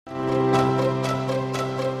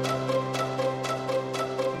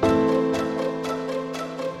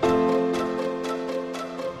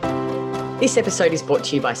This episode is brought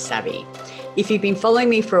to you by Savvy. If you've been following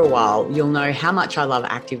me for a while, you'll know how much I love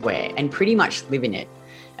activewear and pretty much live in it.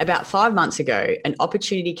 About 5 months ago, an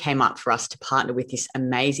opportunity came up for us to partner with this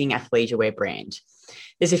amazing athleisure wear brand.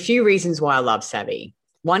 There's a few reasons why I love Savvy.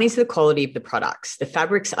 One is the quality of the products. The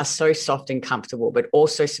fabrics are so soft and comfortable, but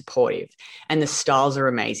also supportive. And the styles are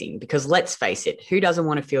amazing because let's face it, who doesn't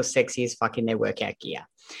want to feel sexy as fuck in their workout gear?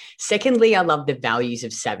 Secondly, I love the values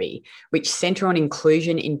of Savvy, which center on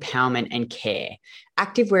inclusion, empowerment, and care.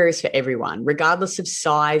 Activewear is for everyone, regardless of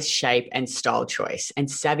size, shape, and style choice. And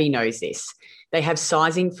Savvy knows this. They have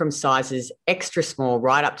sizing from sizes extra small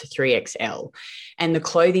right up to 3XL. And the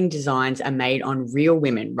clothing designs are made on real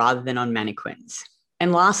women rather than on mannequins.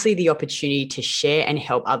 And lastly, the opportunity to share and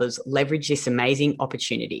help others leverage this amazing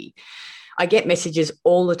opportunity. I get messages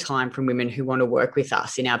all the time from women who want to work with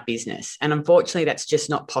us in our business. And unfortunately, that's just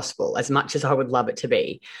not possible as much as I would love it to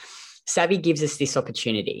be. Savvy gives us this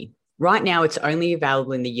opportunity. Right now, it's only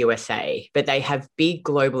available in the USA, but they have big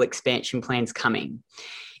global expansion plans coming.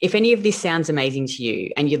 If any of this sounds amazing to you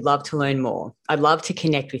and you'd love to learn more, I'd love to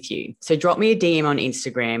connect with you. So drop me a DM on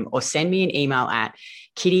Instagram or send me an email at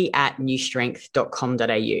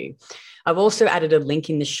kitty@newstrength.com.au. I've also added a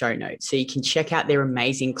link in the show notes so you can check out their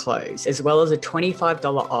amazing clothes, as well as a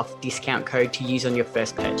 $25 off discount code to use on your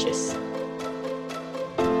first purchase.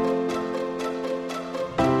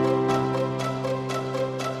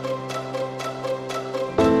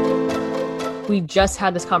 We just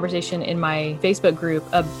had this conversation in my Facebook group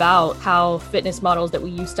about how fitness models that we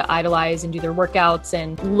used to idolize and do their workouts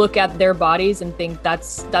and look at their bodies and think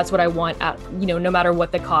that's what I want at, no matter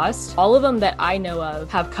what the cost. All of them that I know of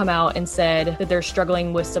have come out and said that they're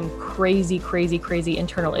struggling with some crazy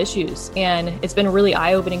internal issues. And it's been really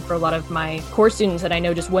eye-opening for a lot of my core students, and I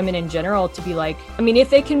know just women in general, to be like, if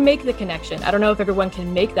they can make the connection. I don't know if everyone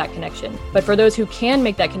can make that connection, but for those who can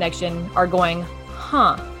make that connection are going,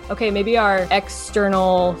 okay, maybe our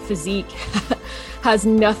external physique has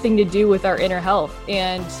nothing to do with our inner health.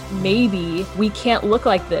 And maybe we can't look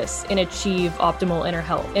like this and achieve optimal inner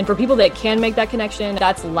health. And for people that can make that connection,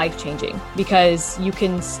 that's life-changing because you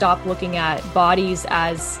can stop looking at bodies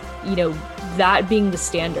as, that being the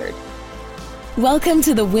standard. Welcome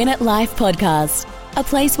to the Win at Life podcast, a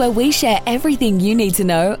place where we share everything you need to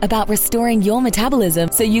know about restoring your metabolism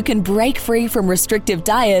so you can break free from restrictive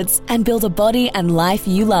diets and build a body and life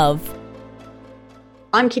you love.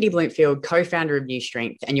 I'm Kitty Bloomfield, co-founder of New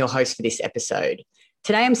Strength and your host for this episode.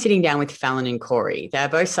 Today I'm sitting down with Fallon and Kori. They are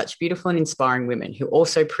both such beautiful and inspiring women who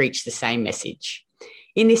also preach the same message.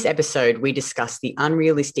 In this episode, we discuss the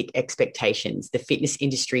unrealistic expectations the fitness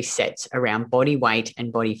industry sets around body weight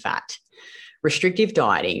and body fat, restrictive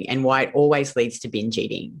dieting, and why it always leads to binge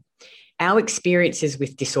eating, our experiences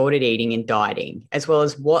with disordered eating and dieting, as well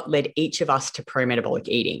as what led each of us to pro-metabolic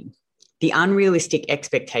eating, the unrealistic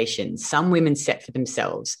expectations some women set for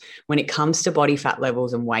themselves when it comes to body fat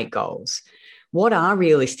levels and weight goals. What are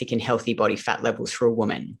realistic and healthy body fat levels for a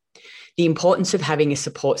woman? The importance of having a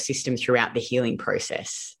support system throughout the healing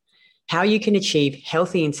process, how you can achieve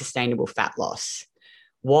healthy and sustainable fat loss,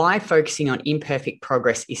 why focusing on imperfect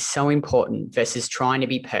progress is so important versus trying to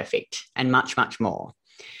be perfect, and much, much more.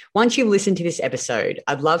 Once you've listened to this episode,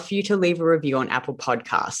 I'd love for you to leave a review on Apple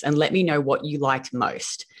Podcasts and let me know what you liked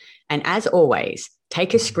most. And as always,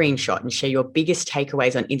 take a screenshot and share your biggest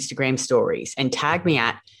takeaways on Instagram stories and tag me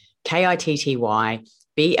at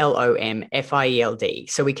KITTYBLOMFIELD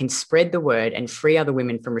so we can spread the word and free other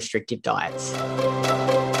women from restrictive diets.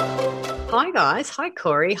 Hi guys. Hi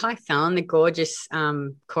Kori. Hi Fallon, the gorgeous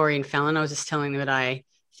Kori and Fallon. I was just telling them that I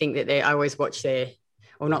think that I always watch their,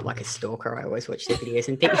 or not like a stalker, I always watch their videos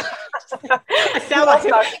and think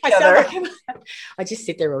I just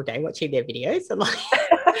sit there all day watching their videos. And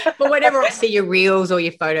but whenever I see your reels or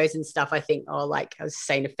your photos and stuff, I think, like I was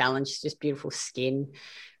saying to Fallon, she's just beautiful skin,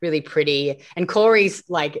 really pretty. And Kori's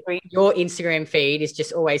your Instagram feed is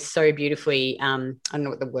just always so beautifully, I don't know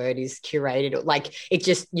what the word is, curated. It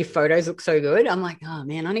just, your photos look so good. I'm like, oh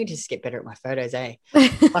man, I need to just get better at my photos, eh?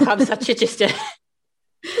 I'm such a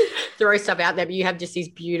throw stuff out there, but you have just these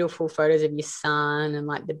beautiful photos of your son and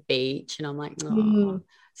the beach. And I'm like,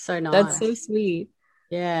 so nice. That's so sweet.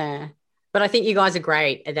 Yeah. But I think you guys are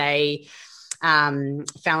great.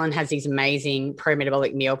 Fallon has these amazing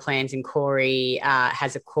pro-metabolic meal plans, and Kori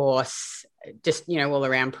has a course just, all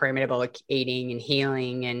around pro-metabolic eating and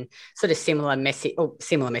healing, and sort of similar message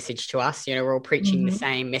to us. We're all preaching the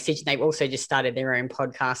same message. They've also just started their own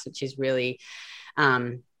podcast, which is really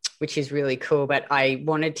cool. But I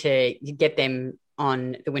wanted to get them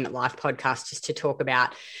on the Win at Life podcast just to talk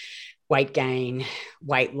about weight gain,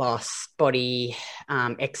 weight loss, body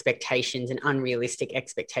expectations and unrealistic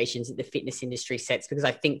expectations that the fitness industry sets, because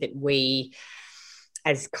I think that we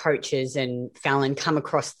as coaches and Fallon come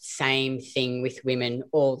across the same thing with women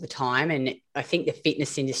all the time. And I think the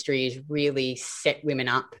fitness industry has really set women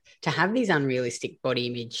up to have these unrealistic body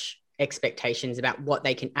image expectations about what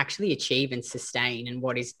they can actually achieve and sustain and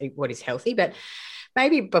what is healthy. But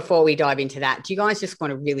maybe before we dive into that, do you guys just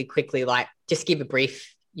want to really quickly just give a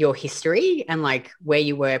brief your history and where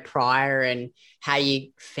you were prior and how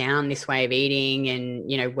you found this way of eating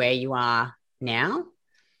and where you are now?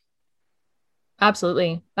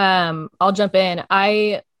 Absolutely. I'll jump in.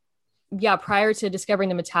 Prior to discovering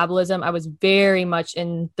the metabolism, I was very much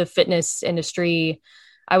in the fitness industry.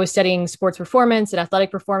 I was studying sports performance and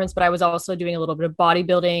athletic performance, but I was also doing a little bit of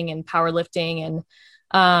bodybuilding and powerlifting. And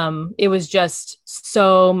it was just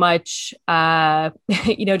so much,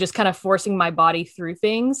 just kind of forcing my body through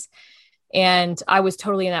things. And I was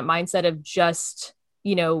totally in that mindset of just,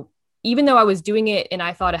 even though I was doing it in,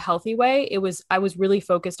 I thought, a healthy way, I was really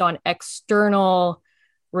focused on external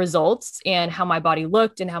results and how my body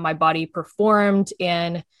looked and how my body performed,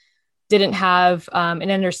 and didn't have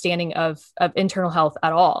an understanding of internal health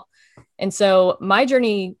at all. And so my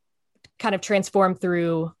journey kind of transformed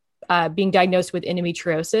through being diagnosed with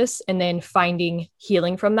endometriosis and then finding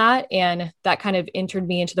healing from that. And that kind of entered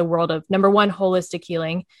me into the world of, number one, holistic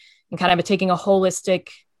healing, and kind of taking a holistic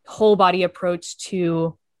whole body approach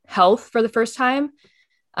to health for the first time.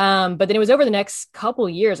 But then it was over the next couple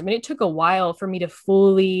of years. I mean, it took a while for me to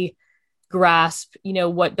fully grasp,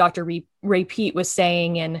 what Dr. Ray Peat was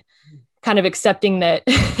saying, and kind of accepting that,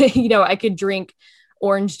 I could drink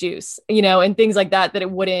orange juice, and things like that it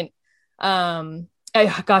wouldn't, I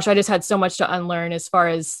just had so much to unlearn as far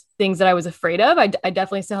as things that I was afraid of. I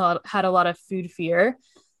definitely still had a lot of food fear,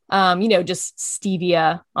 just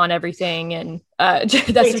stevia on everything. And that's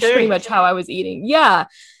just pretty much how I was eating. Yeah.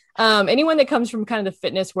 Anyone that comes from kind of the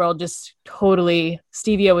fitness world, just totally,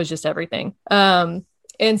 stevia was just everything.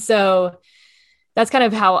 And so that's kind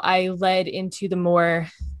of how I led into the more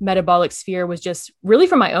metabolic sphere, was just really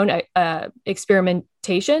from my own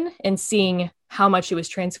experimentation and seeing how much it was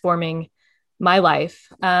transforming my life.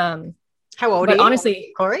 How old are you?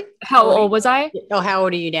 Honestly, Kori? How old was I? Oh, how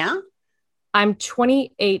old are you now? I'm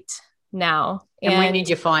 28 now. And when did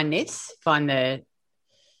you find this? Gotta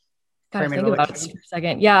think about it for a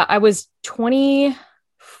second. Yeah, I was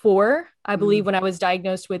 24, I believe, when I was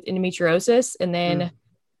diagnosed with endometriosis, and then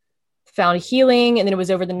found healing. And then it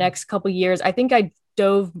was over the next couple of years. I think I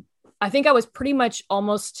was pretty much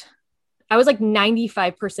I was like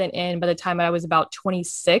 95% in by the time I was about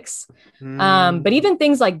 26. But even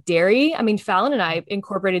things like dairy, I mean, Fallon and I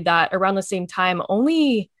incorporated that around the same time,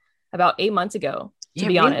 only about 8 months ago, to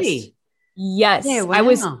be honest. Yes. Yeah,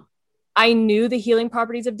 wow. I knew the healing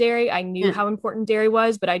properties of dairy. I knew how important dairy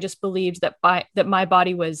was, but I just believed that my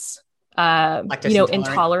body was,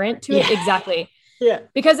 intolerant to it. Exactly. Yeah.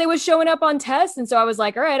 Because it was showing up on tests. And so I was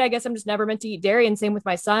like, all right, I guess I'm just never meant to eat dairy. And same with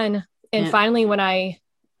my son. And finally, when I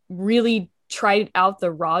really tried out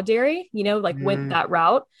the raw dairy, went that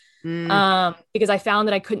route, because I found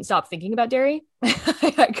that I couldn't stop thinking about dairy.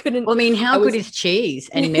 I couldn't. Well, I mean, how good is cheese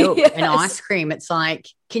and milk and ice cream? It's like,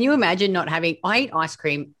 can you imagine not having? I eat ice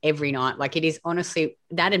cream every night. Like, it is honestly,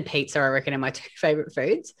 that and pizza, I reckon, are my two favorite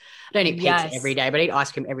foods. I don't eat pizza every day, but I eat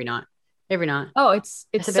ice cream every night. Every night. Oh, it's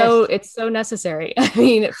so necessary. I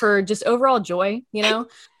mean, for just overall joy,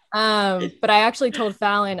 But I actually told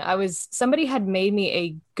Fallon, somebody had made me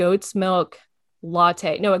a goat's milk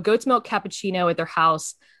cappuccino at their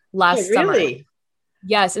house last summer.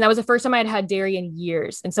 Yes. And that was the first time I had had dairy in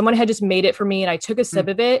years, and someone had just made it for me, and I took a sip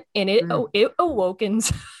of it, and it awoken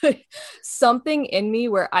something in me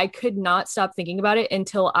where I could not stop thinking about it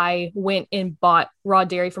until I went and bought raw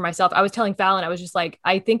dairy for myself. I was telling Fallon, I was just like,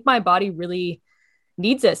 I think my body really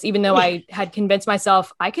needs this, even though I had convinced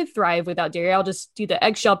myself I could thrive without dairy. I'll just do the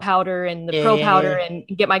eggshell powder and the pro powder and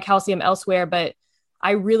get my calcium elsewhere. But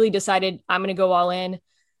I really decided I'm going to go all in.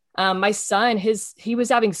 My son, he was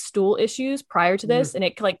having stool issues prior to this, and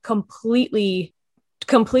it completely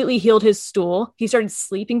healed his stool. He started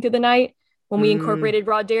sleeping through the night when we incorporated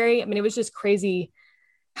raw dairy. I mean, it was just crazy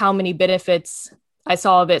how many benefits I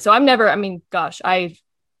saw of it. So I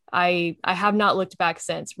have not looked back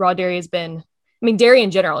since. Raw dairy has been, dairy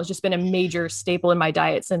in general has just been a major staple in my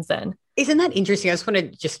diet since then. Isn't that interesting? I just want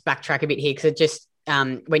to just backtrack a bit here, because it just,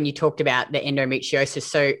 when you talked about the endometriosis,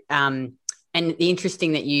 so, and the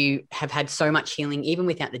interesting that you have had so much healing even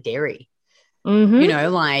without the dairy,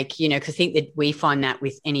 because I think that we find that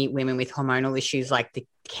with any women with hormonal issues, like the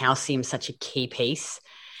calcium is such a key piece.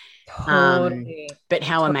 Totally. But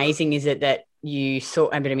how amazing is it that you saw,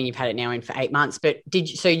 I mean, you've had it now in for 8 months, but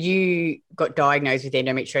so you got diagnosed with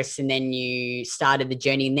endometriosis and then you started the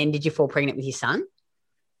journey, and then did you fall pregnant with your son?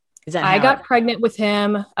 Is that I got pregnant with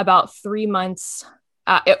him about 3 months.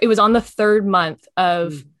 It was on the third month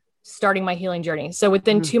of starting my healing journey. So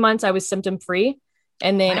within 2 months, I was symptom free.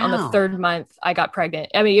 And then on the third month, I got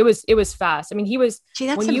pregnant. I mean, it was fast. I mean, he was, gee,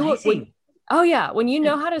 that's amazing. Oh yeah. When you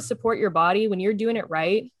know how to support your body, when you're doing it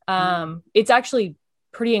right, it's actually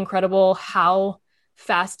pretty incredible how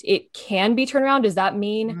fast it can be turned around. Does that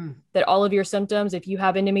mean that all of your symptoms, if you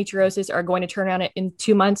have endometriosis, are going to turn around in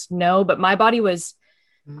 2 months? No, but my body was,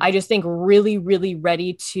 I just think, really, really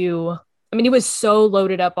ready to, I mean, it was so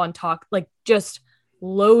loaded up on like just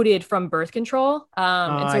loaded from birth control.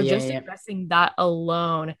 And so addressing that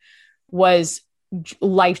alone was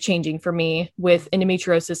life-changing for me with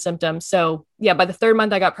endometriosis symptoms. So yeah, by the third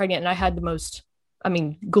month I got pregnant and I had the most, I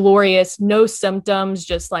mean, glorious, no symptoms,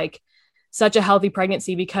 just like such a healthy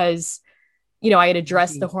pregnancy because, you know, I had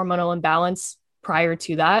addressed the hormonal imbalance prior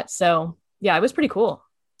to that. So yeah, it was pretty cool.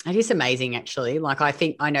 It is amazing, actually. Like, I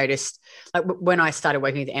think I noticed, like, when I started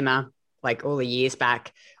working with Emma, like all the years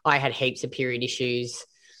back, I had heaps of period issues,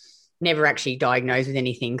 never actually diagnosed with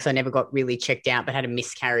anything. So I never got really checked out, but had a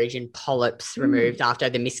miscarriage and polyps removed after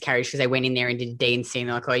the miscarriage because they went in there and did a D&C and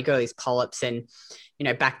they're like, oh, you got all these polyps. And, you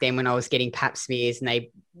know, back then when I was getting pap smears and they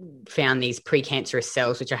found these precancerous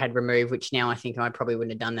cells, which I had removed, which now I think I probably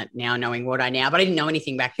wouldn't have done that now knowing what I now, but I didn't know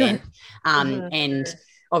anything back then. And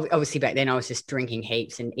obviously back then I was just drinking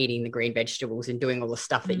heaps and eating the green vegetables and doing all the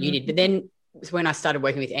stuff that you did. But then when I started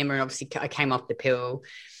working with Emma, and obviously I came off the pill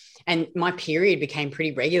and my period became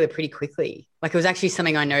pretty regular pretty quickly. Like, it was actually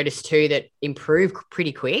something I noticed too that improved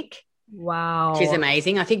pretty quick. Wow. Which is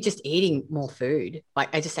amazing. I think just eating more food,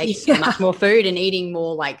 like I just ate so much more food and eating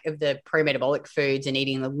more like of the pro-metabolic foods and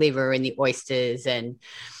eating the liver and the oysters. And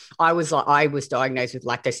I was diagnosed with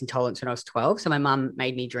lactose intolerance when I was 12. So my mum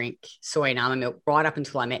made me drink soy and almond milk right up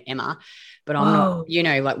until I met Emma. But I'm not, you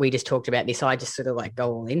know, like we just talked about this. I just sort of like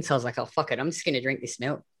go all in. So I was like, oh, fuck it. I'm just going to drink this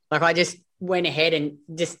milk. Like, I just went ahead and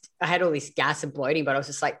I had all this gas and bloating, but I was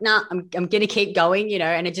just like, nah, I'm going to keep going, you know,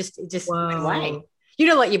 and it just went away. You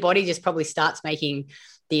know, like your body just probably starts making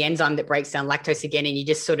the enzyme that breaks down lactose again, and you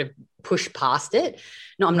just sort of push past it.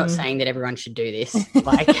 No, I'm not saying that everyone should do this.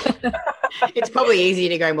 Like, it's probably easier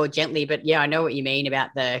to go more gently, but yeah, I know what you mean about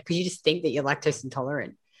because you just think that you're lactose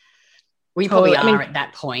intolerant. We probably are at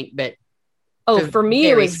that point, but for me,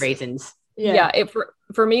 various it was reasons.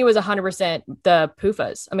 For me, it was 100% the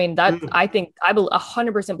PUFAs. I mean, that I think I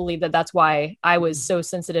 100% believe that that's why I was so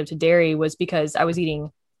sensitive to dairy, was because I was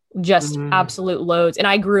eating just absolute loads. And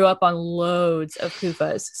I grew up on loads of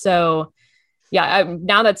PUFAs. So yeah,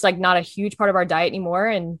 now that's like not a huge part of our diet anymore.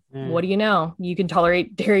 And what do you know? You can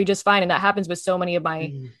tolerate dairy just fine. And that happens with so many of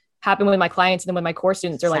happen with my clients. And then with my core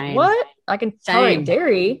students, they're like, what? I can tolerate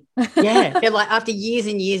dairy. Yeah. They're like, after years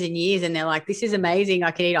and years and years, and they're like, this is amazing.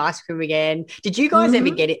 I can eat ice cream again. Did you guys ever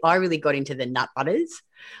get it? I really got into the nut butters.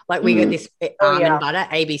 Like, we got this almond butter,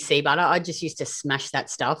 ABC butter. I just used to smash that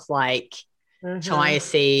stuff, like chia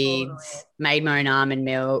seeds, made my own almond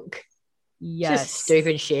milk. Yes. Just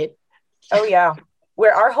stupid shit. Oh, yeah.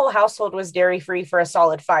 Where our whole household was dairy-free for a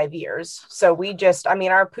solid 5 years. So we just, I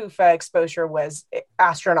mean, our PUFA exposure was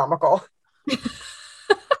astronomical. I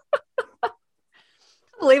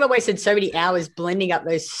believe I wasted so many hours blending up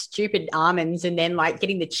those stupid almonds and then like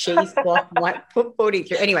getting the cheesecloth, like putting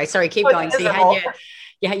through. Anyway, sorry, keep going. So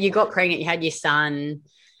you got pregnant, you had your son.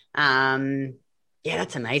 Yeah,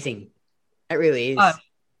 that's amazing. It really is.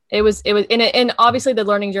 It was, and obviously the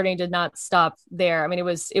learning journey did not stop there. I mean,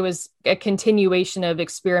 it was a continuation of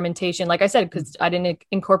experimentation, like I said, because I didn't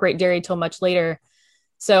incorporate dairy till much later.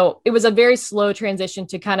 So it was a very slow transition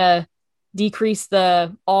to kind of decrease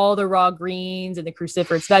all the raw greens and the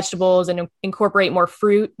cruciferous vegetables and incorporate more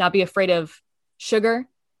fruit, not be afraid of sugar.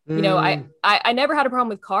 You know, I never had a problem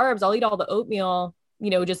with carbs. I'll eat all the oatmeal, you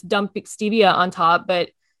know, just dump stevia on top, but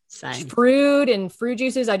fruit and fruit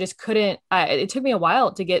juices, I just couldn't. It took me a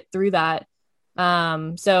while to get through that.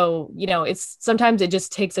 So, you know, sometimes it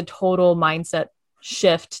just takes a total mindset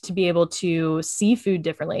shift to be able to see food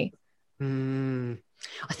differently.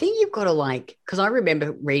 I think you've got to because I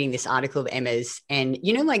remember reading this article of Emma's, and,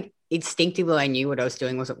 you know, like instinctively I knew what I was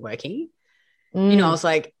doing wasn't working. You know, I was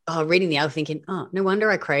like, reading the other thinking, no wonder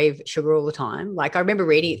I crave sugar all the time. Like, I remember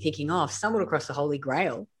reading it thinking, I've stumbled across the Holy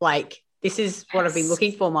Grail. Like, this is what I've been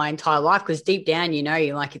looking for my entire life, because deep down, you know,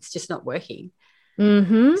 you're like, it's just not working.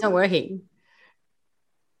 It's not working.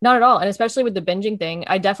 Not at all. And especially with the binging thing,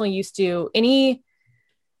 I definitely used to, any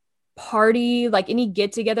party, like any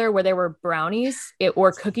get together where there were brownies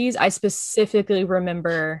or cookies, I specifically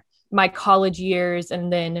remember my college years.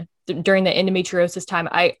 And then during the endometriosis time,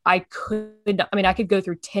 I could go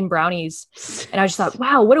through 10 brownies and I just thought,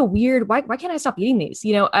 wow, what a weird, why can't I stop eating these?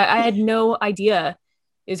 You know, I had no idea.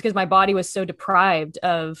 It's because my body was so deprived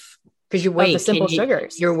of, because you're weak. The simple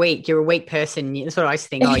sugars. You're a weak person. That's what I was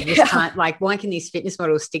thinking. Oh, you just can't, like, why can these fitness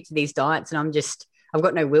models stick to these diets? And I've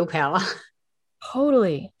got no willpower.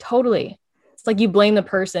 Totally. It's like you blame the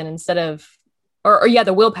person instead of, or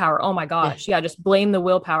the willpower. Oh my gosh. Yeah. Just blame the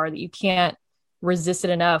willpower that you can't resist it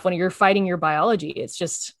enough when you're fighting your biology.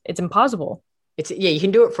 It's impossible. You can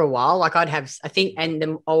do it for a while. Like I think, and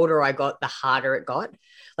the older I got, the harder it got.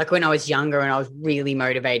 Like when I was younger and I was really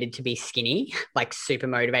motivated to be skinny, like super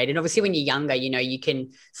motivated. Obviously when you're younger, you know, you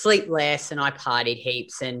can sleep less, and I partied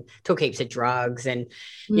heaps and took heaps of drugs and,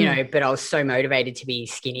 you know, but I was so motivated to be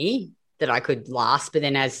skinny that I could last. But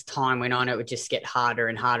then as time went on, it would just get harder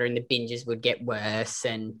and harder and the binges would get worse.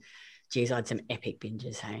 And geez, I had some epic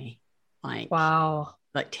binges, hey? Like, wow.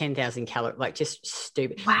 Like 10,000 calories, like just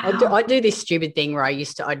stupid. Wow. I'd do this stupid thing where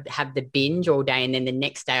I'd have the binge all day and then the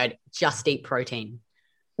next day I'd just eat protein.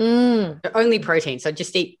 Only protein. So I'd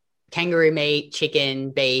just eat kangaroo meat, chicken,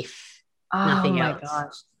 beef, nothing else. Oh my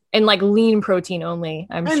gosh. And like lean protein only,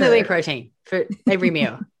 only lean protein for every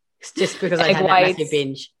meal. It's just because I had that massive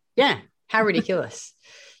binge. Yeah. How ridiculous.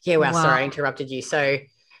 Yeah. Wow. Sorry, I interrupted you. So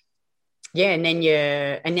yeah.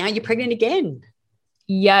 And now you're pregnant again.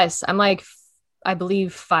 Yes. I'm like, I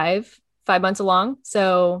believe 5 months along.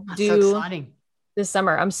 So so exciting. This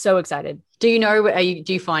summer. I'm so excited. Do you know,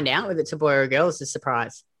 do you find out whether it's a boy or a girl? It's a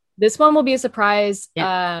surprise. This one will be a surprise.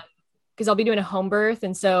 Because I'll be doing a home birth.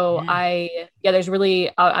 And so there's really,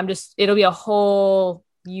 it'll be a whole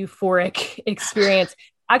euphoric experience.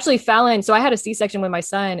 Actually, Fallon, so I had a C-section with my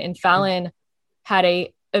son, and Fallon had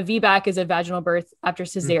a VBAC as a vaginal birth after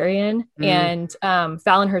cesarean. And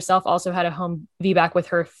Fallon herself also had a home VBAC with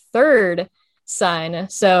her third son.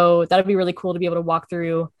 So that'd be really cool to be able to walk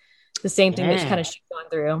through the same thing that kind of she's gone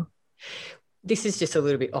through. This is just a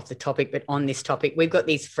little bit off the topic, but on this topic, we've got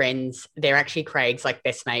these friends. They're actually Craig's like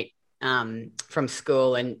best mate from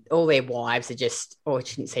school, and all their wives are just, I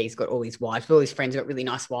shouldn't say he's got all his wives, but all his friends have got really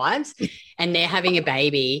nice wives, and they're having a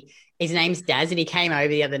baby. His name's Daz, and he came over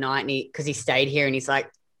the other night because he stayed here, and he's like,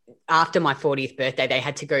 after my 40th birthday, they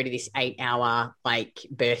had to go to this 8-hour like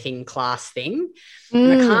birthing class thing.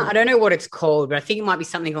 And I don't know what it's called, but I think it might be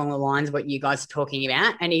something along the lines of what you guys are talking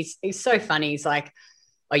about. And he's so funny. He's like,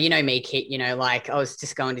 oh, you know me, Kit, you know, like I was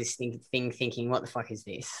just going to this thing thinking, what the fuck is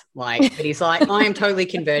this? Like, but he's like, I am totally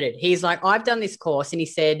converted. He's like, I've done this course, and he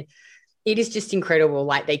said, it is just incredible.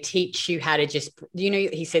 Like they teach you how to just, you know,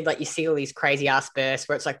 he said, like you see all these crazy ass births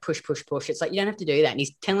where it's like push, push, push. It's like, you don't have to do that. And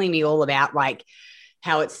he's telling me all about like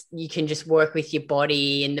how you can just work with your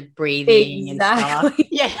body and the breathing and stuff.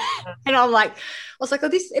 Yeah. And I was like, oh,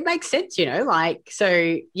 it makes sense, you know, like,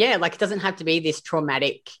 so yeah, like it doesn't have to be this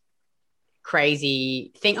traumatic,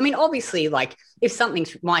 crazy thing. I mean, obviously, like if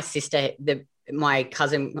my sister, my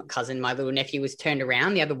cousin, my little nephew was turned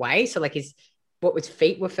around the other way. So like his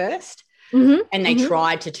feet were first. And they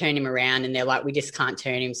tried to turn him around, and they're like, we just can't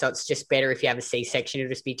turn him. So it's just better if you have a C-section. It'll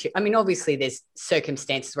just be too, I mean, obviously there's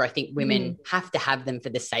circumstances where I think women have to have them for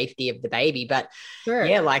the safety of the baby. But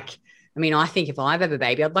yeah, like, I mean, I think if I have a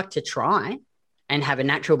baby, I'd like to try and have a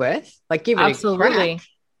natural birth, like give it a crack,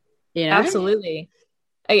 you know? Absolutely.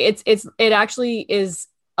 It actually is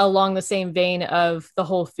along the same vein of the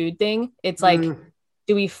whole food thing. It's like,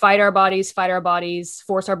 do we fight our bodies,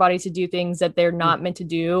 force our bodies to do things that they're not meant to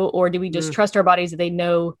do? Or do we just trust our bodies that they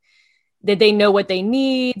know what they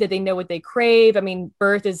need, that they know what they crave? I mean,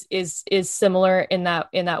 birth is similar in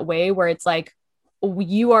that way, where it's like,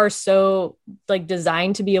 you are so like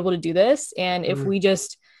designed to be able to do this. And if we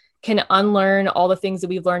just can unlearn all the things that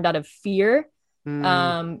we've learned out of fear, you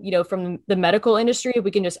know, from the medical industry, if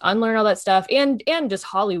we can just unlearn all that stuff, and just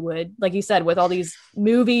Hollywood, like you said, with all these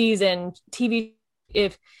movies and TV,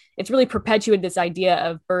 if it's really perpetuated this idea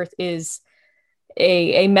of birth is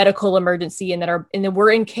a medical emergency, and that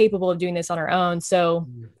we're incapable of doing this on our own. So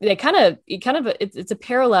it's a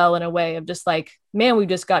parallel in a way of just like, man, we've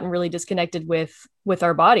just gotten really disconnected with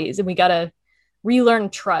our bodies, and we got to relearn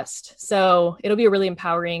trust. So it'll be a really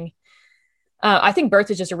empowering, I think birth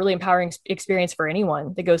is just a really empowering experience for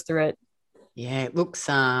anyone that goes through it. Yeah, it looks,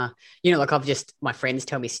 you know, like my friends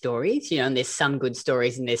tell me stories, you know, and there's some good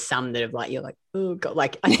stories and there's some that have like, you're like, oh God,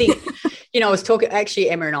 like I think I was talking, actually,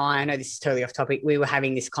 Emma and I know this is totally off topic. We were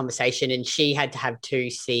having this conversation and she had to have 2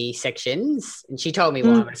 C-sections and she told me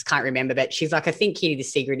why, I just can't remember. But she's like, I think, Kitty, the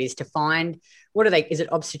secret is to find, is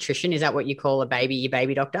it obstetrician? Is that what you call your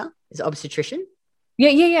baby doctor? Is it obstetrician?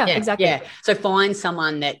 Yeah, exactly. Yeah. So find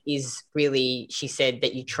someone that is really, she said,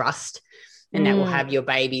 that you trust and that will have your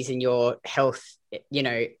babies and your health,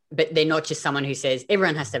 but they're not just someone who says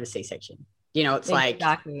everyone has to have a C-section. It's like,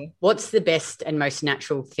 what's the best and most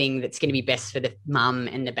natural thing that's going to be best for the mum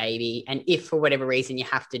and the baby? And if for whatever reason you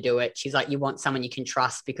have to do it, she's like, you want someone you can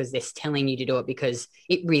trust because they're telling you to do it because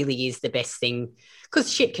it really is the best thing,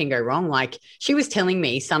 because shit can go wrong. Like, she was telling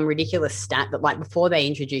me some ridiculous stat that, like, before they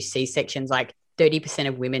introduced C-sections, like 30%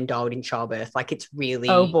 of women died in childbirth. Like, it's really,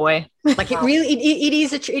 oh boy, like it really,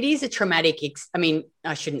 it is a traumatic. I mean,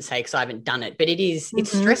 I shouldn't say because I haven't done it, but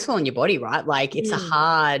it's stressful on your body, right? Like, it's a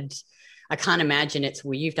hard, I can't imagine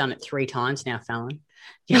you've done it 3 times now, Fallon.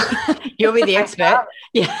 You'll be the expert.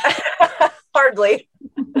 Yeah. Hardly.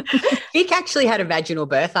 Vic actually had a vaginal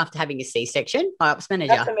birth after having a C-section. My ops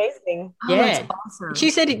manager. That's amazing. Yeah. Oh, that's awesome. She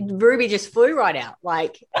said Ruby just flew right out.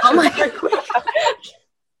 Like, oh my God.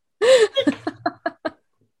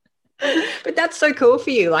 But that's so cool for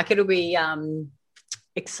you. Like, it'll be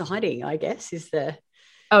exciting, I guess, is the.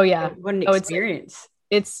 Oh yeah. What an experience.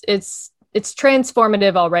 It's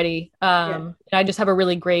transformative already. And I just have a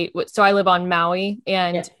really great, so I live on Maui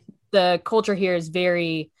and the culture here is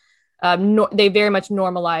very, they very much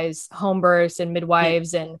normalize home births and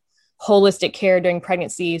midwives and holistic care during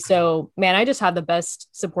pregnancy. So man, I just have the best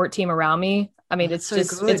support team around me. I mean, it's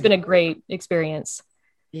been a great experience.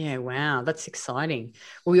 Yeah. Wow. That's exciting.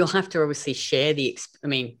 Well, you'll have to obviously share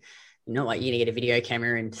not like you're going to get a video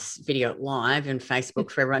camera and video it live on Facebook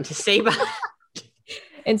for everyone to see, but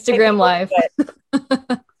Instagram live.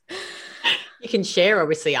 You can share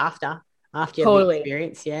obviously after you have the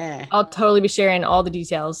experience. Yeah. I'll totally be sharing all the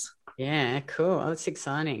details. Yeah, cool. Oh, that's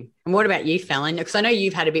exciting. And what about you, Fallon? Because I know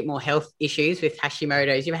you've had a bit more health issues with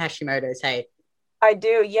Hashimoto's. You have Hashimoto's, hey? I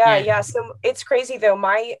do. Yeah. So it's crazy though.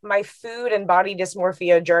 My food and body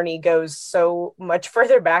dysmorphia journey goes so much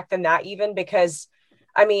further back than that, even because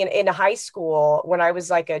I mean, in high school, when I was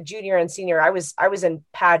like a junior and senior, I was in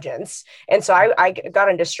pageants. And so I got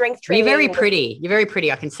into strength training. You're very pretty. You're very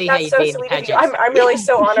pretty. I can see how you'd be in pageants. I'm really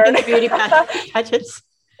so honored. In the beauty pageants.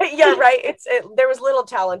 Yeah, right. There was little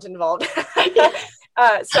talent involved.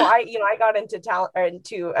 So I got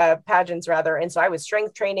into pageants rather. And so I was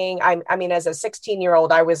strength training. I mean, as a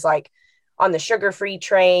 16-year-old, I was like on the sugar-free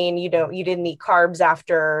train. You didn't eat carbs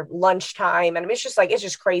after lunchtime. And I mean, it's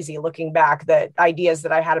just crazy looking back, the ideas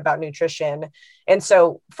that I had about nutrition. And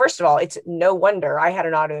so first of all, it's no wonder I had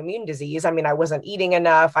an autoimmune disease. I mean, I wasn't eating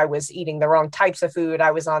enough. I was eating the wrong types of food. I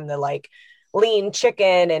was on the like lean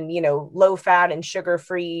chicken and, low fat and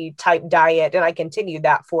sugar-free type diet. And I continued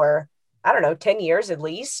that for, I don't know, 10 years at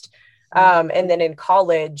least. And then in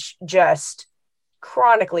college, just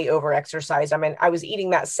chronically over-exercised. I mean, I was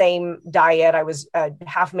eating that same diet. I was a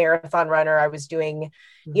half marathon runner. I was doing,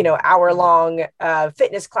 hour-long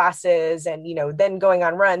fitness classes and, then going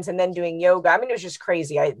on runs and then doing yoga. I mean, it was just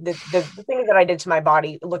crazy. The things that I did to my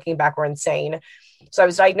body looking back were insane. So I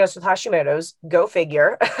was diagnosed with Hashimoto's, go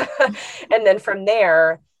figure. And then from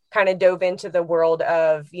there, kind of dove into the world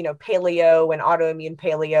of, paleo and autoimmune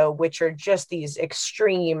paleo, which are just these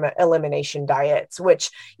extreme elimination diets,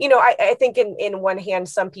 which, I think in one hand,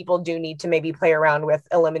 some people do need to maybe play around with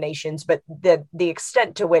eliminations, but the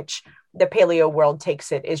extent to which the paleo world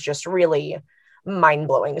takes it is just really mind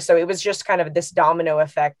blowing. So it was just kind of this domino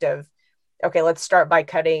effect of, okay, let's start by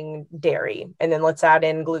cutting dairy and then let's add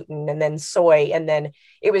in gluten and then soy. And then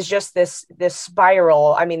it was just this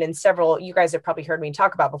spiral. I mean, you guys have probably heard me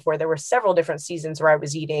talk about before, there were several different seasons where I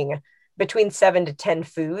was eating between 7 to 10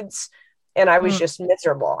 foods and I was just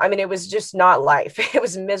miserable. I mean, it was just not life. It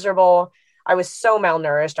was miserable. I was so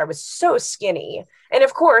malnourished. I was so skinny. And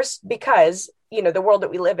of course, because, the world that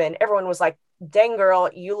we live in, everyone was like, dang girl,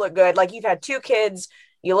 you look good. Like you've had 2 kids,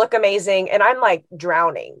 you look amazing. And I'm like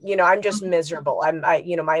drowning, I'm just miserable.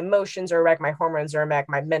 My emotions are a wreck. My hormones are a wreck.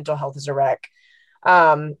 My mental health is a wreck.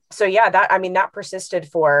 So yeah, that persisted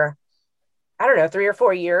for, I don't know, 3 or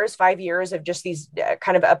 4 years, 5 years of just these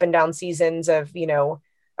kind of up and down seasons of,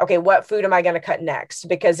 okay, what food am I going to cut next?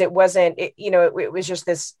 Because it wasn't, it was just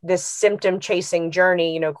this symptom chasing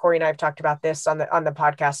journey. Kori and I have talked about this on the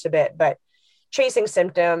podcast a bit, but chasing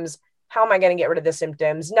symptoms. How am I going to get rid of the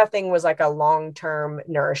symptoms? Nothing was like a long-term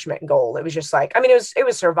nourishment goal. It was just like, I mean, it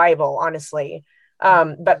was survival, honestly.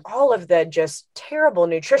 But all of the just terrible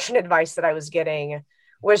nutrition advice that I was getting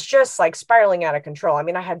was just like spiraling out of control. I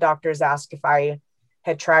mean, I had doctors ask if I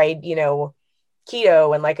had tried,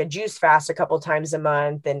 keto and like a juice fast a couple times a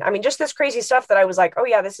month. And I mean, just this crazy stuff that I was like, oh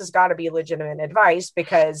yeah, this has got to be legitimate advice,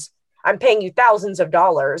 because I'm paying you thousands of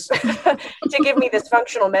dollars to give me this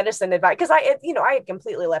functional medicine advice. Cause I had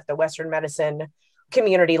completely left the Western medicine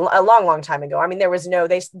community a long, long time ago. I mean, there was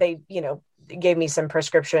they gave me some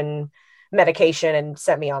prescription medication and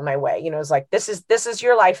sent me on my way. It was like, this is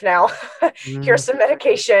your life now. Here's some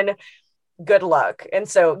medication. Good luck. And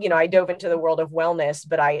so, I dove into the world of wellness,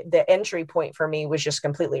 but the entry point for me was just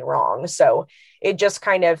completely wrong. So it just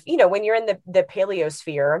kind of, when you're in the paleo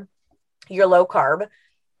sphere, you're low carb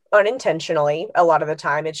unintentionally a lot of the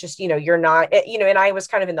time. It's just, you're not, and I was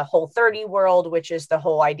kind of in the Whole30 world, which is the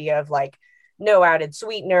whole idea of like, no added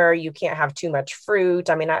sweetener. You can't have too much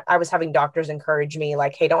fruit. I mean, I was having doctors encourage me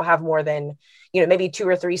like, hey, don't have more than, maybe 2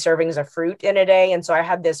 or 3 servings of fruit in a day. And so I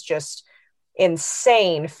had this just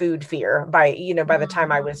insane food fear by the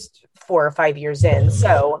time I was 4 or 5 years in.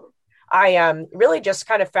 So I really just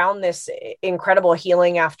kind of found this incredible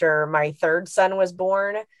healing after my 3rd son was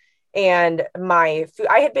born. And I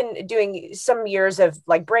had been doing some years of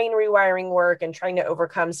like brain rewiring work and trying to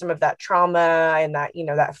overcome some of that trauma and that,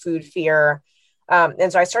 that food fear.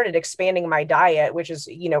 And so I started expanding my diet, which is,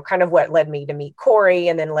 kind of what led me to meet Kori,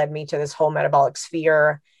 and then led me to this whole metabolic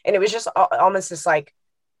sphere. And it was just almost this like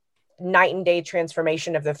night and day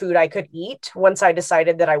transformation of the food I could eat once I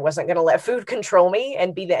decided that I wasn't going to let food control me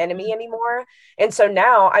and be the enemy anymore. And so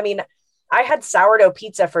now, I mean, I had sourdough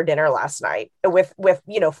pizza for dinner last night with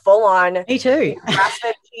full on. Me too.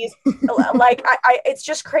 Grass-fed cheese. Like it's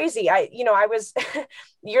just crazy. I was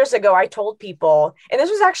years ago, I told people, and this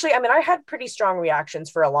was actually, I mean, I had pretty strong reactions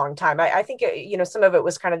for a long time. I think, some of it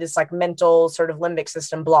was kind of this like mental sort of limbic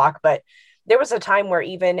system block, but there was a time where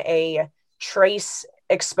even a trace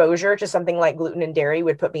exposure to something like gluten and dairy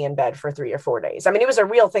would put me in bed for 3 or 4 days. I mean, it was a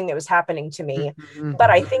real thing that was happening to me, but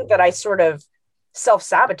I think that I sort of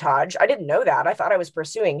self-sabotage. I didn't know that. I thought I was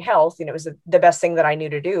pursuing health, it was the best thing that I knew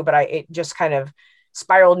to do, but it just kind of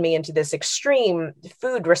spiraled me into this extreme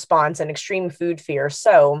food response and extreme food fear.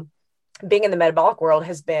 So being in the metabolic world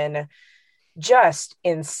has been just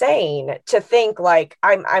insane to think like,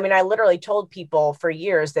 I mean, I literally told people for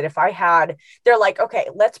years that if they're like, okay,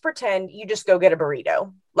 let's pretend you just go get a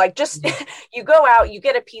burrito. Like just, you go out, you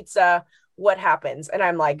get a pizza, what happens? And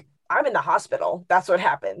I'm like, I'm in the hospital. That's what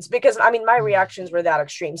happens. Because I mean, my reactions were that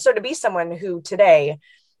extreme. So to be someone who today,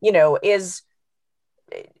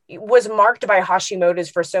 was marked by Hashimoto's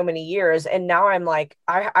for so many years. And now I'm like,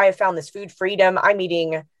 I have found this food freedom. I'm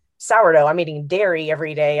eating sourdough. I'm eating dairy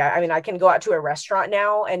every day. I mean, I can go out to a restaurant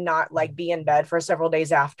now and not like be in bed for several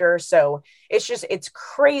days after. So it's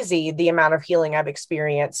crazy the amount of healing I've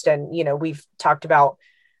experienced. And, we've talked about,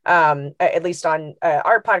 at least on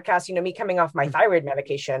our podcast, me coming off my thyroid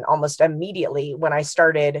medication almost immediately when I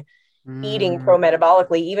started eating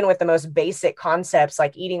pro-metabolically, even with the most basic concepts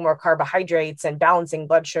like eating more carbohydrates and balancing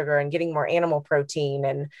blood sugar and getting more animal protein.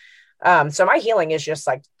 And so my healing is just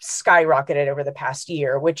like skyrocketed over the past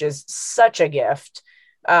year, which is such a gift.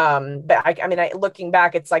 But I mean, looking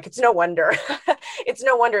back, it's like, it's no wonder,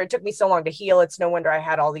 it took me so long to heal. It's no wonder I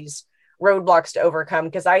had all these roadblocks to overcome,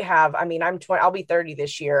 because I'll be 30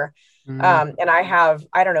 this year. And I have,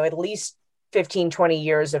 I don't know, at least 15, 20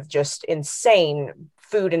 years of just insane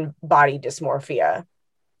food and body dysmorphia.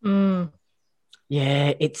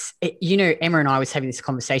 Yeah. Emma and I was having this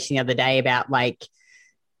conversation the other day about like,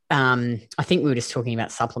 I think we were just talking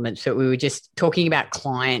about supplements, but we were just talking about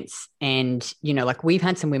clients and, like we've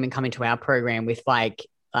had some women come into our program with like,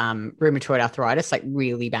 rheumatoid arthritis, like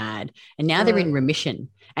really bad. And now they're in remission.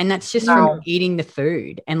 And that's just from eating the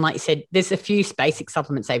food. And like you said, there's a few basic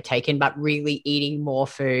supplements they've taken, but really eating more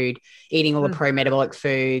food, eating all the pro-metabolic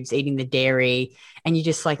foods, eating the dairy. And you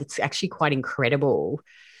just like, it's actually quite incredible,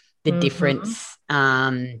 the difference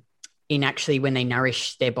in actually when they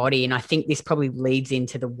nourish their body. And I think this probably leads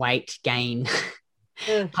into the weight gain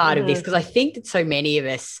part of this, because I think that so many of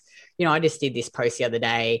us, I just did this post the other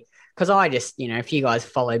day, because I just, if you guys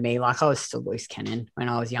follow me, like I was still loose cannon when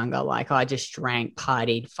I was younger. Like I just drank,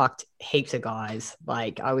 partied, fucked heaps of guys.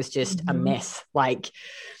 Like I was just a mess. Like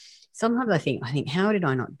sometimes I think, how did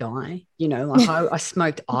I not die? Like I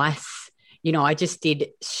smoked ice, I just did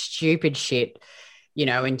stupid shit,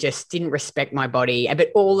 and just didn't respect my body.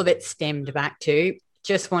 But all of it stemmed back to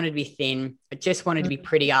just wanted to be thin. I just wanted to be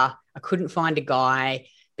prettier. I couldn't find a guy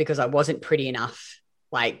because I wasn't pretty enough.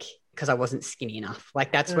 Like, because I wasn't skinny enough.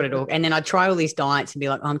 Like that's what it all, and then I'd try all these diets and be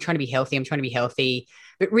like, oh, I'm trying to be healthy.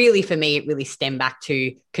 But really for me, it really stemmed back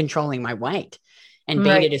to controlling my weight and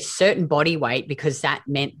being at a certain body weight, because that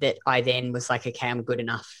meant that I then was like, okay, I'm good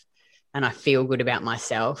enough and I feel good about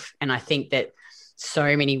myself. And I think that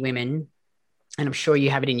so many women, and I'm sure you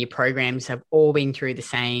have it in your programs, have all been through the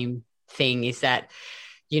same thing, is that,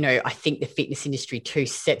 I think the fitness industry too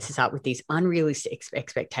sets us up with these unrealistic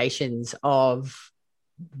expectations of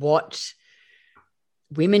what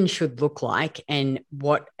women should look like and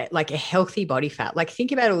what, like, a healthy body fat. Like,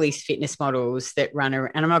 think about all these fitness models that run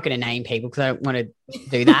around, and I'm not going to name people because I don't want to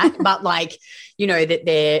do that, but like, that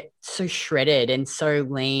they're so shredded and so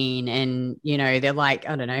lean and, they're like,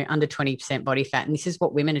 I don't know, under 20% body fat. And this is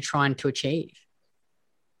what women are trying to achieve.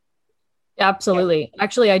 Absolutely. Yeah.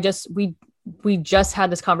 Actually, we just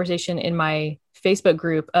had this conversation in my Facebook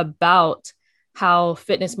group about how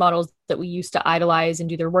fitness models that we used to idolize and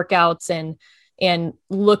do their workouts and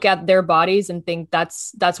look at their bodies and think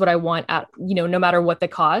that's what I want at, no matter what the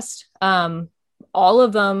cost. All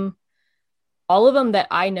of them that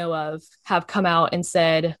I know of have come out and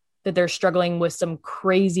said that they're struggling with some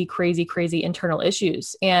crazy, crazy, crazy internal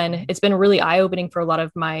issues. And it's been really eye-opening for a lot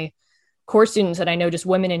of my core students, and I know just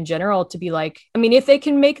women in general, to be like, I mean, if they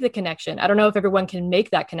can make the connection, I don't know if everyone can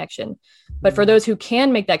make that connection, but for those who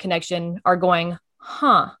can make that connection are going,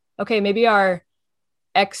 okay, maybe our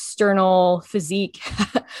external physique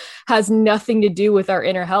has nothing to do with our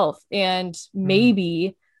inner health. And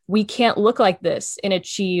maybe we can't look like this and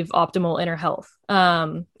achieve optimal inner health.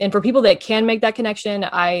 And for people that can make that connection,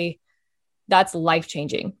 that's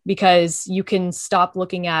life-changing, because you can stop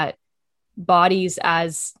looking at bodies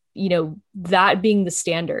as, that being the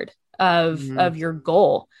standard of your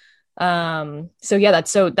goal. So yeah,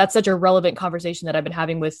 that's such a relevant conversation that I've been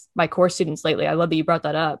having with my core students lately. I love that you brought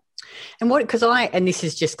that up. And this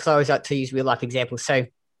is just because I always like to use real life examples. So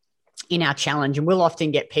in our challenge, and we'll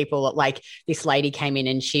often get people that, like, this lady came in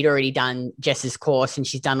and she'd already done Jess's course and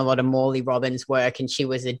she's done a lot of Morley Robbins work, and she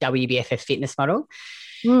was a WBFF fitness model.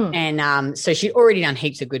 And so she'd already done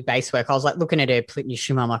heaps of good base work. I was like looking at her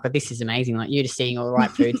nutrition, I'm like, oh, this is amazing. Like, you're just eating all the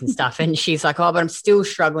right foods and stuff. And she's like, oh, but I'm still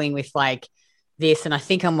struggling with like this, and I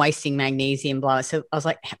think I'm wasting magnesium, blah. So I was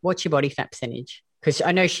like, what's your body fat percentage? Because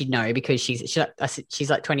I know she'd know, because she's like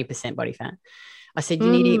 20% body fat. I said,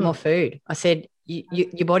 you need to eat more food. I said,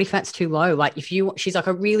 your body fat's too low. Like, she's like,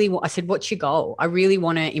 I said, what's your goal? I really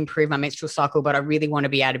want to improve my menstrual cycle, but I really want to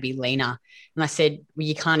be able to be leaner. And I said, well,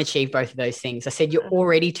 you can't achieve both of those things. I said, you're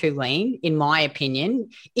already too lean, in my opinion.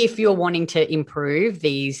 If you're wanting to improve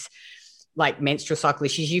these like menstrual cycle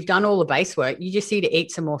issues, you've done all the base work. You just need to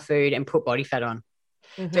eat some more food and put body fat on.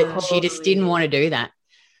 But she just didn't want to do that.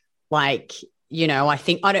 Like, I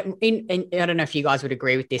think, I don't know if you guys would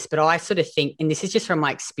agree with this, but I sort of think, and this is just from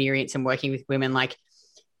my experience and working with women, like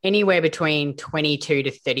anywhere between 22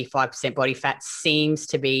 to 35% body fat seems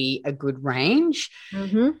to be a good range.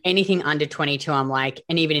 Anything under 22, I'm like,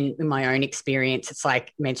 and even in my own experience, it's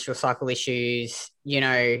like menstrual cycle issues,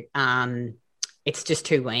 it's just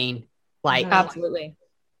too lean. Like, absolutely.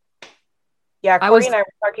 Yeah, Kori and I were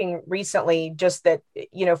talking recently, just that,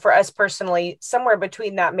 for us personally, somewhere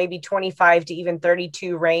between that maybe 25 to even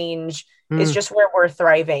 32 range is just where we're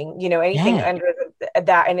thriving, anything under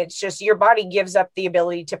that. And it's just, your body gives up the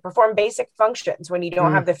ability to perform basic functions when you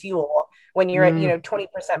don't have the fuel, when you're at, 20%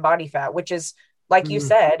 body fat, which is, like you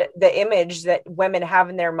said, the image that women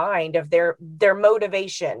have in their mind of their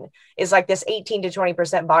motivation is like this 18 to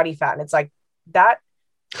 20% body fat. And it's like, that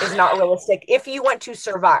is not realistic. If you want to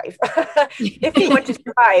survive,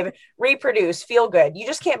 reproduce, feel good, you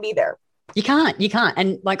just can't be there. You can't.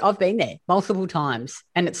 And like, I've been there multiple times,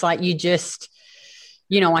 and it's like, you just,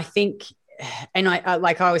 I think, and I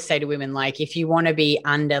like, I always say to women, like, if you want to be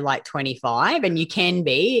under like 25, and you can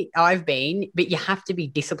be, I've been, but you have to be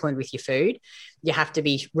disciplined with your food. You have to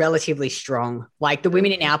be relatively strong. Like the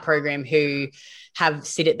women in our program who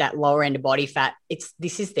sit at that lower end of body fat,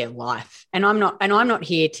 this is their life. And I'm not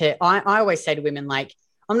here to, I always say to women, like,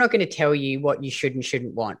 I'm not going to tell you what you should and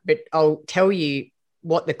shouldn't want, but I'll tell you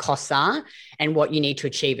what the costs are and what you need to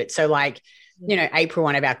achieve it. So like, April,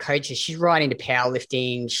 one of our coaches, she's right into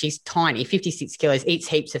powerlifting. She's tiny, 56 kilos, eats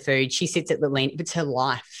heaps of food. She sits at the lean. It's her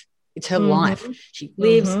life. It's her life. She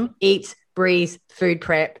lives, eats, breathes, food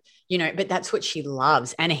prep. But that's what she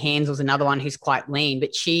loves. Anna Hansel's another one who's quite lean,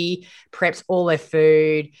 but she preps all her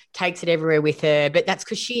food, takes it everywhere with her. But that's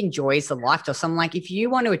because she enjoys the lifestyle. So I'm like, if you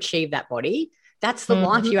want to achieve that body, that's the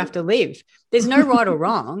life you have to live. There's no right or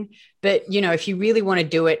wrong. But, if you really want to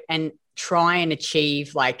do it and try and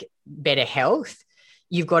achieve like better health,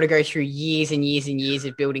 you've got to go through years and years and years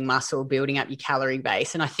of building muscle, building up your calorie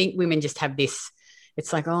base. And I think women just have this,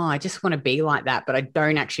 it's like, oh, I just want to be like that, but I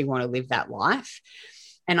don't actually want to live that life.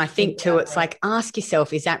 And I think too, it's like, ask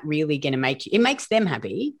yourself, is that really going to make you, it makes them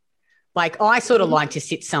happy. Like I sort of like to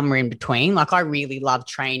sit somewhere in between. Like I really love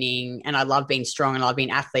training and I love being strong and I love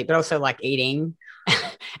being an athlete, but also like eating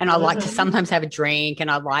and I like to sometimes have a drink, and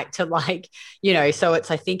I like to so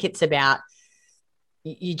I think it's about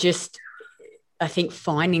you just, I think,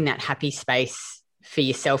 finding that happy space for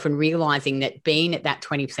yourself and realizing that being at that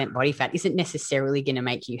 20% body fat isn't necessarily going to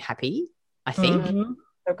make you happy, I think.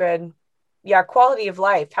 So good. Yeah, quality of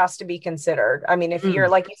life has to be considered. I mean, if you're,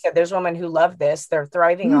 like you said, there's women who love this, they're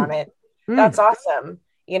thriving on it. That's awesome.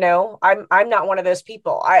 You know, I'm not one of those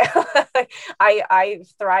people. I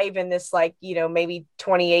thrive in this, like, you know, maybe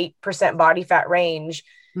 28% body fat range.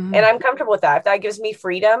 And I'm comfortable with that. If that gives me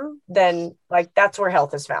freedom, then like that's where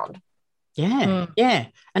health is found. Yeah. Yeah.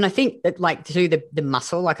 And I think that, like, to do the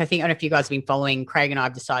muscle, like, I don't know if you guys have been following, Craig and I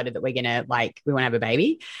have decided that we're going to, like, we want to have a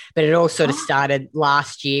baby, but it all sort of started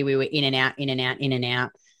last year. We were in and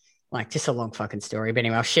out, like, just a long fucking story. But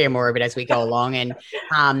anyway, I'll share more of it as we go along. And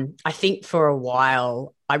I think for a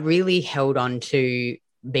while, I really held on to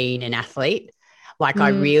being an athlete. Like, I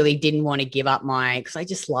really didn't want to give up because I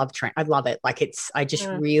just love training. I love it. Like, I just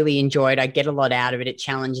really enjoy it. I get a lot out of it. It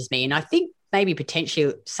challenges me. And I think maybe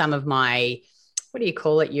potentially some of my, what do you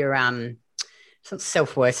call it? Your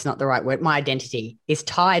self-worth is not the right word. My identity is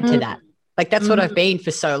tied to that. Like, that's what I've been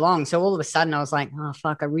for so long. So all of a sudden I was like, oh,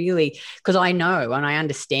 fuck, because I know and I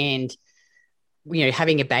understand, you know,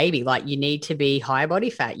 having a baby, like, you need to be high body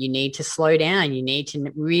fat. You need to slow down. You need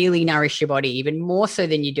to really nourish your body even more so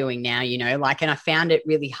than you're doing now, you know, like, and I found it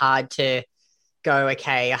really hard to go,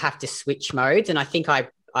 okay, I have to switch modes. And I think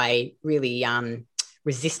I really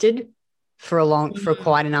resisted for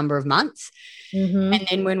quite a number of months. And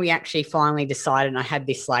then when we actually finally decided, and I had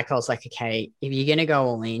this, like, I was like, okay, if you're going to go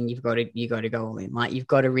all in, you got to go all in. Like, you've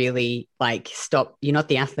got to really, like, stop. You're not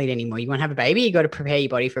the athlete anymore. You want to have a baby, you got to prepare your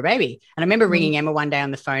body for a baby. And I remember ringing Emma one day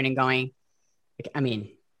on the phone and going, I'm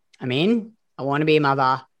in, I want to be a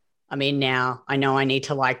mother. I'm in now. I know I need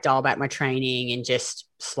to, like, dial back my training and just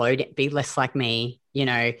slow down, be less like me, you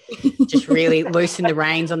know, just really loosen the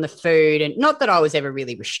reins on the food. And not that I was ever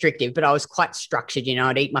really restrictive, but I was quite structured, you know,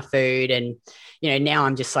 I'd eat my food. And, you know, now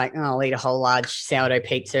I'm just like, oh, I'll eat a whole large sourdough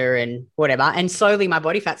pizza and whatever. And slowly my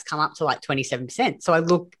body fat's come up to like 27%. So I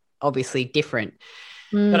look obviously different.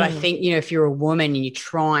 But I think, you know, if you're a woman and you're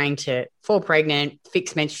trying to fall pregnant,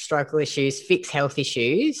 fix menstrual issues, fix health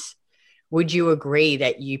issues, would you agree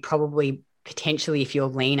that you probably potentially, if you're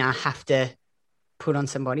leaner, have to put on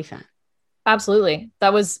some body fat? Absolutely.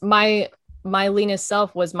 That was my leanest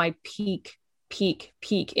self was my peak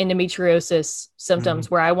endometriosis symptoms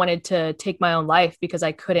where I wanted to take my own life because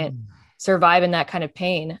I couldn't survive in that kind of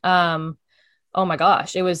pain. Oh my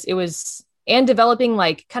gosh. It was, and developing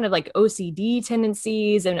like kind of like OCD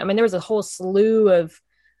tendencies. And I mean, there was a whole slew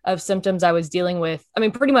of symptoms I was dealing with. I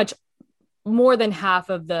mean, pretty much more than half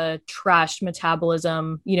of the trash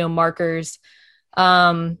metabolism, you know, markers.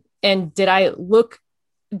 And did I look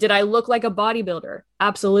like a bodybuilder?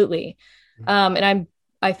 Absolutely. And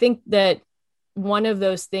I think that one of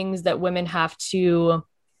those things that women have to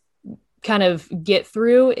kind of get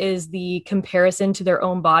through is the comparison to their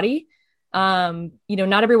own body. You know,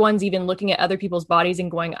 not everyone's even looking at other people's bodies and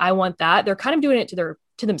going, I want that. They're kind of doing it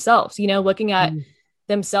to themselves, you know, looking at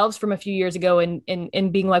themselves from a few years ago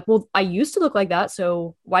and being like, well, I used to look like that.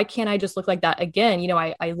 So why can't I just look like that again? You know,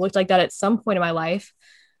 I looked like that at some point in my life.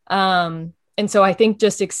 And so I think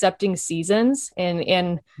just accepting seasons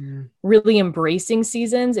and really embracing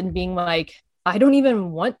seasons and being like,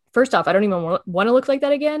 first off, I don't even want to look like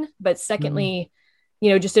that again. But secondly, you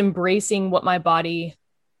know, just embracing what my body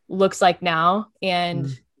looks like now. And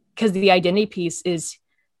because the identity piece is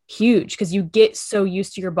huge, because you get so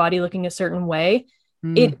used to your body looking a certain way.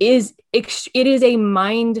 It is a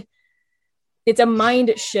mind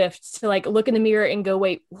shift to like look in the mirror and go,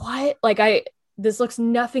 wait, what? Like this looks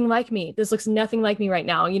nothing like me. This looks nothing like me right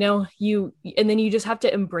now. You know, and then you just have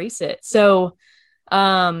to embrace it. So,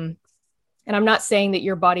 and I'm not saying that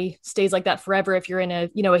your body stays like that forever if you're in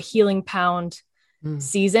a healing pound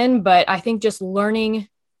season, but I think just learning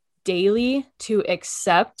daily to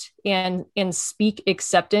accept and speak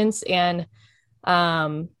acceptance and,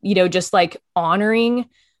 you know, just like honoring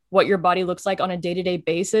what your body looks like on a day-to-day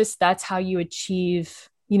basis. That's how you achieve,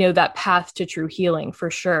 you know, that path to true healing for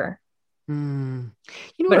sure. You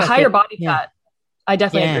know, but higher body fat, I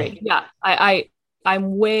definitely agree. Yeah.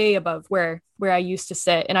 I'm way above where I used to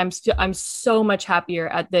sit. And I'm so much happier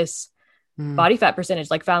at this body fat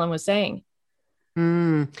percentage, like Fallon was saying.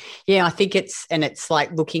 Yeah, I think it's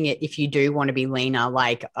like looking at, if you do want to be leaner,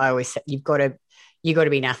 like I always say, you got to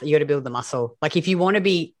be an athlete, you got to build the muscle. Like if you want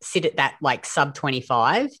to sit at that like sub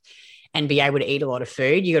 25 and be able to eat a lot of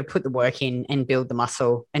food, you got to put the work in and build the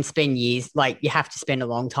muscle and spend years. Like you have to spend a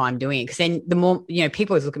long time doing it. Because then the more, you know,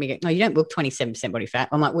 people always look at me and go, no, you don't look 27% body fat.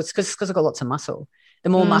 I'm like, well, it's because I've got lots of muscle. The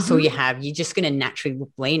more muscle you have, you're just going to naturally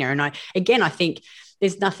look leaner. And I think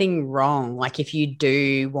there's nothing wrong. Like if you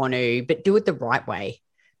do want to, but do it the right way.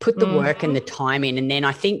 Put the work and the time in. And then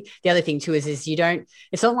I think the other thing too is you don't,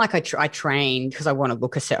 it's not like I train because I want to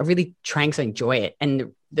look a certain, I really train because I enjoy it.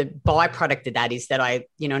 And the byproduct of that is that I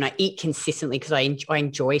eat consistently because I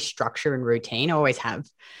enjoy structure and routine. I always have.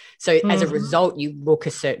 So as a result, you look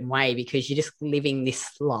a certain way because you're just living this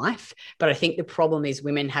life. But I think the problem is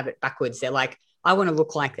women have it backwards. They're like, I want to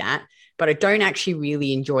look like that, but I don't actually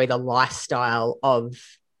really enjoy the lifestyle of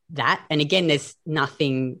that. And again, there's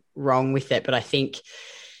nothing wrong with it. But I think,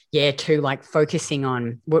 too, like focusing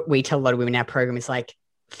on what we tell a lot of women in our program is like,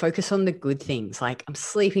 focus on the good things. Like I'm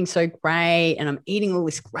sleeping so great and I'm eating all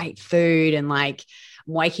this great food and like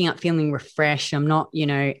I'm waking up feeling refreshed. I'm not,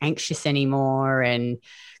 anxious anymore. And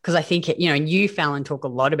because I think, and you, Fallon, talk a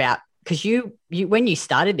lot about, because you when you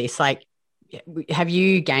started this, like, how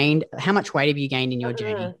much weight have you gained in your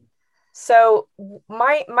journey? So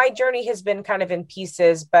my journey has been kind of in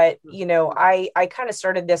pieces, but, I kind of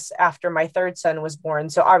started this after my third son was born.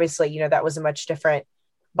 So obviously, that was a much different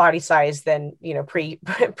body size than, pre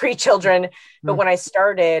children. But when I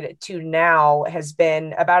started to now has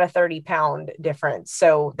been about a 30-pound difference.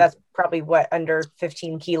 So that's probably under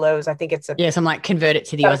 15 kilos. I think it's yes. I'm like, convert it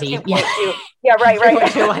to the Aussie. Yeah. Right.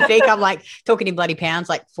 I think I'm like talking in bloody pounds,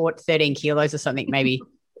 like 13 kilos or something, maybe.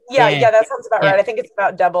 Yeah, that sounds about right. I think it's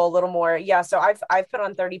about double, a little more. Yeah. So I've put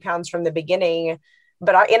on 30 pounds from the beginning,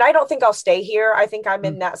 but I don't think I'll stay here. I think I'm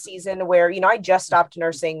in that season where, I just stopped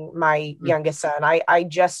nursing my youngest son. I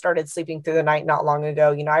just started sleeping through the night not long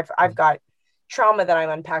ago. I've got trauma that I'm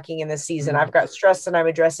unpacking in this season. I've got stress that I'm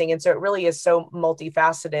addressing. And so it really is so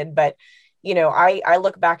multifaceted, but I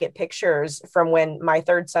look back at pictures from when my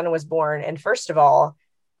third son was born. And first of all,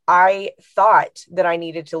 I thought that I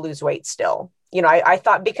needed to lose weight still. I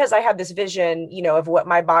thought because I had this vision, of what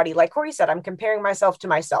my body, like Kori said, I'm comparing myself to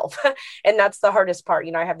myself. And that's the hardest part.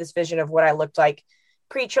 I have this vision of what I looked like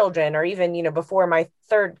pre-children or even, before my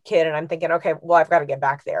third kid. And I'm thinking, okay, well, I've got to get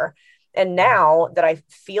back there. And now that I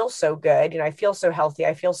feel so good, I feel so healthy,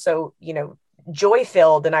 I feel so, joy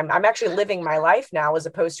filled. And I'm actually living my life now, as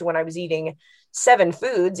opposed to when I was eating 7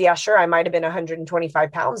 foods. Yeah, sure. I might've been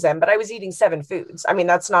 125 pounds then, but I was eating 7 foods. I mean,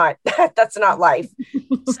 that's not life.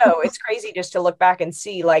 So it's crazy just to look back and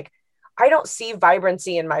see, like, I don't see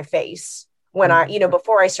vibrancy in my face when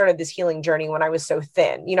before I started this healing journey, when I was so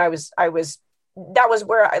thin, that was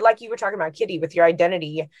where like you were talking about, Kitty, with your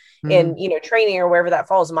identity in, training or wherever that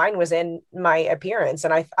falls. Mine was in my appearance.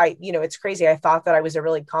 And I, it's crazy. I thought that I was a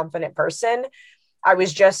really confident person. I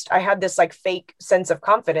had this like fake sense of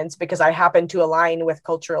confidence because I happened to align with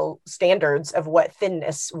cultural standards of what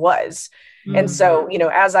thinness was. And so,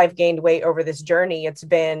 as I've gained weight over this journey, it's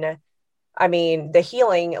been, the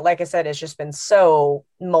healing, like I said, has just been so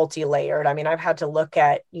multi-layered. I've had to look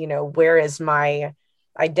at, where is my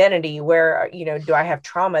identity, where, do I have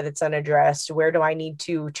trauma that's unaddressed? Where do I need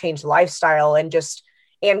to change lifestyle and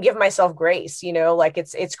give myself grace? Like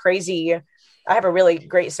it's crazy. I have a really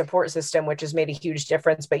great support system, which has made a huge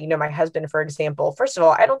difference. But, my husband, for example, first of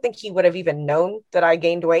all, I don't think he would have even known that I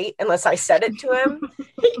gained weight unless I said it to him.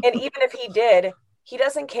 And even if he did, he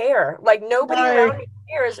doesn't care. Like nobody around him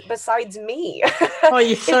cares besides me. Oh,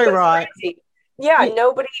 you're so right. Crazy. Yeah,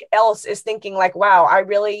 nobody else is thinking like, wow, I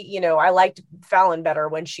really, I liked Fallon better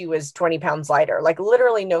when she was 20 pounds lighter. Like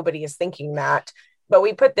literally nobody is thinking that. But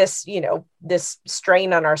we put this, this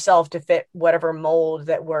strain on ourselves to fit whatever mold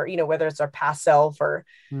that we're, whether it's our past self or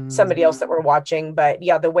somebody else that we're watching. But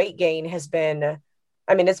yeah, the weight gain has been,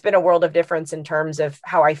 it's been a world of difference in terms of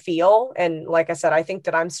how I feel. And like I said, I think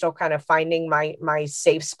that I'm still kind of finding my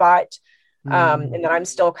safe spot and that I'm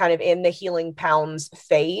still kind of in the healing pounds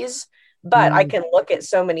phase. But I can look at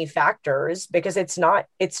so many factors because it's not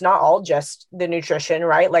all just the nutrition,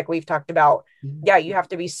 right? Like we've talked about, yeah, you have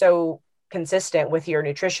to be so consistent with your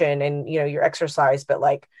nutrition and, your exercise, but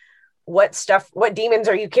like what demons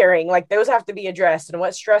are you carrying? Like those have to be addressed, and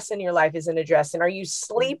what stress in your life isn't addressed. And are you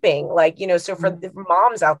sleeping? Like, so for the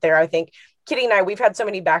moms out there, I think Kitty and I, we've had so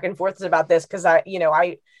many back and forths about this because I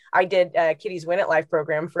did Kitty's Win It Life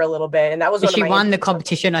program for a little bit. And that was she won the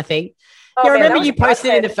competition, I think. Oh, yeah, I remember you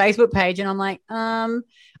posted it in the Facebook page and I'm like,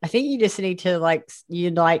 I think you just need to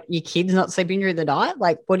your kids not sleeping through the night.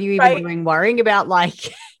 Like, what are you even doing worrying about?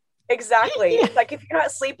 Like, exactly. Yeah. Like if you're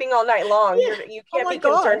not sleeping all night long, you can't be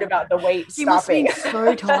concerned about the weight stopping. You must be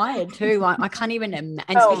so tired too. Like I can't even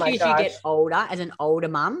imagine, especially as you get older, as an older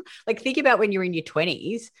mum. Like think about when you're in your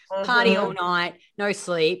 20s, party all night, no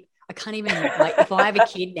sleep. I can't even, like, if I have a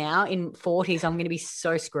kid now in 40s, I'm going to be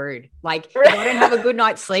so screwed. Like, if I don't have a good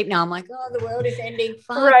night's sleep now, I'm like, oh, the world is ending.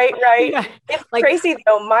 Fuck. Right. You know, It's like, crazy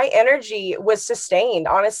though. My energy was sustained,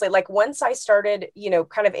 honestly. Like once I started,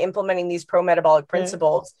 kind of implementing these pro-metabolic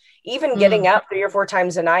principles, even getting up 3 or 4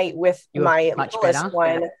 times a night with you were my much littlest better.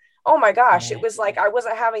 one. Oh my gosh, Yeah. it was like I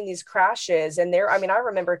wasn't having these crashes. And I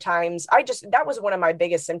remember times that was one of my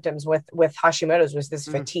biggest symptoms with Hashimoto's was this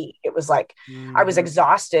fatigue. It was like I was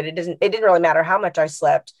exhausted. It didn't really matter how much I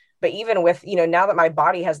slept. But even with, now that my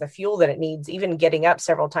body has the fuel that it needs, even getting up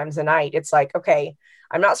several times a night, it's like, okay,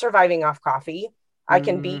 I'm not surviving off coffee. I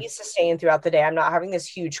can be sustained throughout the day. I'm not having this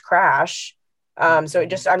huge crash. So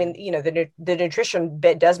it just, the nutrition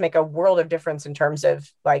bit does make a world of difference in terms of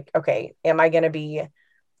like, okay, am I going to be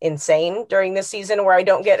insane during this season where I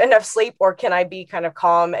don't get enough sleep, or can I be kind of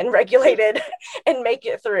calm and regulated and make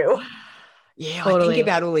it through? Yeah. Totally. I think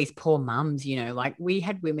about all these poor mums, like we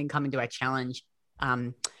had women come into our challenge,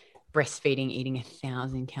 breastfeeding, eating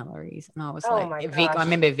 1,000 calories. And I was Vic, I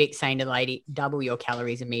remember Vic saying to the lady, double your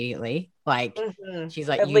calories immediately. Like, she's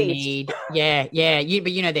like, need, but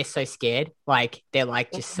they're so scared. Like, they're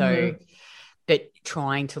like, just so, but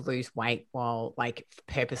trying to lose weight while like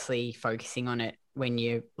purposely focusing on it when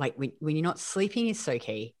you like, when you're not sleeping is so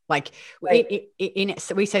key. Like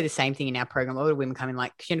so we say the same thing in our program. A lot of women come in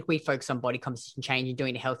like, shouldn't we focus on body composition change and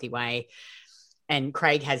doing it a healthy way? And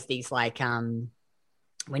Craig has these like,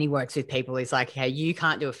 when he works with people, he's like, hey, you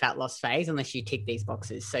can't do a fat loss phase unless you tick these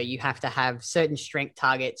boxes. So you have to have certain strength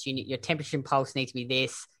targets. Your temperature and pulse need to be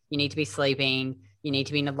this. You need to be sleeping. You need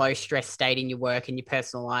to be in a low stress state in your work and your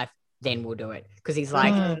personal life. Then we'll do it. Because he's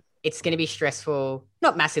like, it's going to be stressful,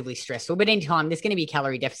 not massively stressful, but anytime there's going to be a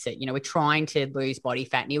calorie deficit. We're trying to lose body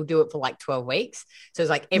fat and he'll do it for like 12 weeks. So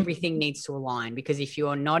it's like everything needs to align, because if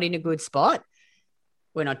you're not in a good spot,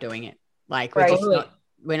 we're not doing it. Like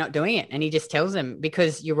we're not doing it. And he just tells them,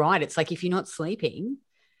 because you're right. It's like, if you're not sleeping,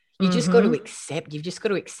 you just got to accept, you've just got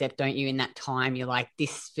to accept, don't you? In that time, you're like,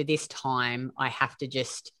 for this time, I have to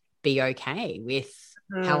just be okay with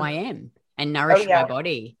how I am and nourish my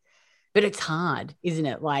body. But it's hard, isn't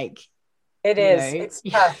it? Like, it is. It's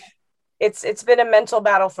tough. It's been a mental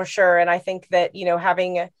battle for sure. And I think that,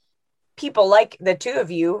 having people like the two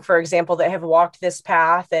of you, for example, that have walked this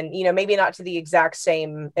path and, maybe not to the exact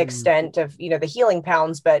same extent of, the healing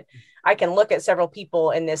pounds, but I can look at several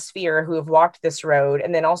people in this sphere who have walked this road,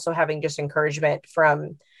 and then also having just encouragement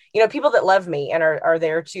from, people that love me and are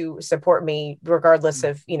there to support me regardless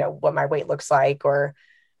of, what my weight looks like, or,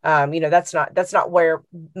 that's not where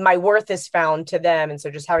my worth is found to them. And so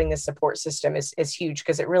just having this support system is huge,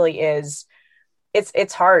 because it really is,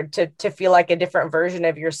 it's hard to feel like a different version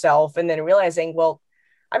of yourself. And then realizing, well,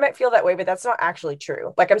 I might feel that way, but that's not actually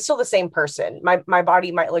true. Like, I'm still the same person. My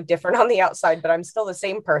body might look different on the outside, but I'm still the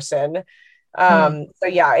same person. So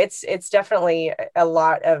yeah, it's definitely a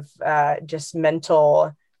lot of just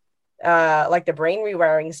mental, like the brain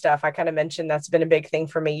rewiring stuff I kind of mentioned. That's been a big thing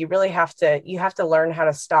for me. You really have to learn how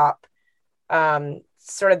to stop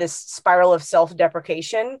sort of this spiral of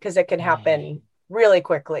self-deprecation, because it can happen really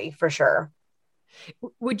quickly, for sure.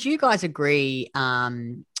 Would you guys agree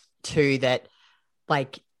too that,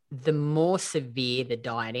 like, the more severe the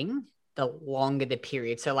dieting, the longer the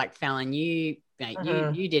period? So like, Fallon, you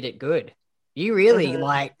did it good. You really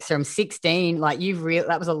like, from 16, like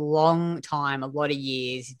that was a long time, a lot of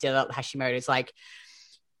years you developed Hashimoto's. Like,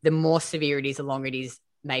 the more severe it is, the longer it is,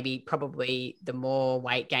 maybe probably the more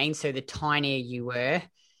weight gain. So the tinier you were,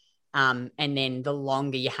 and then the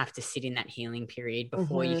longer you have to sit in that healing period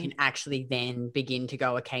before you can actually then begin to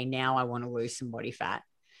go, okay, now I want to lose some body fat.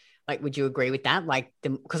 Like, would you agree with that? Like,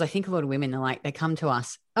 because I think a lot of women, they come to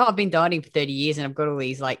us, oh, I've been dieting for 30 years and I've got all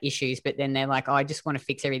these like issues, but then they're like, oh, I just want to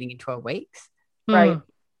fix everything in 12 weeks. Right.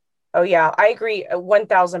 Oh yeah, I agree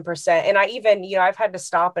 1000%. And I even, I've had to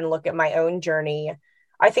stop and look at my own journey.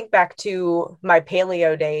 I think back to my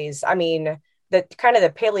paleo days. I mean, the kind of the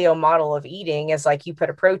paleo model of eating is like, you put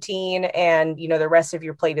a protein and, the rest of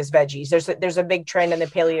your plate is veggies. There's a big trend in the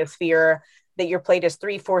paleo sphere that your plate is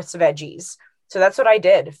 3/4 veggies. So that's what I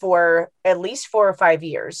did for at least 4 or 5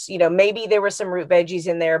 years. Maybe there were some root veggies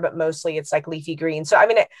in there, but mostly it's like leafy greens. So, I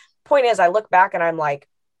mean, point is, I look back and I'm like,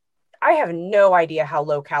 I have no idea how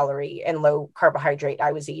low calorie and low carbohydrate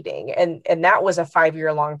I was eating. And that was a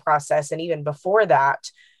 5-year long process. And even before that,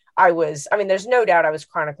 there's no doubt I was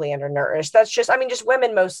chronically undernourished. That's just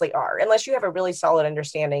women mostly are, unless you have a really solid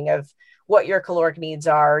understanding of what your caloric needs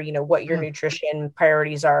are, what your nutrition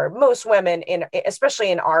priorities are. Most women,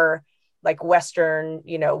 especially in our like Western,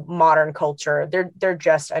 modern culture, they're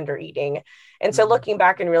just under eating. And so looking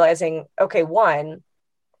back and realizing, okay, one,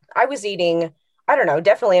 I was eating I don't know,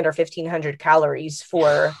 definitely under 1,500 calories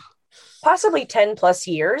for possibly 10 plus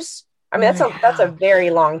years. I mean, that's a very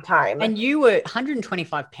long time. And you were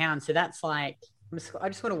 125 pounds. So that's like, I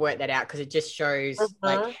just want to work that out because it just shows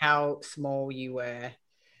like how small you were.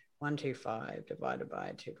 125 divided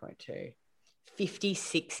by 2.2,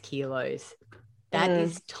 56 kilos. That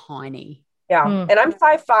is tiny. Yeah. And I'm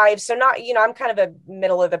 5'5", so not, I'm kind of a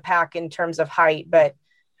middle of the pack in terms of height, but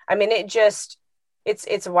I mean,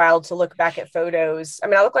 it's wild to look back at photos. I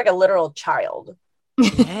mean, I look like a literal child.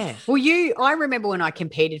 Yeah. Well, I remember when I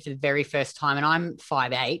competed for the very first time, and I'm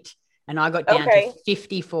 5'8", and I got down to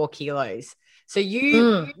 54 kilos. So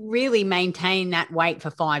you really maintained that weight for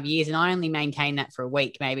 5 years, and I only maintained that for a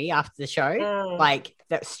week maybe after the show. Like,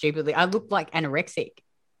 that stupidly, I looked like anorexic.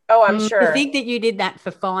 Oh, I'm sure. To think that you did that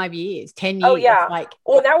for 5 years, 10 years. Oh, yeah. Like,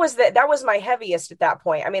 well, that was my heaviest at that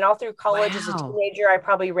point. I mean, all through college as a teenager, I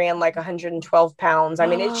probably ran like 112 pounds. I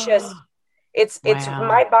mean, it's just, it's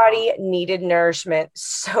my body needed nourishment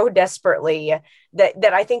so desperately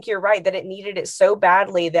that I think you're right, that it needed it so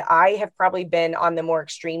badly that I have probably been on the more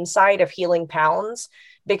extreme side of healing pounds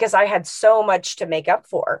because I had so much to make up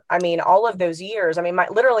for. I mean, all of those years, I mean,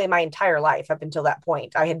 literally my entire life up until that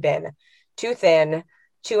point, I had been too thin,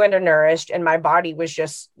 too undernourished, and my body was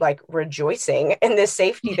just like rejoicing in this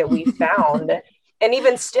safety that we found. And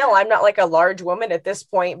even still, I'm not like a large woman at this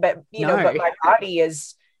point, but but my body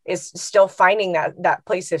is still finding that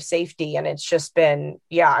place of safety. And it's just been,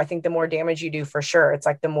 I think the more damage you do, for sure, it's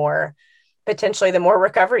like the more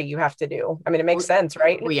recovery you have to do. I mean, it makes sense,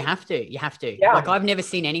 right? Well, you have to. Yeah. Like, I've never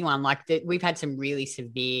seen anyone like that. We've had some really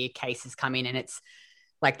severe cases come in, and it's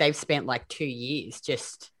like they've spent like 2 years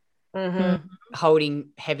just holding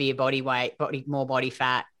heavier body weight, more body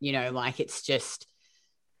fat, like it's just,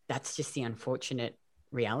 that's just the unfortunate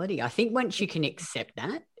reality. I think once you can accept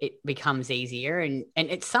that, it becomes easier. And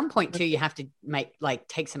at some point too, you have to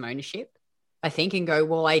take some ownership, I think, and go,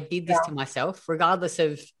 well, I did this to myself, regardless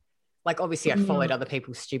of, like, obviously I followed other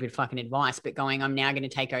people's stupid fucking advice, but I'm now going to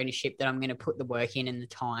take ownership that I'm going to put the work in and the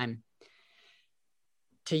time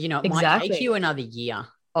to, it might take you another year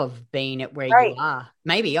of being at where you are.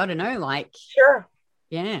 Maybe, I don't know, like. Sure.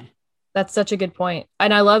 Yeah. That's such a good point.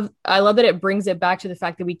 And I love that it brings it back to the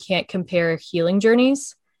fact that we can't compare healing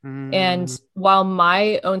journeys. And while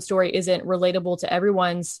my own story isn't relatable to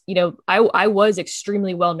everyone's, I was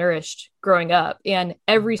extremely well nourished growing up, and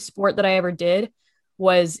every sport that I ever did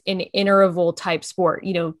was an interval type sport,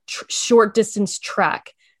 short distance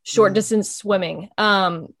track, short distance swimming.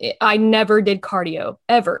 I never did cardio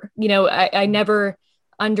ever, I never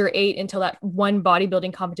underate until that one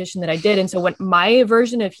bodybuilding competition that I did. And so when my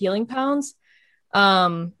version of healing pounds,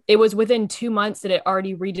 it was within 2 months that it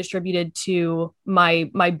already redistributed to my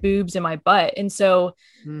boobs and my butt. And so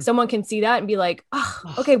someone can see that and be like, oh,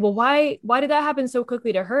 okay, well, why did that happen so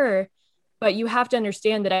quickly to her? But you have to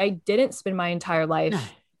understand that I didn't spend my entire life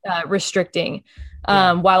restricting.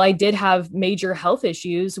 While I did have major health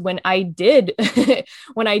issues when I did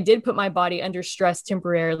put my body under stress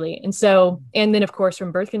temporarily. And so, and then of course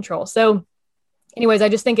from birth control. So anyways, I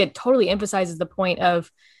just think it totally emphasizes the point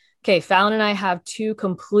of, okay, Fallon and I have two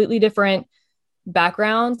completely different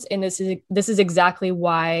backgrounds. And this is exactly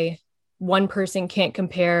why one person can't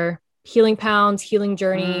compare healing pounds, healing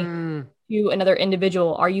journey to another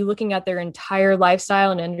individual. Are you looking at their entire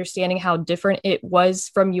lifestyle and understanding how different it was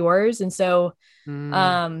from yours? And so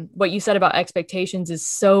what you said about expectations is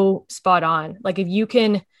so spot on. Like, if you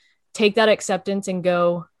can take that acceptance and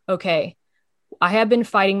go, okay, I have been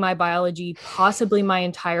fighting my biology possibly my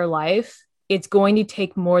entire life. It's going to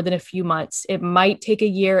take more than a few months. It might take a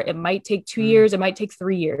year. It might take 2 years. It might take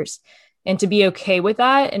 3 years. And to be okay with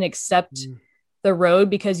that and accept the road,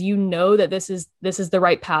 because that this is the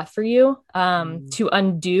right path for you, to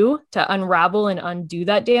unravel and undo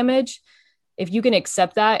that damage. If you can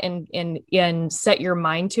accept that and set your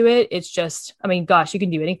mind to it, it's just, I mean, gosh, you can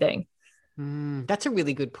do anything. That's a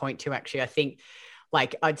really good point too, actually. I think,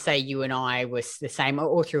 like, I'd say you and I was the same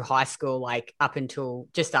all through high school, like up until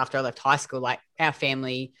just after I left high school. Like, our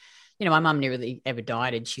family, my mum never really ever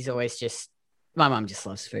dieted. She's always just, my mum just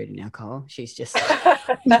loves food and alcohol. She's just,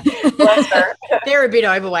 they're a bit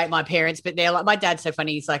overweight, my parents, but they're like, my dad's so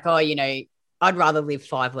funny. He's like, oh, I'd rather live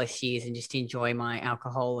 5 less years and just enjoy my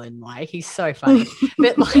alcohol. And like, he's so funny.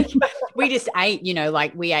 But like, we just ate,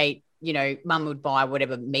 we ate, mum would buy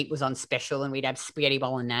whatever meat was on special, and we'd have spaghetti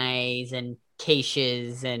bolognese and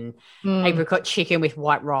quiches and apricot chicken with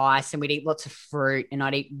white rice, and we'd eat lots of fruit, and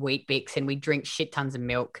I'd eat Wheat Bix, and we'd drink shit tons of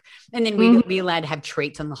milk. And then we'd be allowed to have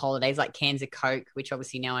treats on the holidays, like cans of Coke, which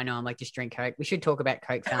obviously now I know I'm like, just drink Coke. We should talk about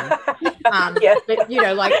Coke, Fallon. But, you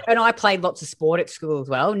know, like, and I played lots of sport at school as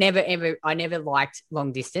well. I never liked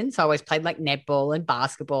long distance. I always played like netball and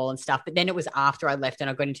basketball and stuff. But then it was after I left and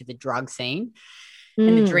I got into the drug scene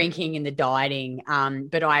and the drinking and the dieting.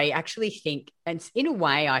 But I actually think, and in a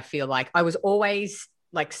way, I feel like I was always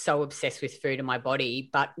like so obsessed with food and my body.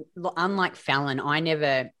 But unlike Fallon,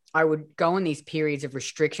 I would go on these periods of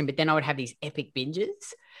restriction, but then I would have these epic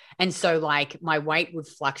binges. And so like my weight would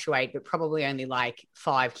fluctuate, but probably only like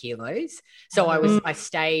 5 kilos. So I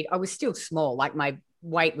was still small. Like my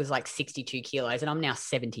weight was like 62 kilos and I'm now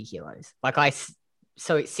 70 kilos.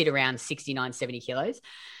 So it sit around 69, 70 kilos.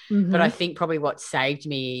 But I think probably what saved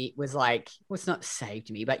me was like, well, it's not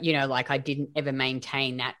saved me, but, you know, like I didn't ever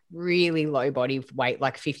maintain that really low body weight,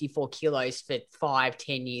 like 54 kilos for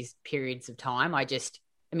 5-10 years periods of time.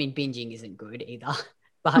 Binging isn't good either.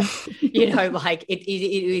 But, you know, like it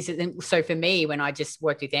is. So for me, when I just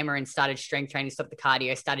worked with Emma and started strength training, stopped the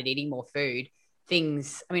cardio, started eating more food,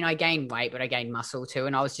 I gained weight, but I gained muscle too.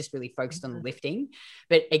 And I was just really focused on lifting.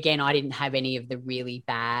 But again, I didn't have any of the really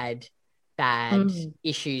bad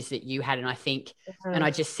issues that you had. And I think, and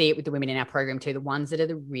I just see it with the women in our program too, the ones that are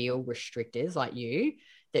the real restrictors like you,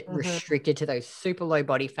 that restricted to those super low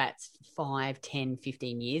body fats for 5, 10,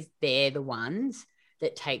 15 years, they're the ones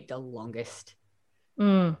that take the longest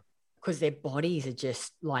because their bodies are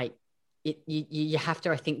just like, you have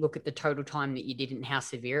to, I think, look at the total time that you did and how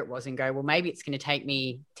severe it was and go, well, maybe it's going to take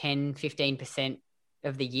me 10, 15%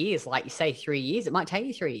 of the years. Like you say, 3 years, it might take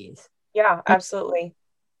you 3 years. Yeah, absolutely.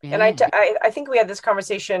 Yeah. And I think we had this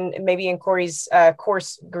conversation maybe in Kori's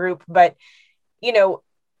course group, but, you know,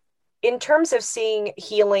 in terms of seeing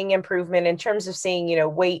healing improvement, in terms of seeing, you know,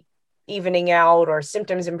 weight evening out or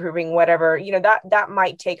symptoms improving, whatever, you know, that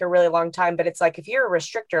might take a really long time. But it's like, if you're a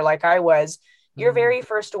restrictor, like I was, your very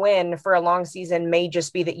first win for a long season may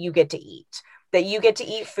just be that you get to eat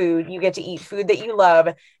food, you get to eat food that you love.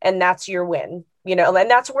 And that's your win, you know, and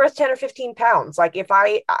that's worth 10 or 15 pounds. Like if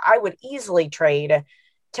I would easily trade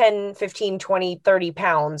 10, 15, 20, 30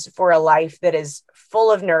 pounds for a life that is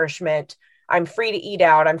full of nourishment. I'm free to eat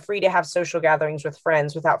out. I'm free to have social gatherings with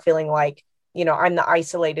friends without feeling like, you know, I'm the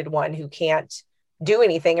isolated one who can't do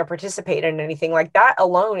anything or participate in anything. Like that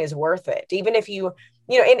alone is worth it. Even if you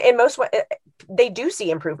know, in most, they do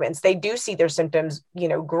see improvements. They do see their symptoms, you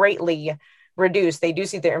know, greatly reduced. They do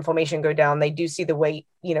see their inflammation go down. They do see the weight,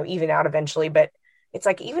 you know, even out eventually. But it's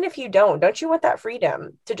like, even if you don't you want that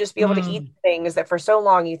freedom to just be able to eat things that for so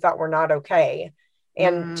long you thought were not okay,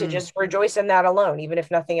 and to just rejoice in that alone, even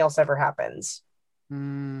if nothing else ever happens.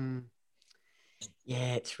 Yeah,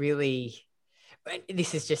 it's really,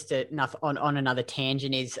 this is just enough on another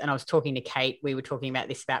tangent and I was talking to Kate, we were talking about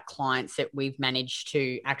this, about clients that we've managed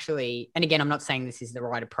to actually, and again, I'm not saying this is the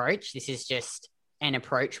right approach. This is just an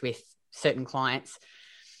approach with certain clients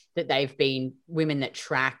that they've been women that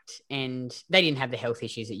tracked and they didn't have the health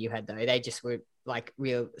issues that you had though. They just were like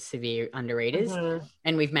real severe undereaters.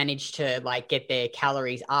 And we've managed to like get their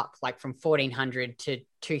calories up like from 1400 to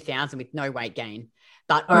 2000 with no weight gain,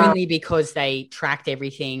 but only because they tracked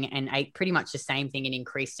everything and ate pretty much the same thing and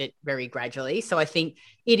increased it very gradually. So I think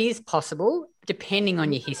it is possible depending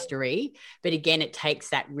on your history, but again, it takes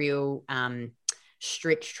that real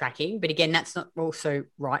strict tracking. But again, that's not also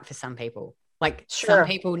right for some people. Like some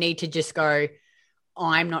people need to just go,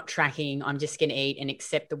 I'm not tracking, I'm just going to eat and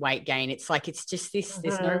accept the weight gain. It's like, it's just this,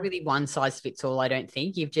 there's no really one size fits all. I don't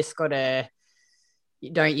think. You've just got to,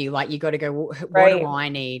 don't you? Like, you got to go, well, what do I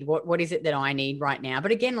need? What is it that I need right now?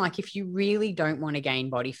 But again, like if you really don't want to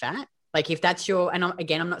gain body fat, like if that's your, and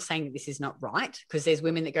I'm not saying that this is not right, because there's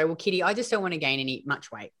women that go, well, Kitty, I just don't want to gain any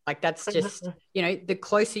much weight. Like that's just, you know, the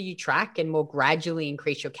closer you track and more gradually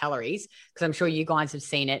increase your calories, because I'm sure you guys have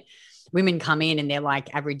seen it. Women come in and they're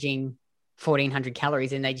like averaging 1,400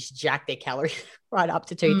 calories and they just jack their calories right up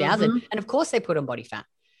to 2,000. And of course they put on body fat.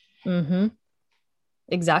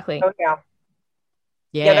 Exactly. Oh, yeah.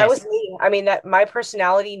 Yes. Yeah, that was me. I mean, that my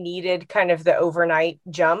personality needed kind of the overnight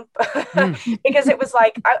jump because it was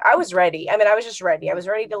like, I was ready. I mean, I was just ready. I was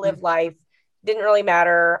ready to live life. Didn't really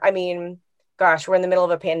matter. I mean, gosh, we're in the middle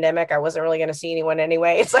of a pandemic. I wasn't really going to see anyone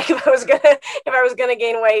anyway. It's like, if I was going to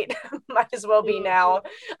gain weight, might as well be now.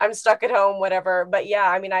 I'm stuck at home, whatever. But yeah,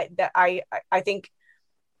 I mean, I think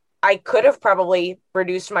I could have probably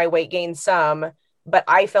reduced my weight gain some, but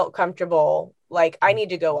I felt comfortable. Like, I need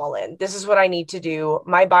to go all in. This is what I need to do.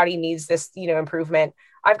 My body needs this, you know, improvement.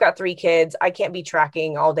 I've got 3 kids. I can't be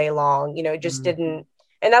tracking all day long. You know, it just didn't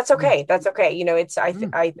And that's okay. That's okay. You know, it's, I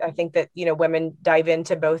think that, you know, women dive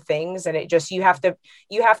into both things, and it just, you have to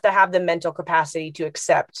have the mental capacity to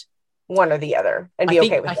accept one or the other and be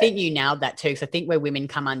okay with it. I think you nailed that too. Because I think where women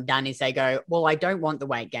come undone is they go, well, I don't want the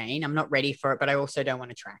weight gain. I'm not ready for it, but I also don't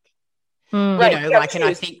want to track. Right. You know, like, and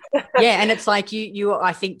I think, yeah. And it's like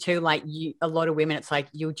I think too, like a lot of women, it's like,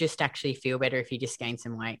 you'll just actually feel better if you just gain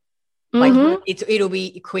some weight. Like it'll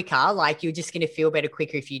be quicker. Like, you're just going to feel better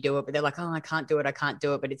quicker if you do it. But they're like, oh, I can't do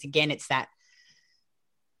it. But it's that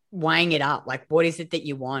weighing it up. Like, what is it that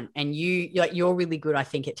you want? And you're really good, I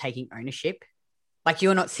think, at taking ownership. Like,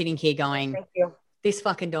 you're not sitting here going, Thank you. This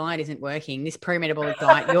fucking diet isn't working. This pre-metabolic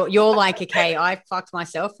diet. You're like, okay, I fucked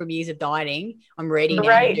myself from years of dieting. I'm ready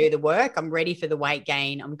now to do the work. I'm ready for the weight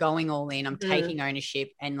gain. I'm going all in. I'm taking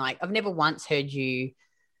ownership. And like, I've never once heard you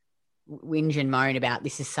whinge and moan about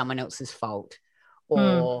this is someone else's fault,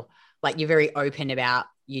 or like, you're very open about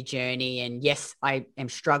your journey. And yes, I am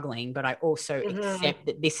struggling, but I also accept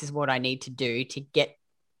that this is what I need to do to get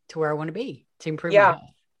to where I want to be, to improve my health.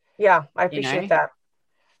 Yeah, I appreciate that.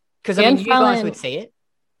 Because I mean, you guys would see it.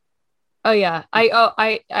 Oh yeah,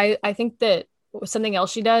 I think that something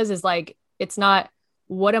else she does is like, it's not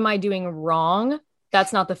what am I doing wrong.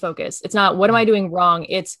 That's not the focus. It's not what am I doing wrong.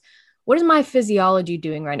 It's what is my physiology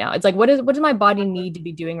doing right now. It's like what does my body need to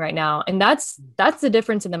be doing right now. And that's the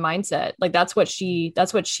difference in the mindset. Like that's what she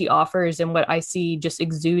offers, and what I see just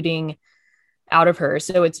exuding out of her.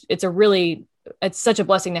 So it's such a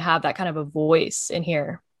blessing to have that kind of a voice in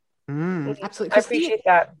here. Absolutely. I appreciate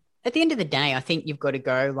that. At the end of the day, I think you've got to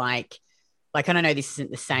go like I don't know, this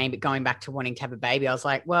isn't the same, but going back to wanting to have a baby, I was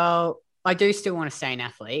like, well, I do still want to stay an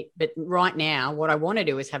athlete, but right now what I want to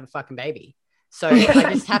do is have a fucking baby. So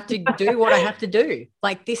I just have to do what I have to do.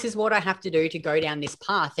 Like, this is what I have to do to go down this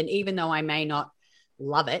path. And even though I may not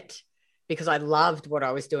love it, because I loved what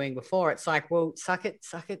I was doing before, it's like, well, suck it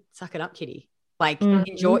up, kitty. Like,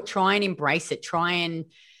 enjoy, try and embrace it. Try and,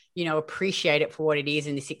 you know, appreciate it for what it is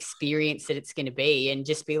and this experience that it's going to be. And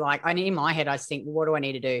just be like, in my head, I just think, well, what do I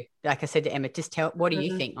need to do? Like I said to Emma, just what do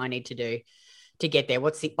you think I need to do to get there?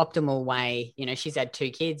 What's the optimal way? You know, she's had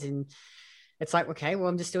 2 kids, and it's like, okay, well,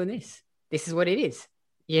 I'm just doing this. This is what it is.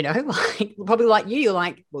 You know, like, probably like you're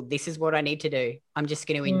like, well, this is what I need to do. I'm just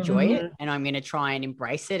going to enjoy it, and I'm going to try and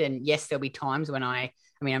embrace it. And yes, there'll be times when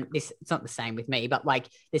it's not the same with me, but like,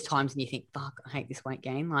 there's times when you think, fuck, I hate this weight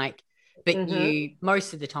gain. Like, but you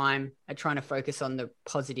most of the time are trying to focus on the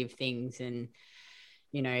positive things and,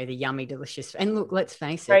 you know, the yummy, delicious. And look, let's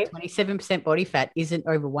face it, 27% body fat isn't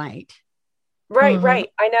overweight. Right.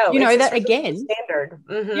 I know. You know, that again, standard.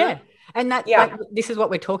 Yeah. And like, this is what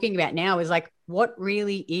we're talking about now, is like, what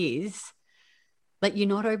really is, like, you're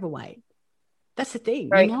not overweight. That's the thing.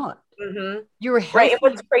 Right. You're not. You're a healthy. Right. And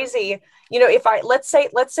what's crazy, you know, if let's say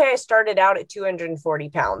I started out at 240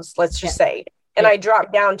 pounds, let's just say, and I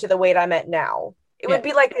dropped down to the weight I'm at now, it would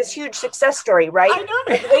be like this huge success story, right? I know.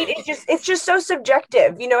 It's just so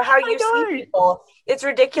subjective, you know, how you see people. It's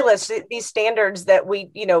ridiculous. These standards that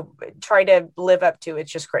we, you know, try to live up to.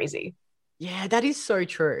 It's just crazy. Yeah, that is so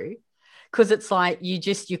true. Because it's like,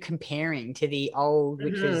 you're comparing to the old,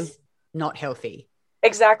 which is not healthy.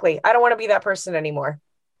 Exactly. I don't want to be that person anymore.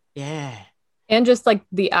 Yeah. And just like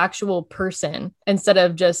the actual person, instead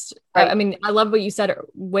of just, I mean, I love what you said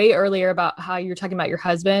way earlier about how you're talking about your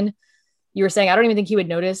husband. You were saying, I don't even think he would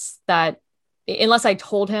notice that unless I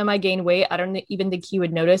told him I gained weight. I don't even think he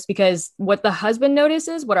would notice, because what the husband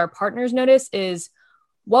notices, what our partners notice is,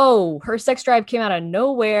 whoa, her sex drive came out of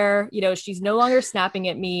nowhere. You know, she's no longer snapping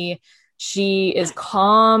at me. She is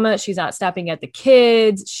calm. She's not snapping at the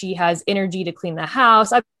kids. She has energy to clean the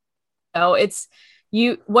house.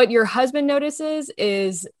 What your husband notices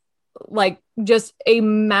is like just a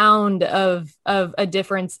mound of a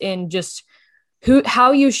difference in just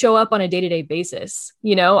how you show up on a day-to-day basis.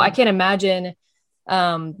 You know, I can't imagine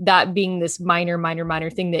that being this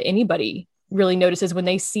minor thing that anybody really notices when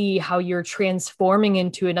they see how you're transforming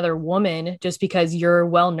into another woman just because you're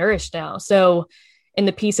well nourished now. So in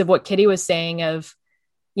the piece of what Kitty was saying of,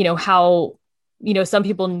 you know, how, you know, some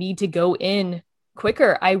people need to go in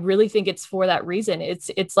quicker, I really think it's for that reason.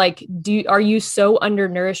 It's like, are you so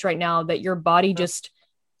undernourished right now that your body just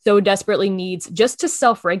so desperately needs just to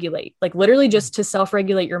self-regulate, like literally just to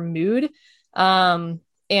self-regulate your mood, and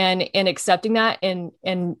accepting that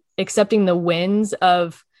and accepting the wins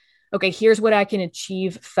of, okay, here's what I can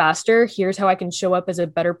achieve faster. Here's how I can show up as a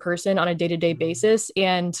better person on a day-to-day basis.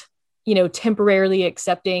 And, you know, temporarily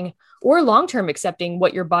accepting or long-term accepting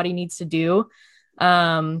what your body needs to do,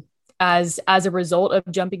 as a result of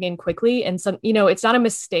jumping in quickly. And some, you know, it's not a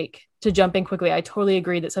mistake to jump in quickly. I totally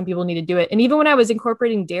agree that some people need to do it. And even when I was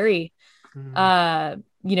incorporating dairy,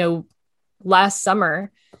 last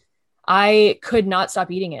summer, I could not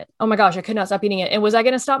stop eating it. Oh my gosh, I could not stop eating it. And was I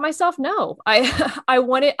going to stop myself? No, I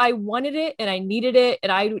wanted it and I needed it.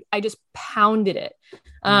 And I just pounded it.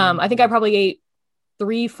 I think I probably ate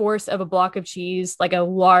 3/4 of a block of cheese, like a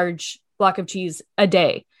large block of cheese a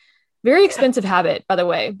day. Very expensive habit, by the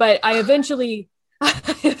way, but I eventually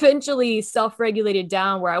self-regulated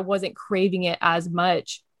down where I wasn't craving it as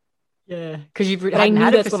much. Yeah. Cause I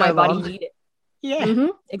knew that's what my body needed. Yeah. Mm-hmm,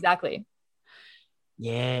 exactly.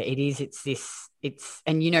 Yeah, it is.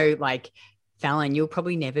 And like Fallon, you'll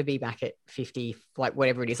probably never be back at 50, like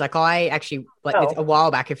whatever it is. Like I actually, a while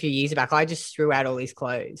back, a few years back, I just threw out all these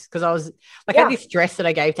clothes because I was like, I had this dress that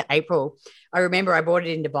I gave to April. I remember I bought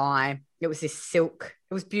it in Dubai. It was this silk.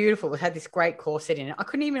 It was beautiful. It had this great corset in it. I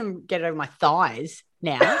couldn't even get it over my thighs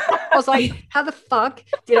now. I was like, how the fuck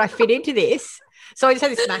did I fit into this? So I just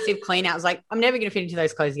had this massive clean out. I was like, I'm never going to fit into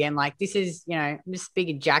those clothes again. Like this is, I'm just big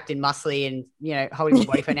and jacked and muscly and, holding my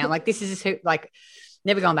body fat now. Like this is just like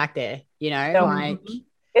never going back there, No. like.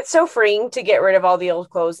 It's so freeing to get rid of all the old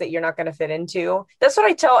clothes that you're not going to fit into. That's what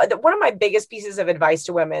I tell. One of my biggest pieces of advice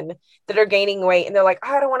to women that are gaining weight and they're like,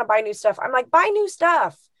 I don't want to buy new stuff. I'm like, buy new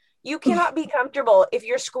stuff. You cannot be comfortable if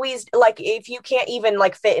you're squeezed, like if you can't even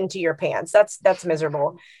like fit into your pants. That's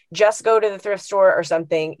miserable. Just go to the thrift store or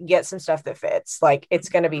something, get some stuff that fits. Like it's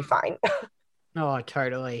going to be fine. Oh,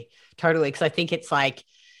 totally. Because I think it's like,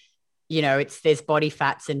 there's body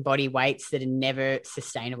fats and body weights that are never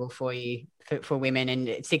sustainable for you, for women. And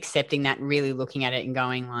it's accepting that, really looking at it and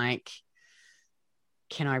going like,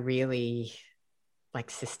 can I really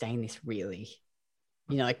like sustain this really?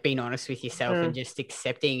 Like being honest with yourself and just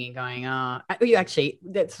accepting and going, you actually,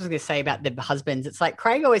 that's what I was going to say about the husbands. It's like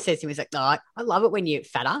Craig always says to me, he's like, no, I love it when you're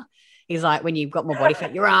fatter. He's like, when you've got more body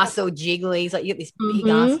fat, your ass all jiggly. He's like, you got this big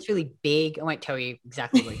ass, it's really big. I won't tell you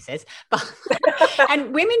exactly what he says. But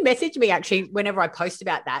and women message me actually whenever I post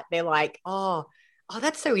about that. They're like, oh,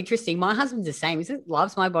 that's so interesting. My husband's the same. He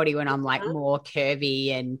loves my body when I'm like more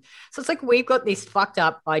curvy. And so it's like we've got this fucked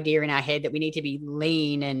up idea in our head that we need to be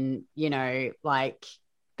lean and, like,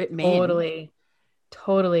 but men.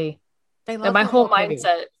 Totally. They love my whole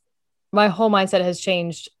mindset has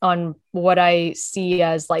changed on what I see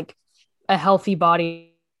as like a healthy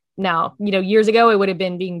body now. Years ago it would have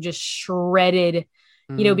been being just shredded,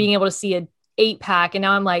 being able to see a 8-pack, and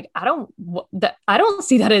now I'm like, I don't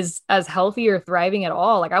see that as healthy or thriving at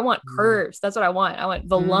all. Like I want curves. That's what I want. I want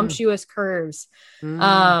voluptuous curves.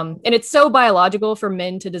 And it's so biological for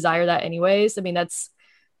men to desire that anyways. I mean,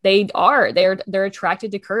 they're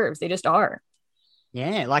attracted to curves. They just are.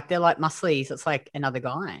 Yeah. Like they're like musclies. It's like another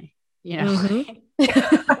guy, Mm-hmm.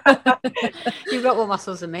 You've got more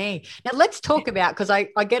muscles than me. Now let's talk about, because I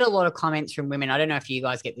get a lot of comments from women. I don't know if you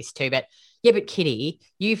guys get this too, but Kitty,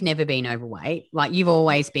 you've never been overweight. Like you've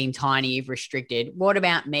always been tiny, you've restricted. What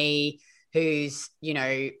about me who's,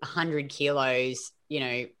 100 kilos,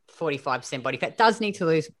 45% body fat, does need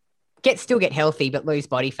to still get healthy, but lose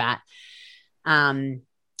body fat.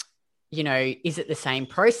 Is it the same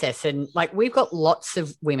process? And like, we've got lots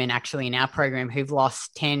of women actually in our program who've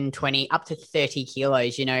lost 10, 20, up to 30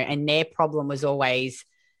 kilos, and their problem was always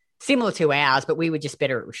similar to ours, but we were just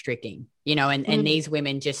better at restricting, and these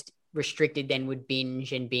women just restricted, then would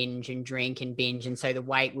binge and drink and binge. And so the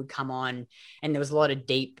weight would come on, and there was a lot of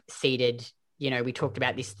deep seated, we talked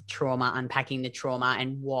about this trauma, unpacking the trauma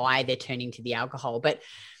and why they're turning to the alcohol. But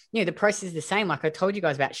the process is the same. Like I told you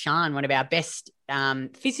guys about Sian, one of our best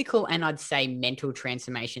physical and I'd say mental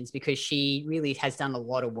transformations, because she really has done a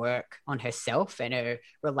lot of work on herself and her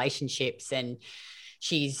relationships, and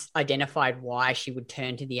she's identified why she would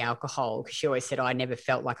turn to the alcohol, because she always said, I never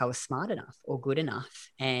felt like I was smart enough or good enough.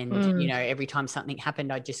 And, every time something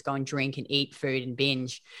happened, I'd just go and drink and eat food and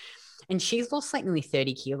binge. And she's lost like nearly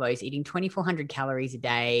 30 kilos, eating 2,400 calories a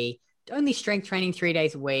day, only strength training 3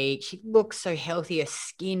 days a week. She looks so healthy. Her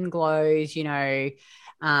skin glows,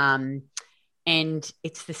 and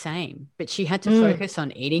it's the same. But she had to focus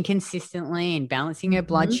on eating consistently and balancing her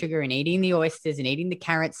blood sugar and eating the oysters and eating the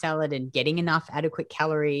carrot salad and getting enough adequate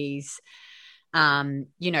calories. So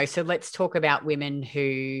let's talk about women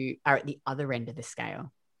who are at the other end of the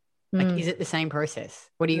scale. Like, is it the same process?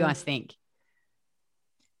 What do you guys think?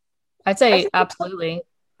 I'd say absolutely.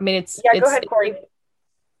 I mean, go ahead, Kori.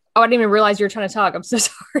 Oh, I didn't even realize you were trying to talk. I'm so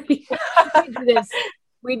sorry.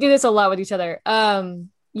 We do this a lot with each other.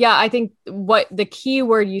 I think what the key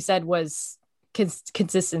word you said was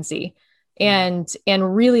consistency, and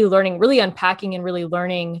really learning, really unpacking and really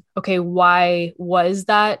learning, okay, why was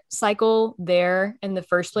that cycle there in the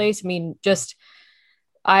first place? I mean, just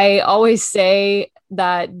I always say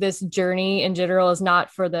that this journey in general is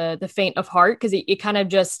not for the faint of heart, because it kind of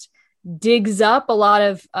just digs up a lot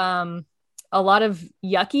of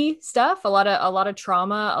yucky stuff, a lot of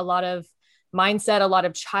trauma, a lot of mindset, a lot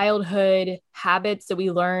of childhood habits that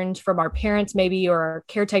we learned from our parents, maybe, or our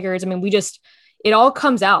caretakers. I mean, it all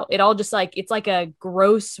comes out. It all just like, it's like a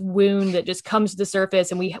gross wound that just comes to the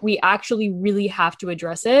surface, and we actually really have to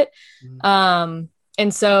address it. And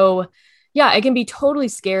so, yeah, it can be totally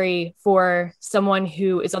scary for someone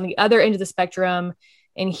who is on the other end of the spectrum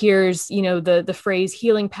and hears, the phrase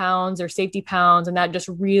healing pounds or safety pounds. And that just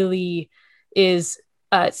really is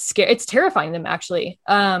scary. It's terrifying them, actually,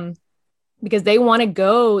 because they want to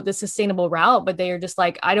go the sustainable route, but they are just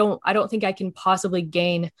like, I don't think I can possibly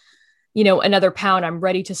gain, another pound. I'm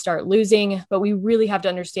ready to start losing. But we really have to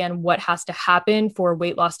understand what has to happen for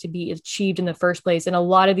weight loss to be achieved in the first place. And a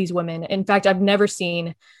lot of these women, in fact, I've never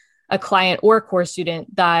seen a client or a course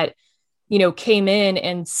student that, came in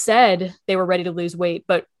and said they were ready to lose weight,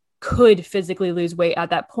 but could physically lose weight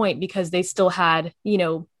at that point because they still had,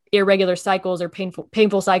 irregular cycles or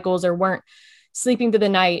painful cycles, or weren't sleeping through the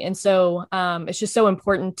night. And so it's just so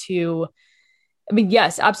important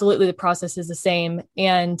yes, absolutely. The process is the same.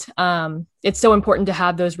 And it's so important to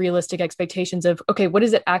have those realistic expectations of, okay, what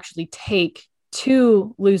does it actually take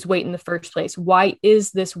to lose weight in the first place? Why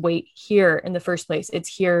is this weight here in the first place? It's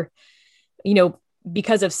here,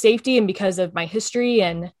 because of safety and because of my history.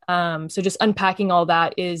 And so just unpacking all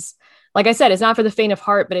that is, like I said, it's not for the faint of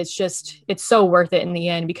heart, but it's so worth it in the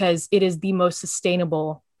end, because it is the most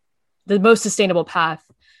sustainable path.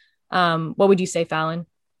 What would you say, Fallon?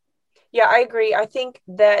 Yeah, I agree. I think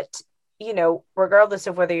that, regardless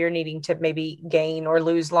of whether you're needing to maybe gain or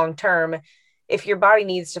lose long term, if your body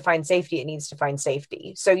needs to find safety, it needs to find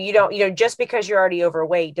safety. So you don't, just because you're already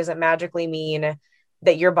overweight doesn't magically mean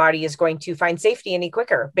that your body is going to find safety any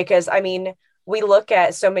quicker. Because I mean, we look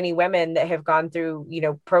at so many women that have gone through,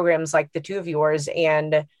 programs like the two of yours,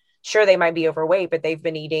 and sure, they might be overweight, but they've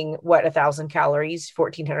been eating 1,000 calories,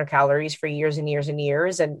 1,400 calories for years and years and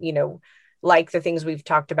years. And, like the things we've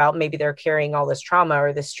talked about, maybe they're carrying all this trauma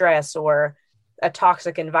or this stress or a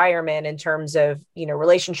toxic environment in terms of,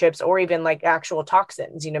 relationships, or even like actual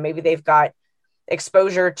toxins. Maybe they've got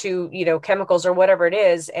exposure to, chemicals or whatever it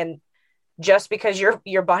is. And just because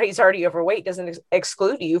your body's already overweight doesn't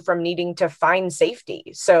exclude you from needing to find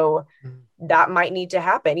safety. So that might need to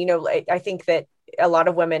happen. I think that a lot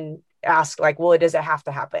of women ask, like, well, does it have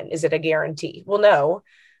to happen? Is it a guarantee? Well, no,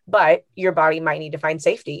 but your body might need to find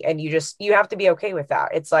safety, and you have to be okay with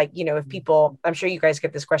that. It's like, if people, I'm sure you guys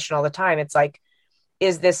get this question all the time. It's like,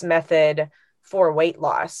 is this method for weight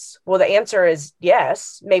loss? Well, the answer is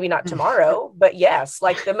yes, maybe not tomorrow, but yes.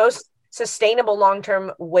 Like, the most sustainable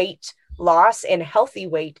long-term weight loss and healthy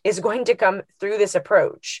weight is going to come through this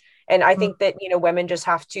approach. And I think that, women just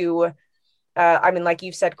have to, like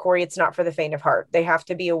you've said, Kori, it's not for the faint of heart. They have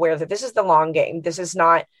to be aware that this is the long game. This is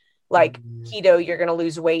not like keto, you're going to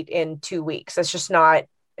lose weight in 2 weeks. That's just not,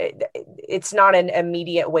 it's not an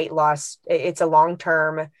immediate weight loss. It's a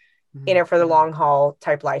long-term, in it for the long haul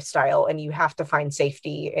type lifestyle. And you have to find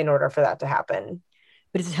safety in order for that to happen.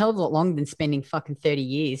 But it's a hell of a lot longer than spending fucking 30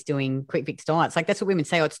 years doing quick fix diets. Like, that's what women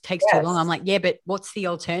say, oh, it takes too long. I'm like, yeah, but what's the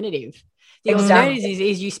alternative? The alternative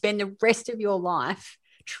is you spend the rest of your life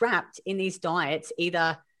trapped in these diets,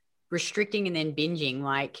 either restricting and then binging.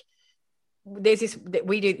 Like, there's this,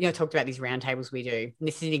 we do, talked about these roundtables we do. And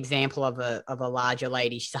this is an example of a larger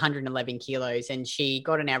lady. She's 111 kilos, and she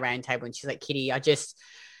got on our roundtable and she's like, Kitty, I just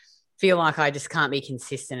feel like I just can't be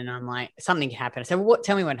consistent. And I'm like, something happened. I said, well,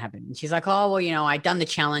 tell me what happened. And she's like, oh, well, I'd done the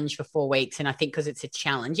challenge for 4 weeks. And I think because it's a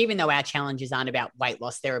challenge, even though our challenges aren't about weight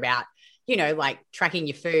loss, they're about, like tracking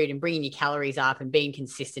your food and bringing your calories up and being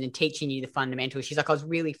consistent and teaching you the fundamentals. She's like, I was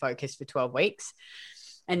really focused for 12 weeks.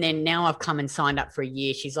 And then now I've come and signed up for a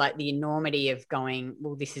year. She's like, the enormity of going,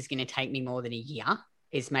 well, this is going to take me more than a year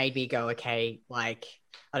has made me go, okay, like,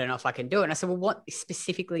 I don't know if I can do it. And I said, well, what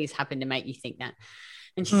specifically has happened to make you think that?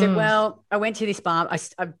 And she said, well, I went to this bar,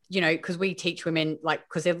 because we teach women, like,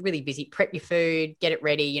 because they're really busy, prep your food, get it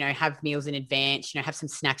ready, have meals in advance, have some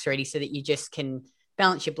snacks ready so that you just can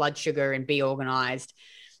balance your blood sugar and be organized.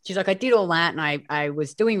 She's like, I did all that and I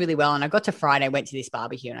was doing really well. And I got to Friday, went to this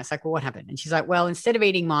barbecue, and I was like, well, what happened? And she's like, well, instead of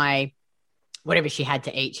eating my whatever she had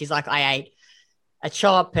to eat, she's like, I ate a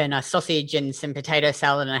chop and a sausage and some potato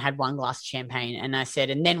salad, and I had 1 glass of champagne. And I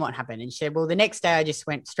said, and then what happened? And she said, well, the next day I just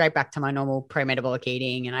went straight back to my normal pro-metabolic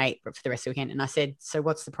eating and I ate for the rest of the weekend. And I said, so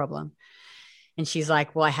what's the problem? And she's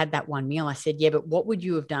like, well, I had that one meal. I said, yeah, but what would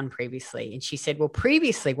you have done previously? And she said, well,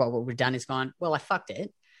 previously what we would have done is gone, well, I fucked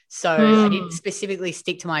it. So I didn't specifically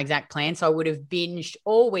stick to my exact plan. So I would have binged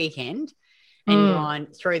all weekend and gone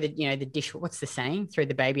through the, the dish. What's the saying? Throw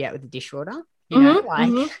the baby out with the dishwater. You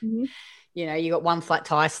got one flat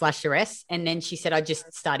tire, slash the rest. And then she said, I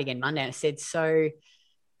just start again Monday. And I said, so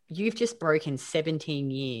you've just broken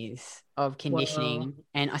 17 years of conditioning. Wow.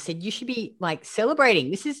 And I said, you should be like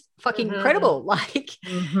celebrating. This is fucking incredible. Like,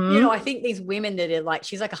 I think these women that are like,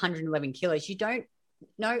 she's like 111 kilos. You don't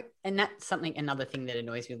know. And that's another thing that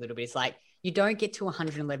annoys me a little bit is like, you don't get to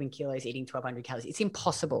 111 kilos eating 1,200 calories. It's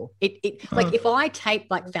impossible. Like if I tape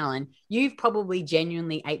like Fallon, you've probably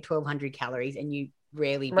genuinely ate 1,200 calories and you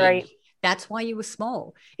rarely binge. Right. That's why you were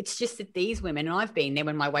small. It's just that these women, and I've been there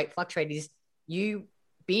when my weight fluctuated, is you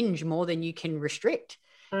binge more than you can restrict.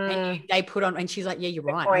 And they put on, and she's like, yeah, you're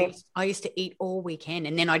right. I used to eat all weekend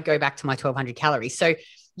and then I'd go back to my 1,200 calories. So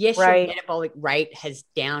yes, your metabolic rate has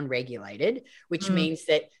down regulated, which means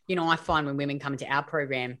that, I find when women come into our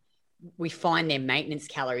program, we find their maintenance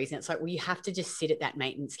calories. And it's like, well, you have to just sit at that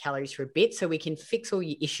maintenance calories for a bit so we can fix all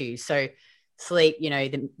your issues. So sleep,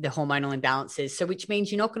 the hormonal imbalances. So which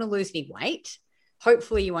means you're not going to lose any weight.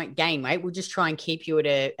 Hopefully you won't gain weight. We'll just try and keep you at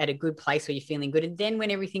a good place where you're feeling good. And then when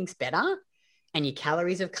everything's better and your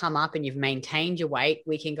calories have come up and you've maintained your weight,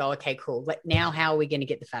 we can go, okay, cool. Now how are we going to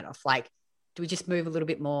get the fat off? Like, do we just move a little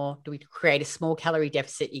bit more? Do we create a small calorie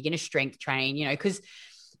deficit? You're going to strength train, because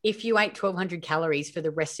if you ate 1,200 calories for the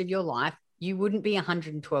rest of your life, you wouldn't be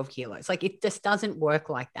 112 kilos. Like it just doesn't work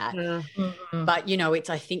like that. But, it's,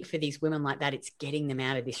 I think for these women like that, it's getting them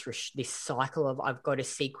out of this cycle of I've got to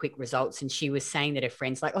see quick results. And she was saying that her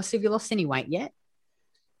friend's like, oh, so have you lost any weight yet?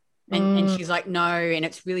 And she's like, no. And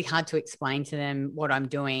it's really hard to explain to them what I'm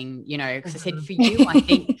doing, because I said, for you, I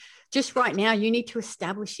think just right now, you need to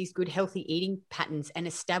establish these good, healthy eating patterns and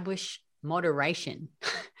establish moderation.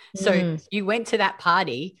 So you went to that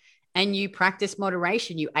party and you practiced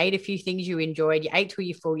moderation. You ate a few things you enjoyed. You ate till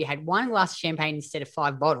you're full. You had one glass of champagne instead of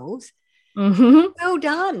 5 bottles. Well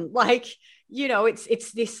done. Like,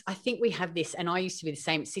 it's this, I think we have this, and I used to be the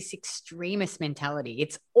same. It's this extremist mentality.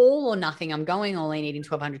 It's all or nothing. I'm going all in eating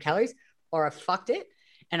 1,200 calories or I've fucked it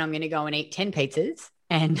and I'm going to go and eat 10 pizzas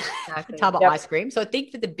and a tub of ice cream. So I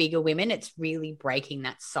think for the bigger women, it's really breaking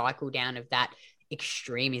that cycle down of that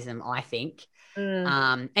extremism, I think.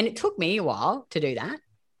 And it took me a while to do that,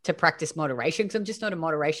 to practice moderation, because I'm just not a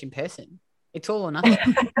moderation person. It's all or nothing,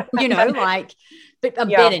 but I'm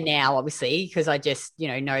better now, obviously, because I just,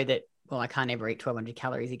 know that, well, I can't ever eat 1,200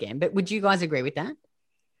 calories again. But would you guys agree with that?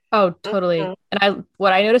 Oh, totally. And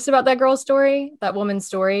what I noticed about that girl's story, that woman's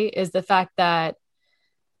story, is the fact that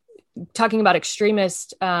talking about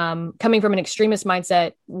extremist, coming from an extremist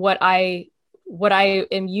mindset, what I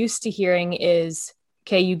am used to hearing is,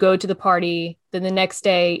 okay, you go to the party, then the next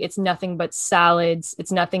day it's nothing but salads.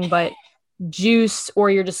 It's nothing but juice, or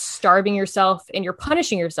you're just starving yourself and you're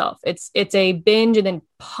punishing yourself. It's a binge and then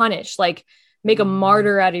punish, like make a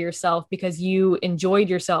martyr out of yourself because you enjoyed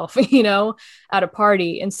yourself, at a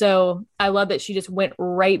party. And so I love that she just went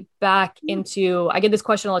right back into, I get this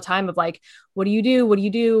question all the time of like, what do you do? What do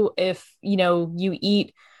you do if, you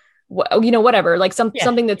eat, whatever, like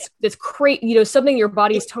something that's crazy, something your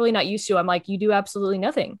body is totally not used to. I'm like, you do absolutely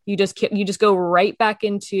nothing. You just go right back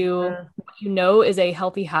into what is a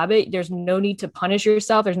healthy habit. There's no need to punish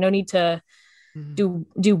yourself. There's no need to do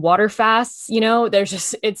water fasts. There's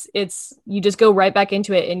just, it's, you just go right back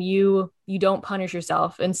into it and you don't punish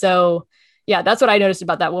yourself. And so, yeah, that's what I noticed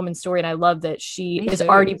about that woman's story. And I love that she is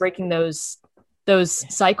already breaking those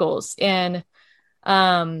cycles. And,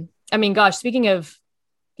 I mean, gosh, speaking of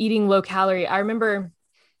eating low calorie, I remember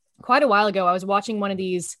quite a while ago, I was watching one of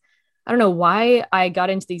these, I don't know why I got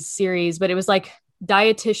into these series, but it was like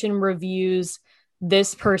dietitian reviews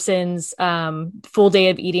this person's full day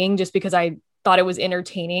of eating, just because I thought it was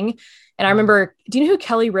entertaining. And I remember, do you know who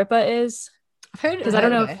Kelly Ripa is? I've heard it. Because I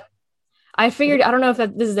don't know. I don't know if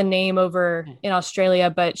this is a name over in Australia,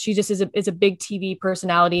 but she just is a big TV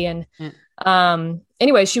personality. And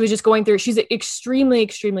anyway, she was just going through, she's extremely,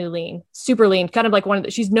 extremely lean, super lean, kind of like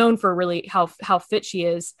she's known for really how fit she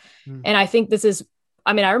is. And I think this is,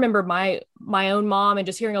 I mean, I remember my own mom and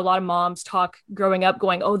just hearing a lot of moms talk growing up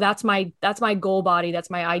going, oh, that's my goal body. That's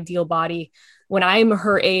my ideal body. When I'm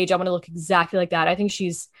her age, I want to look exactly like that. I think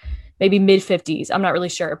she's maybe mid 50s. I'm not really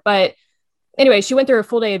sure, but anyway, she went through a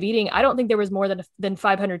full day of eating. I don't think there was more than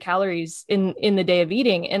 500 calories in the day of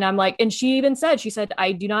eating. And I'm like, and she even said,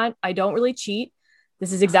 I don't really cheat.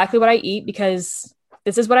 This is exactly what I eat because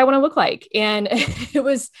this is what I want to look like. And it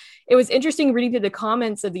was interesting reading through the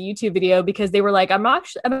comments of the YouTube video, because they were like, I'm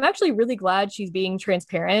actually really glad she's being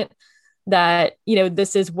transparent that,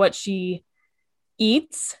 this is what she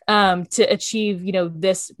eats to achieve,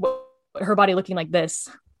 this, her body looking like this.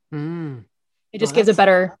 It just gives a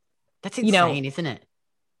better, that's insane, isn't it?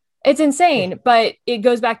 It's insane, but it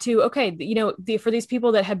goes back to, okay, for these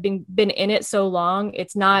people that have been in it so long,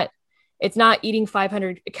 it's not eating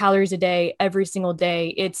 500 calories a day every single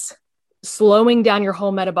day. It's slowing down your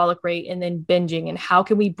whole metabolic rate and then binging. And how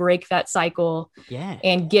can we break that cycle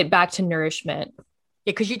and get back to nourishment?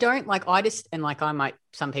 Yeah, because you don't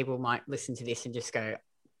some people might listen to this and just go,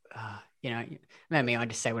 maybe I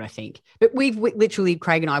just say what I think. But literally,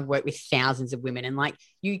 Craig and I have worked with thousands of women, and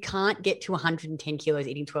you can't get to 110 kilos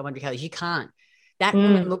eating 1,200 calories. You can't. That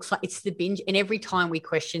woman looks like it's the binge. And every time we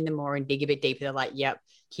question them more and dig a bit deeper, they're like, yep,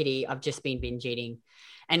 Kitty, I've just been binge eating.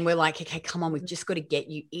 And we're like, okay, come on, we've just got to get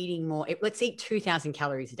you eating more. Let's eat 2,000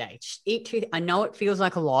 calories a day. Just eat I know it feels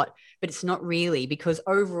like a lot, but it's not really, because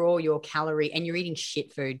overall your calorie, and you're eating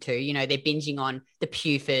shit food too. They're binging on the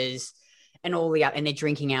PUFAs and all and they're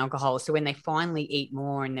drinking alcohol. So when they finally eat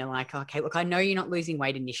more and they're like, okay, look, I know you're not losing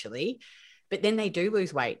weight initially, but then they do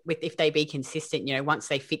lose weight if they be consistent, once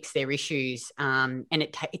they fix their issues. And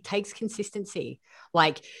it takes consistency.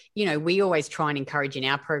 We always try and encourage in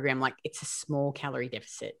our program, it's a small calorie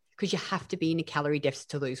deficit, because you have to be in a calorie deficit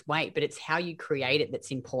to lose weight, but it's how you create it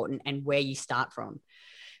that's important and where you start from.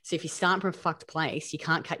 So if you start from a fucked place, you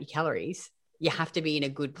can't cut your calories. You have to be in a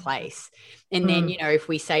good place. And then, if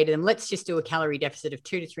we say to them, let's just do a calorie deficit of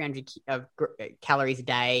 200 to 300 calories a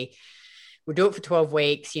day, we'll do it for 12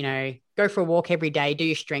 weeks, go for a walk every day, do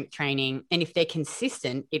your strength training. And if they're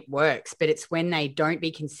consistent, it works. But it's when they don't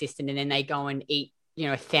be consistent and then they go and eat,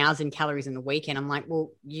 1,000 calories in the weekend. I'm like,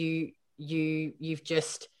 well, you've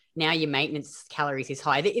just, now your maintenance calories is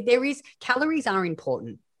high. Calories are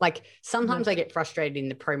important. Sometimes I get frustrated in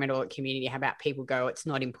the pro-metabolic community about people go, it's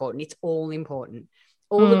not important. It's all important.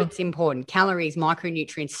 All of it's important. Calories,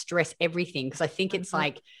 micronutrients, stress, everything. Because I think it's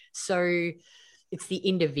it's the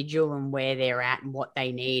individual and where they're at and what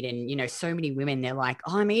they need. And, so many women, they're like,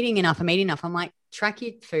 oh, I'm eating enough. I'm like, track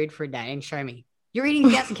your food for a day and show me. You're eating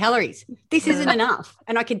 1,000 calories. This isn't enough.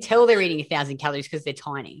 And I can tell they're eating 1,000 calories because they're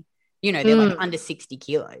tiny. They're under 60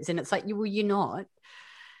 kilos. And it's like, well, you're not.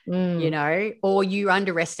 Or you're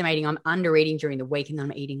underestimating. I'm under eating during the week and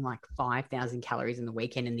I'm eating 5,000 calories in the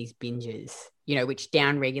weekend in these binges, which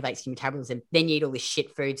down regulates your metabolism. Then you eat all this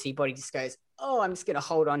shit food. So your body just goes, oh, I'm just going to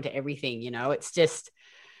hold on to everything. It's just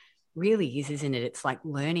really is, isn't it? It's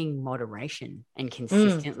learning moderation and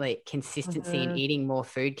consistency and eating more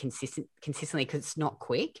food consistently, because it's not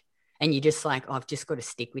quick. And you're just like, oh, I've just got to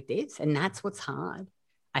stick with this. And that's what's hard,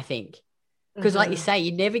 I think. Because like you say,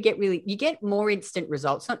 you never you get more instant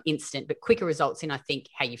results, not instant, but quicker results in, I think,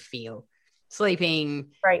 how you feel.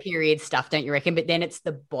 Sleeping, period stuff, don't you reckon? But then it's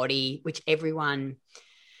the body, which everyone,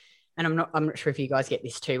 and I'm not sure if you guys get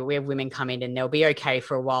this too, but we have women come in and they'll be okay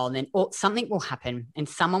for a while and then something will happen and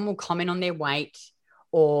someone will comment on their weight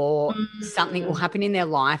or something will happen in their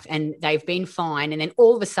life and they've been fine. And then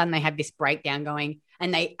all of a sudden they have this breakdown going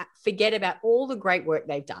and they forget about all the great work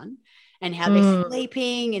they've done and how they're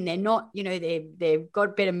sleeping and they're not, they've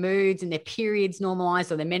got better moods and their periods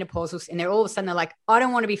normalized or their menopausal, and they're all of a sudden they're like, I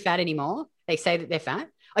don't want to be fat anymore. They say that they're fat.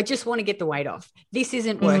 I just want to get the weight off. This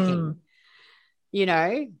isn't working,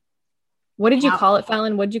 What did you call it,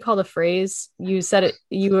 Fallon? What did you call the phrase? You said it,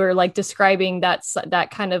 you were describing that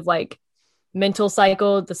kind of mental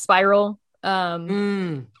cycle, the spiral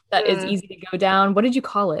that is easy to go down. What did you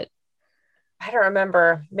call it? I don't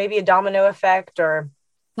remember. Maybe a domino effect or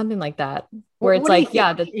something like that, where it's No,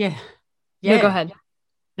 go ahead.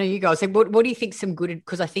 No, you guys. What do you think? Some good,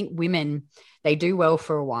 because I think women, they do well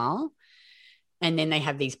for a while, and then they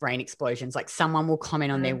have these brain explosions. Someone will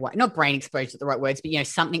comment on their weight, not brain explosions, the right words, but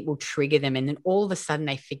something will trigger them, and then all of a sudden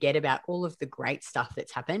they forget about all of the great stuff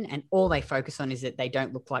that's happened, and all they focus on is that they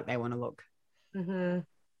don't look like they want to look. Mm-hmm.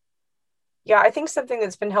 Yeah, I think something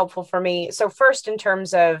that's been helpful for me. So first, in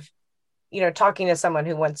terms of talking to someone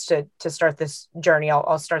who wants to start this journey,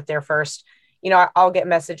 I'll start there first. I'll get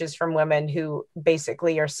messages from women who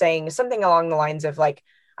basically are saying something along the lines of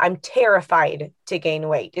I'm terrified to gain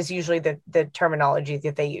weight is usually the terminology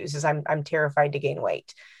that they use is I'm terrified to gain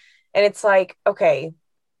weight. And it's okay,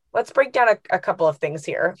 let's break down a couple of things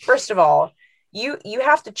here. First of all, you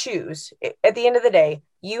have to choose. At the end of the day,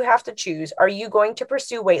 you have to choose. Are you going to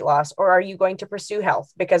pursue weight loss or are you going to pursue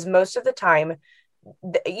health? Because most of the time,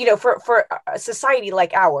 for a society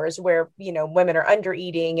like ours where women are under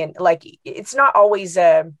eating and it's not always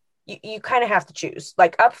you kind of have to choose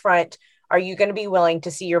up front. Are you going to be willing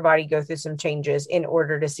to see your body go through some changes in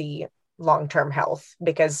order to see long-term health?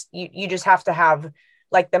 Because you just have to have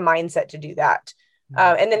the mindset to do that.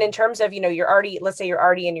 And then in terms of, let's say you're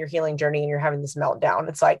already in your healing journey and you're having this meltdown.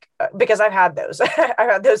 It's like, because I've had those, I've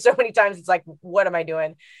had those so many times. It's like, what am I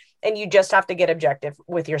doing? And you just have to get objective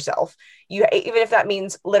with yourself. Even if that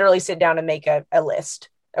means literally sit down and make a list.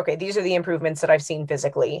 Okay, these are the improvements that I've seen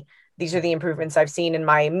physically. These are the improvements I've seen in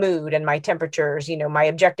my mood and my temperatures, my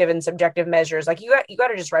objective and subjective measures. Like you got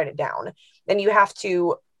to just write it down. And you have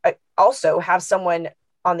to also have someone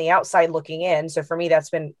on the outside looking in. So for me, that's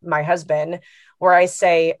been my husband, where I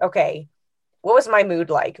say, okay, what was my mood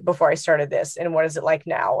like before I started this? And what is it like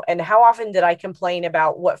now? And how often did I complain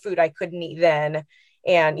about what food I couldn't eat then?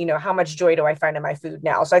 And, how much joy do I find in my food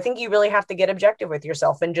now? So I think you really have to get objective with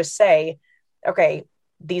yourself and just say, okay,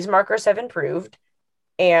 these markers have improved,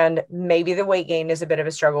 and maybe the weight gain is a bit of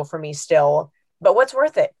a struggle for me still, but what's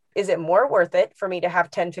worth it? Is it more worth it for me to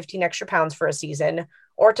have 10, 15 extra pounds for a season,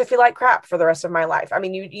 or to feel like crap for the rest of my life? I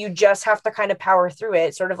mean, you just have to kind of power through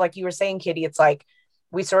it. Sort of like you were saying, Kitty, it's like,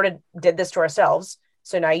 we sort of did this to ourselves.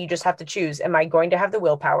 So now you just have to choose, am I going to have the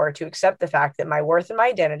willpower to accept the fact that my worth and my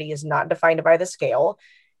identity is not defined by the scale,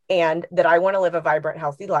 and that I want to live a vibrant,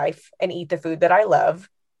 healthy life and eat the food that I love?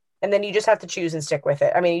 And then you just have to choose and stick with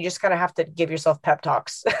it. I mean, you just kind of have to give yourself pep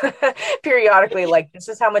talks periodically, like, this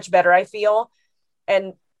is how much better I feel.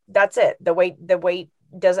 And that's it. The weight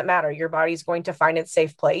doesn't matter. Your body's going to find its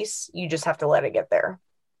safe place. You just have to let it get there.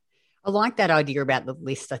 I like that idea about the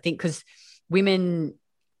list. I think because women,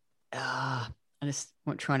 I'm just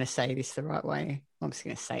not trying to say this the right way. I'm just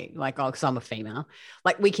going to say, like, because I'm a female,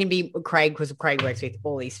 like, we can be Craig, because Craig works with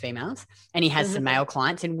all these females and he has some male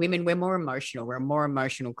clients, and women, we're more emotional. We're more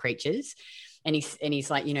emotional creatures. And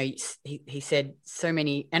he's like, he said so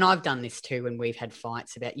many, and I've done this too when we've had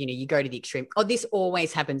fights about, you go to the extreme. Oh, this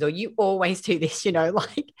always happens, or you always do this,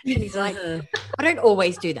 like, and he's like, I don't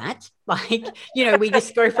always do that. Like, we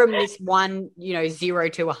just go from this one, 0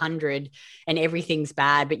 to 100 and everything's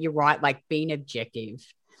bad. But you're right, like, being objective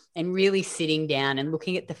and really sitting down and look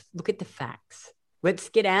at the facts. Let's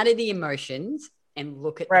get out of the emotions and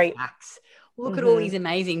look at the facts. Look at all these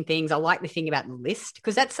amazing things. I like the thing about the list,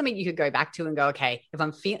 because that's something you could go back to and go, okay, if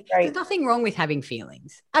I'm feeling, there's nothing wrong with having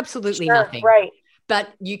feelings. Absolutely nothing. Right. But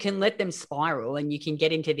you can let them spiral and you can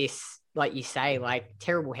get into this, like you say, like,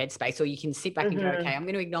 terrible headspace, or you can sit back and go, okay, I'm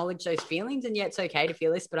going to acknowledge those feelings, and yeah, it's okay to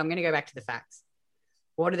feel this, but I'm going to go back to the facts.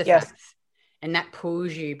 What are the facts? And that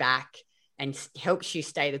pulls you back and helps you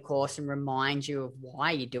stay the course and reminds you of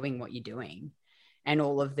why you're doing what you're doing and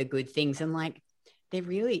all of the good things. And, like, there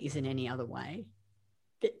really isn't any other way.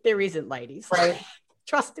 There isn't, ladies. Right.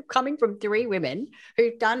 Trust, coming from 3 women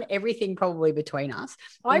who've done everything probably between us.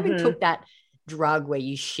 I even took that drug where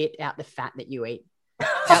you shit out the fat that you eat.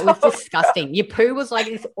 That was disgusting. Your poo was like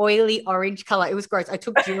this oily orange color. It was gross. I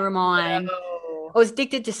took Duromine. I was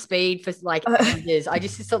addicted to speed for like ages. I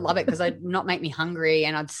just used to love it because I'd not make me hungry,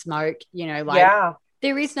 and I'd smoke,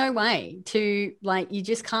 there is no way to, like, you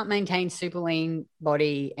just can't maintain super lean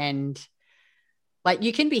body, and, like,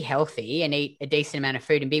 you can be healthy and eat a decent amount of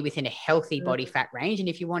food and be within a healthy body fat range. And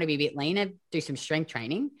if you want to be a bit leaner, do some strength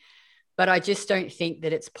training. But I just don't think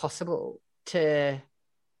that it's possible to,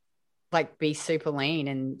 like, be super lean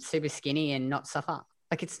and super skinny and not suffer.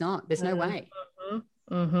 Like, it's not. There's no way.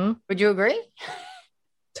 Would you agree?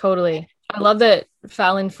 Totally. I love that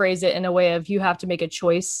Fallon phrased it in a way of, you have to make a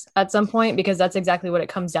choice at some point, because that's exactly what it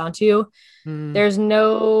comes down to. There's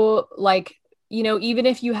no, like, even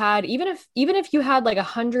if you had like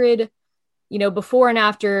 100, before and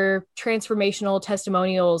after transformational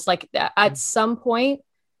testimonials, like, at some point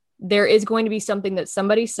there is going to be something that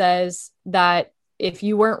somebody says that, if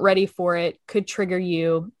you weren't ready for it, could trigger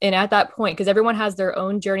you. And at that point, because everyone has their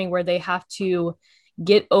own journey where they have to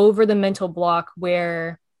get over the mental block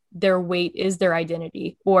where their weight is their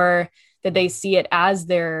identity, or that they see it as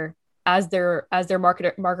their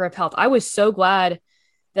marker of health. I was so glad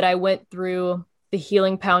that I went through the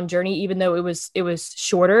healing pound journey, even though it was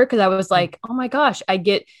shorter, because I was like, oh my gosh,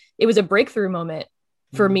 it was a breakthrough moment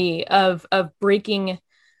for me of breaking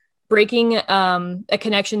a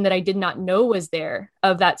connection that I did not know was there,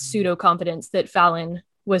 of that pseudo confidence that Fallon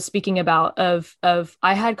was speaking about, of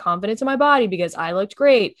I had confidence in my body because I looked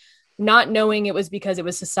great, not knowing it was because it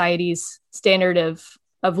was society's standard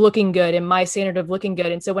of looking good and my standard of looking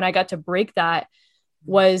good. And so when I got to break that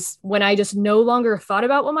was when I just no longer thought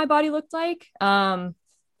about what my body looked like. I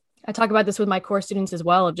talk about this with my core students as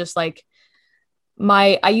well, of just like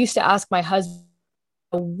I used to ask my husband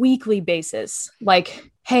on a weekly basis,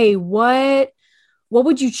 like, hey, what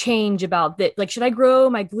would you change about that? Like, should I grow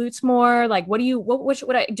my glutes more? Like, what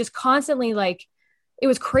should I just constantly, like, it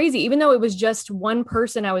was crazy. Even though it was just one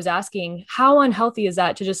person I was asking, how unhealthy is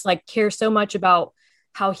that to just, like, care so much about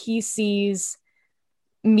how he sees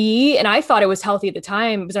me, and I thought it was healthy at the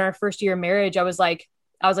time. It was in our first year of marriage. I was like,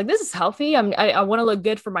 this is healthy. I want to look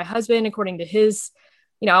good for my husband according to his,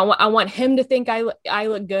 I want him to think I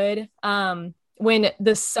look good. When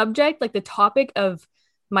the subject, like the topic of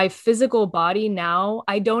my physical body now,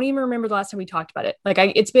 I don't even remember the last time we talked about it. Like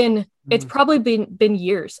it's probably been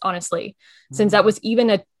years, honestly, since that was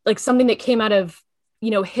even like something that came out of,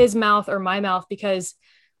 his mouth or my mouth, because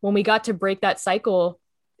when we got to break that cycle,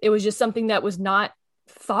 it was just something that was not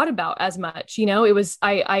thought about as much. It was,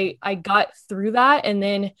 I got through that, and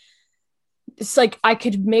then it's like I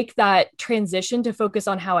could make that transition to focus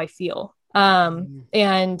on how I feel.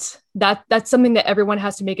 And that's something that everyone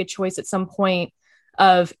has to make a choice at some point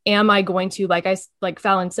of, am I going to, like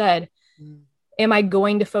Fallon said, am I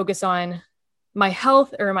going to focus on my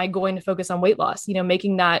health, or am I going to focus on weight loss?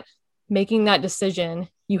 Making that decision,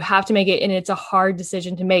 you have to make it. And it's a hard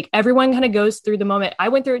decision to make. Everyone kind of goes through the moment. I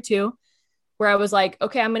went through it too, where I was like,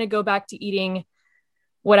 okay, I'm going to go back to eating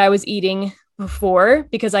what I was eating before,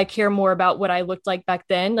 because I care more about what I looked like back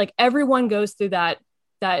then. Like everyone goes through that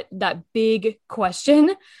big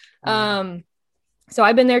question. So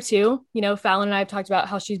I've been there too, Fallon and I have talked about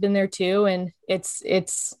how she's been there too. And it's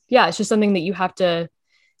just something that you have to,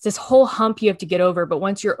 it's this whole hump you have to get over. But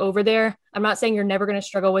once you're over there, I'm not saying you're never going to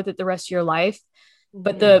struggle with it the rest of your life,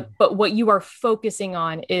 but what you are focusing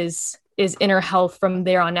on is inner health from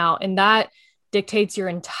there on out. And that dictates your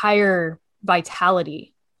entire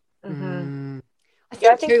vitality. Mm-hmm. I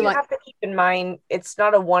think you have to keep in mind, it's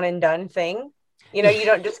not a one and done thing. You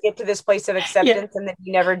don't just get to this place of acceptance and then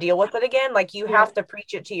you never deal with it again. Like you have to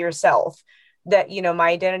preach it to yourself that, my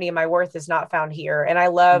identity and my worth is not found here. And I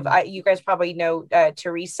love, you guys probably know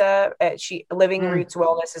Teresa, Living Roots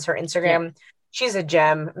Wellness is her Instagram. Yeah. She's a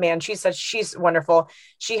gem, man. She's wonderful.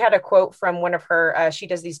 She had a quote from one of her, she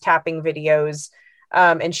does these tapping videos.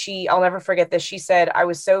 And I'll never forget this. She said, "I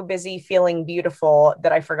was so busy feeling beautiful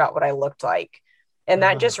that I forgot what I looked like." And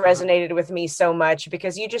that just resonated with me so much,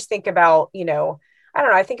 because you just think about, I don't know,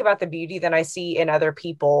 I think about the beauty that I see in other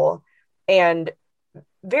people, and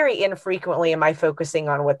very infrequently am I focusing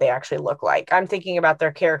on what they actually look like. I'm thinking about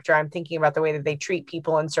their character. I'm thinking about the way that they treat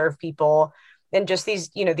people and serve people. And just these,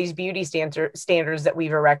 these beauty standards that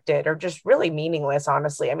we've erected are just really meaningless,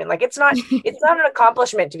 honestly. I mean, like, it's not an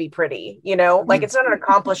accomplishment to be pretty, like it's not an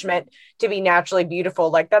accomplishment to be naturally beautiful.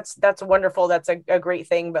 Like that's wonderful. That's a great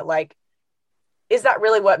thing. But like, is that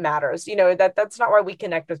really what matters? That's not why we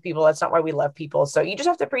connect with people. That's not why we love people. So you just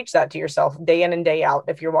have to preach that to yourself day in and day out.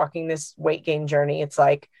 If you're walking this weight gain journey, it's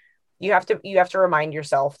like, you have to remind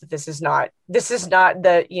yourself that this is not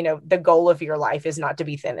the, the goal of your life is not to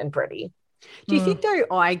be thin and pretty. Do you think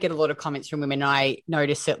though, I get a lot of comments from women, and I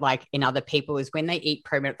notice it like in other people, is when they eat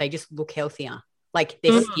probiotic, they just look healthier. Like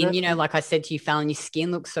their skin, like I said to you, Fallon, your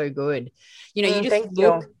skin looks so good. You just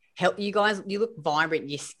look you guys, you look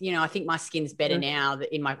vibrant. I think my skin's better now that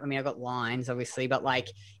I got lines obviously, but like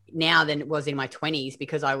now than it was in my 20s,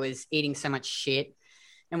 because I was eating so much shit.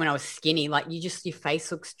 And when I was skinny, like your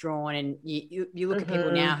face looks drawn, and you look at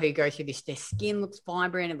people now who go through this, their skin looks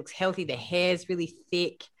vibrant, it looks healthy, their hair's really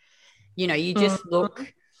thick. You just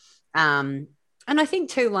look, and I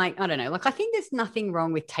think too, like, I don't know, like I think there's nothing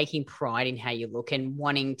wrong with taking pride in how you look and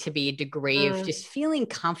wanting to be a degree of just feeling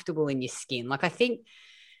comfortable in your skin. Like I think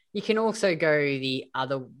you can also go the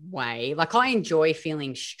other way. Like I enjoy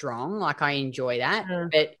feeling strong, like I enjoy that,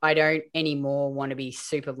 but I don't anymore want to be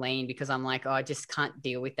super lean, because I'm like, I just can't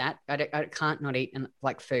deal with that. I can't not eat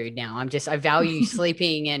like food now. I value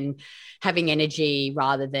sleeping and having energy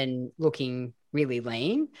rather than looking really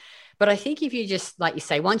lean. But I think if you just, like you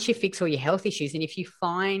say, once you fix all your health issues, and if you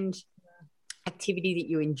find activity that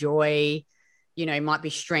you enjoy, might be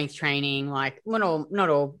strength training, like not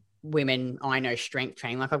all women I know strength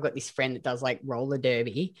train. Like I've got this friend that does like roller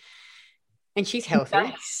derby, and she's healthy.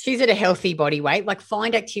 Nice. She's at a healthy body weight. Like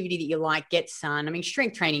find activity that you like, get sun. I mean,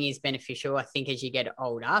 strength training is beneficial, I think, as you get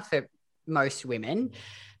older for most women,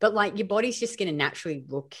 but like your body's just going to naturally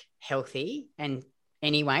look healthy. And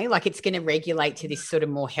anyway, like it's going to regulate to this sort of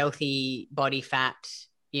more healthy body fat,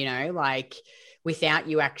 like without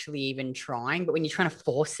you actually even trying. But when you're trying to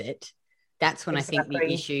force it, that's when I think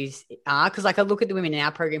the issues are. Because like I look at the women in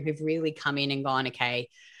our program who've really come in and gone, okay,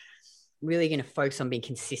 really going to focus on being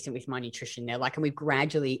consistent with my nutrition now. Like, and we've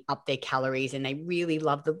gradually upped their calories, and they really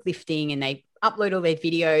love the lifting, and they upload all their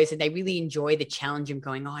videos, and they really enjoy the challenge of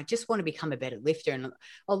going, I just want to become a better lifter. And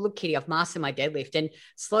look, Kitty, I've mastered my deadlift. And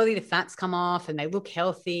slowly the fats come off, and they look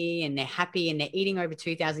healthy, and they're happy, and they're eating over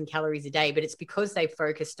 2,000 calories a day. But it's because they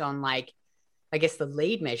focused on, like, I guess the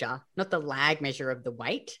lead measure, not the lag measure of the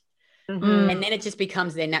weight. And then it just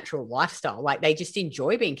becomes their natural lifestyle. Like they just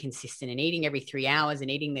enjoy being consistent and eating every 3 hours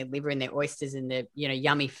and eating their liver and their oysters and the,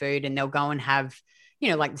 yummy food. And they'll go and have,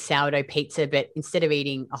 like the sourdough pizza, but instead of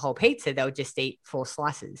eating a whole pizza, they'll just eat 4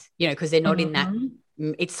 slices, because they're not in that.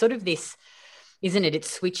 It's sort of this, isn't it?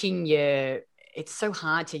 It's switching it's so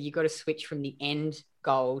hard you got to switch from the end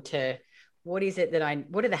goal to what are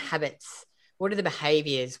the habits? What are the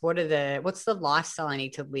behaviors? What's the lifestyle I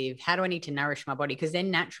need to live? How do I need to nourish my body? Because then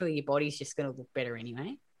naturally your body's just going to look better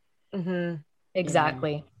anyway.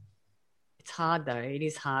 Exactly. It's hard though. It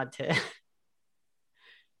is hard to.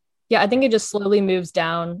 Yeah, I think it just slowly moves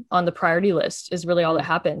down on the priority list is really all that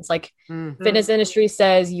happens. Like fitness industry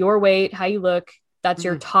says your weight, how you look, that's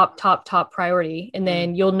your top priority. And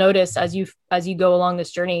then you'll notice as you go along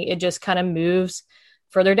this journey, it just kind of moves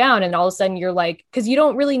further down. And all of a sudden you're like, because you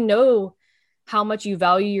don't really know how much you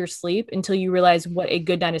value your sleep until you realize what a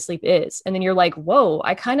good night of sleep is. And then you're like, whoa,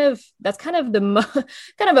 that's kind of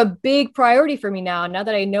a big priority for me now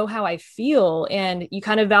that I know how I feel. And you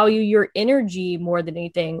kind of value your energy more than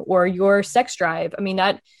anything, or your sex drive. I mean,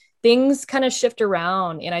 that things kind of shift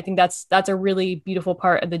around. And I think that's a really beautiful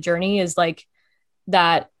part of the journey is like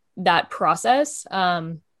that process,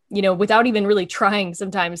 without even really trying.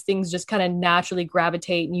 Sometimes things just kind of naturally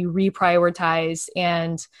gravitate and you reprioritize.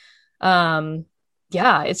 And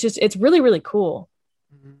it's really, really cool.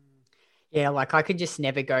 Yeah. Like I could just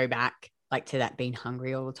never go back like to that being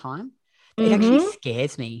hungry all the time. It actually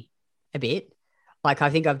scares me a bit. Like I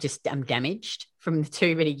think I'm damaged from the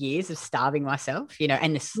too many years of starving myself,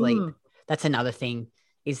 and the sleep. That's another thing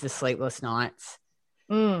is the sleepless nights.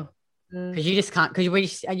 Because you just can't, because you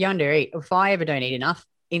undereat. If I ever don't eat enough,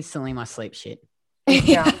 instantly my sleep shit.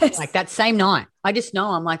 Yes. Like that same night, I just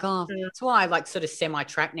know I'm like, that's why I like sort of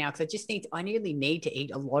semi-track now, because I really need to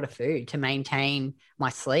eat a lot of food to maintain my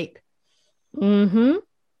sleep. Exactly.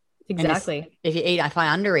 If I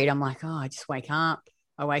undereat, I'm like, I just wake up,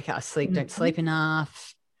 I sleep, don't sleep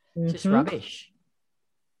enough. It's just rubbish.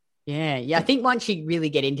 Yeah. I think once you really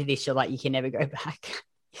get into this, you're like, you can never go back.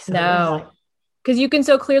 No. Because you can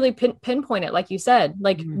so clearly pinpoint it, like you said.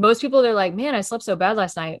 Like most people, they're like, man, I slept so bad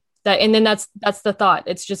last night. And then that's the thought.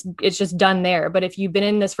 It's just done there. But if you've been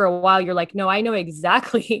in this for a while, you're like, no, I know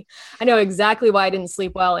exactly why I didn't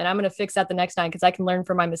sleep well. And I'm going to fix that the next time because I can learn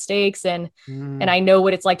from my mistakes and I know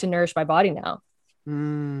what it's like to nourish my body now.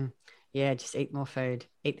 Yeah. Just eat more food,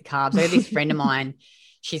 eat the carbs. I have this friend of mine,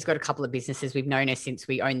 she's got a couple of businesses. We've known her since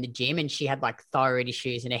we owned the gym, and she had like thyroid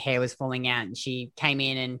issues and her hair was falling out, and she came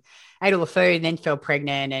in and ate all the food and then fell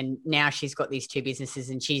pregnant. And now she's got these 2 businesses,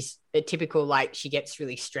 and she's a typical, like she gets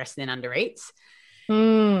really stressed and then undereats.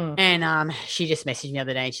 And she just messaged me the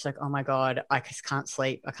other day and she's like, oh my God, I just can't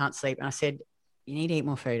sleep. I can't sleep. And I said, you need to eat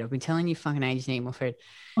more food. I've been telling you fucking ages to eat more food.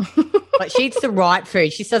 But she eats the right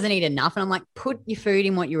food. She just doesn't eat enough. And I'm like, put your food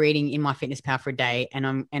in what you're eating in My Fitness Pal for a day.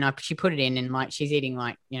 And she put it in, and like, she's eating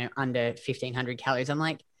like, under 1,500 calories. I'm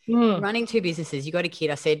like, running 2 businesses, you got a kid.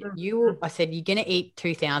 I said, you're going to eat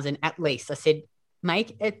 2,000 at least. I said,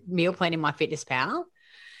 make a meal plan in My Fitness Pal.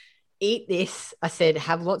 Eat this. I said,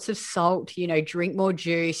 have lots of salt, drink more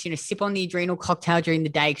juice, sip on the adrenal cocktail during the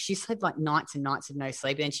day. Cause she's had like nights and nights of no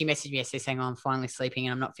sleep. And then she messaged me yesterday saying, I'm finally sleeping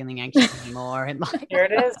and I'm not feeling anxious anymore. And like, here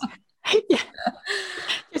it is. Yeah,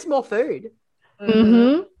 just more food.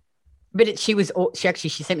 But she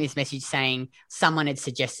sent me this message saying someone had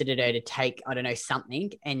suggested to her to take, I don't know,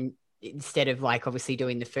 something. And instead of like obviously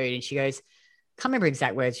doing the food, and she goes, can't remember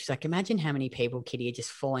exact words. She's like, imagine how many people, Kitty, are just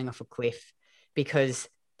falling off a cliff because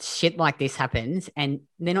shit like this happens and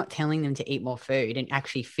they're not telling them to eat more food and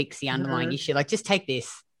actually fix the underlying issue. Like, just take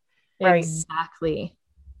this. Right. Exactly.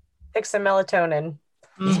 Fix the melatonin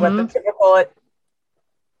is what the people call it.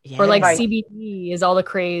 Yeah. Or like CBD is all the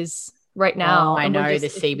craze right now. Oh, I know, the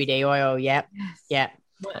CBD oil. Yep. Yeah.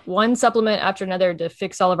 One supplement after another to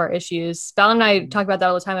fix all of our issues. Fallon and I talk about that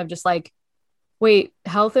all the time. I'm just like, wait,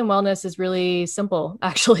 health and wellness is really simple,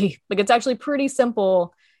 actually. Like, it's actually pretty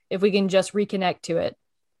simple if we can just reconnect to it.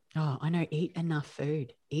 Oh, I know. Eat enough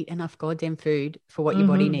food. Eat enough goddamn food for what your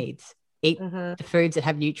body needs. Eat the foods that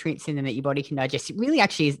have nutrients in them that your body can digest. It really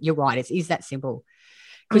actually is, you're right, it is that simple.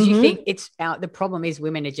 Because you think the problem is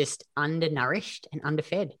women are just undernourished and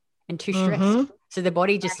underfed and too stressed. So the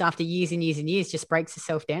body just after years and years and years just breaks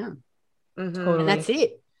itself down. And that's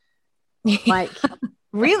it. Like,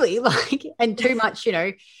 really, like, and too much,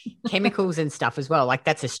 chemicals and stuff as well. Like,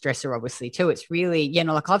 that's a stressor, obviously, too. It's really,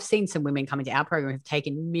 like I've seen some women come into our program who've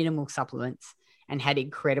taken minimal supplements and had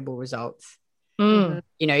incredible results. Do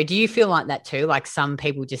you feel like that too? Like, some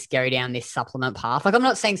people just go down this supplement path. Like, I'm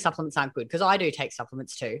not saying supplements aren't good, because I do take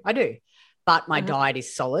supplements too. I do. but my diet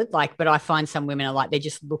is solid. Like, but I find some women are like,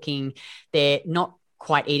 they're not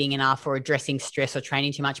quite eating enough or addressing stress or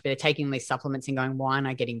training too much, but they're taking these supplements and going, why aren't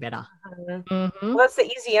I getting better? Well, that's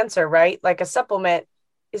the easy answer, right? Like a supplement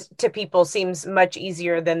to people seems much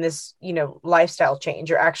easier than this, lifestyle change.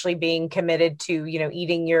 You're actually being committed to,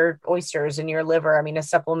 eating your oysters and your liver. I mean, a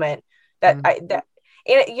supplement and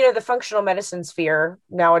the functional medicine sphere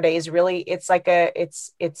nowadays, really, it's like a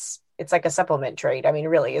supplement trade. I mean,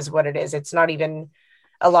 really is what it is. It's not even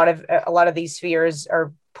a lot of these spheres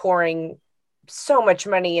are pouring so much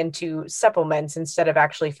money into supplements instead of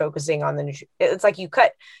actually focusing on it's like you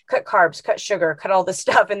cut carbs, cut sugar, cut all this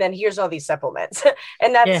stuff, and then here's all these supplements.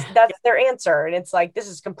 And that's their answer. And it's like, this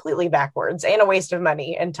is completely backwards and a waste of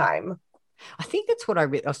money and time. I think that's what I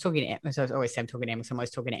was talking to Emma. So I always say I'm talking to Emma, so I'm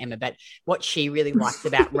always talking to Emma, but what she really likes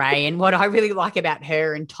about Ray and what I really like about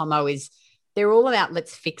her and Tomo is they're all about,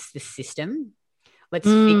 let's fix the system. Let's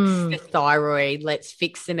fix the thyroid. Let's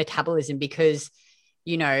fix the metabolism, because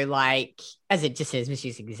like, as it just says, let's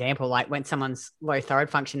use an example, like when someone's low thyroid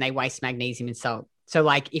function, they waste magnesium and salt. So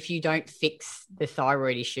like, if you don't fix the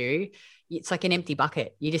thyroid issue, it's like an empty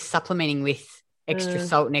bucket. You're just supplementing with extra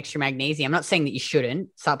salt and extra magnesium. I'm not saying that you shouldn't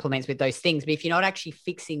supplement with those things, but if you're not actually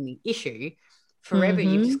fixing the issue, forever,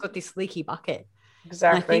 you've just got this leaky bucket.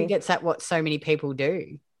 Exactly. And I think it's at what so many people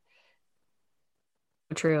do.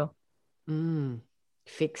 True.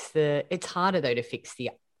 It's harder though to fix the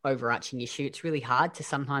overarching issue. It's really hard to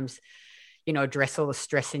sometimes, address all the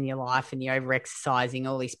stress in your life and the over-exercising,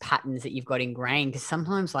 all these patterns that you've got ingrained, because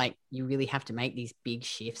sometimes like you really have to make these big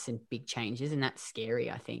shifts and big changes, and that's scary,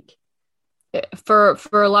 I think. For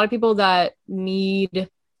a lot of people that need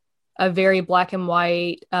a very black and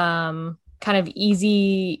white, kind of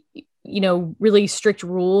easy, really strict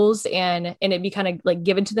rules, and it be kind of like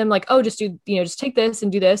given to them, like, oh, just do, just take this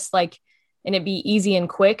and do this, like, and it'd be easy and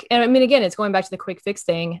quick. And I mean, again, it's going back to the quick fix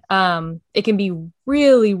thing. It can be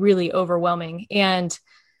really, really overwhelming. And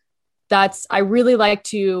I really like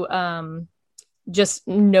to just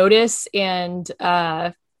notice and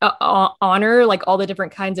honor like all the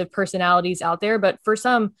different kinds of personalities out there. But for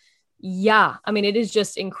some, I mean, it is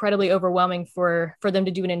just incredibly overwhelming for them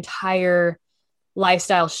to do an entire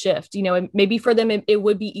lifestyle shift. Maybe for them, it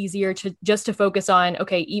would be easier to focus on,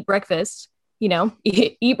 okay, eat breakfast,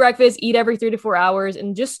 eat breakfast, eat every 3 to 4 hours,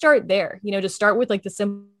 and just start there, just start with like the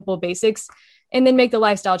simple basics and then make the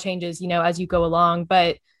lifestyle changes, as you go along.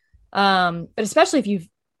 But especially if you've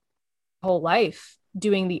whole life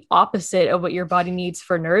doing the opposite of what your body needs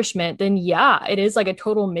for nourishment, then it is like a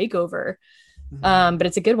total makeover. But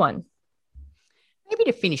it's a good one. Maybe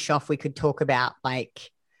to finish off, we could talk about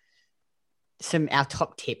like our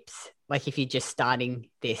top tips, like if you're just starting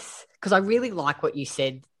this, because I really like what you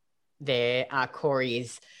said there, Kori,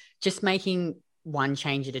 is just making one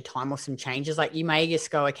change at a time or some changes. Like you may just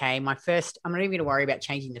go, okay, I'm not even going to worry about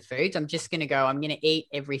changing the foods. I'm just going to go, I'm going to eat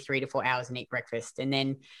every 3 to 4 hours and eat breakfast. And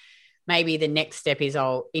then maybe the next step is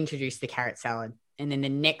I'll introduce the carrot salad. And then the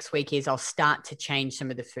next week is I'll start to change some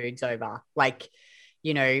of the foods over. Like,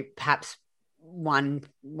 perhaps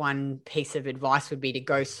one piece of advice would be to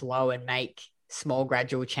go slow and make small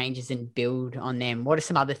gradual changes and build on them. What are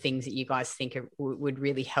some other things that you guys think would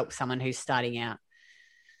really help someone who's starting out?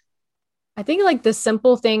 I think like the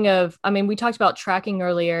simple thing of, I mean, we talked about tracking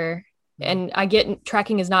earlier, and I get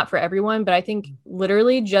tracking is not for everyone, but I think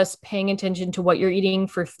literally just paying attention to what you're eating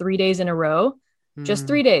for 3 days in a row, just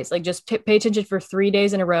 3 days, like just pay attention for 3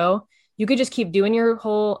 days in a row. You could just keep doing your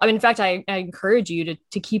whole, I mean, in fact, I encourage you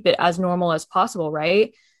to keep it as normal as possible.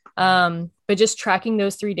 Right. But just tracking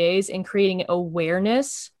those 3 days and creating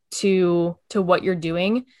awareness to what you're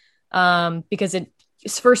doing. Because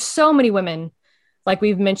it's for so many women, like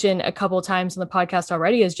we've mentioned a couple of times on the podcast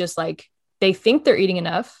already, is just like, they think they're eating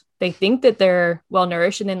enough. They think that they're well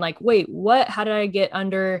nourished. And then like, wait, what, how did I get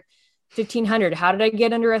under 1,500? How did I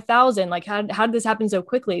get under 1,000? Like, how did this happen so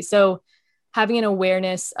quickly? So having an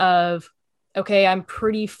awareness of, okay, I'm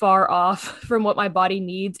pretty far off from what my body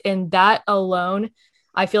needs. And that alone,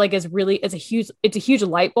 I feel like it's a huge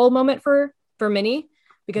light bulb moment for many,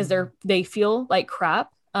 because they feel like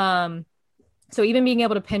crap. So even being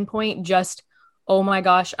able to pinpoint just, oh my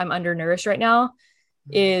gosh, I'm undernourished right now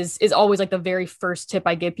is always like the very first tip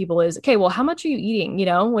I give people is, okay, well, how much are you eating?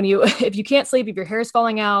 If you can't sleep, if your hair is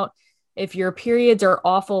falling out, if your periods are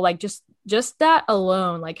awful, like just that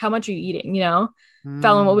alone, like how much are you eating?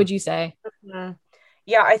 Fallon, what would you say?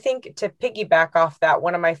 Yeah, I think to piggyback off that,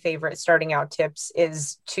 one of my favorite starting out tips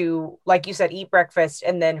is to, like you said, eat breakfast.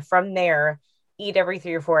 And then from there, eat every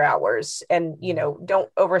 3 or 4 hours, and, don't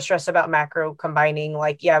over stress about macro combining,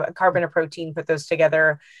 like, yeah, a carb and a protein, put those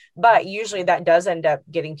together. But usually that does end up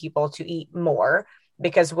getting people to eat more,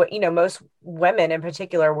 because most women in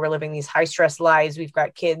particular, we're living these high stress lives. We've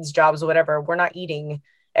got kids, jobs, whatever. We're not eating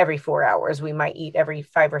every 4 hours. We might eat every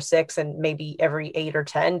 5 or 6, and maybe every 8 or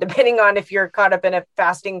 10, depending on if you're caught up in a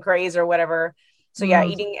fasting craze or whatever. So yeah,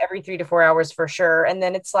 eating every 3 to 4 hours for sure. And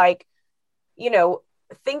then it's like,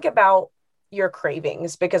 think about your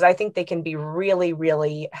cravings, because I think they can be really,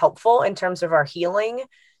 really helpful in terms of our healing.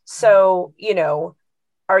 So,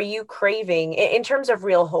 are you craving in terms of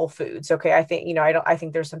real whole foods? Okay. I think, I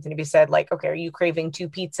think there's something to be said, like, okay, are you craving 2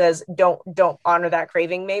 pizzas? Don't honor that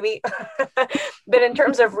craving maybe. But in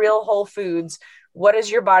terms of real whole foods, what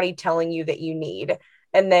is your body telling you that you need?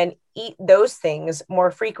 And then eat those things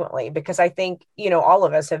more frequently, because I think, all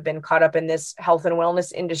of us have been caught up in this health and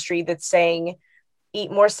wellness industry that's saying, eat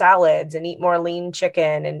more salads and eat more lean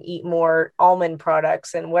chicken and eat more almond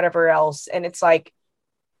products and whatever else. And it's like,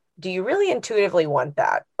 do you really intuitively want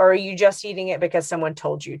that? Or are you just eating it because someone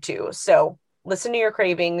told you to? So listen to your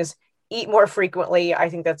cravings, eat more frequently. I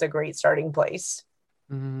think that's a great starting place.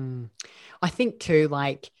 I think too,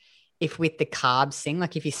 like, if with the carbs thing,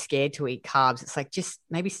 like if you're scared to eat carbs, it's like, just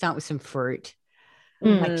maybe start with some fruit.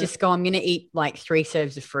 Like, just go, I'm going to eat like 3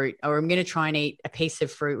 serves of fruit, or I'm going to try and eat a piece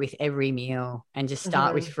of fruit with every meal, and just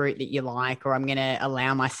start with fruit that you like. Or I'm going to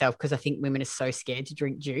allow myself, because I think women are so scared to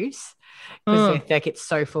drink juice, because they think it's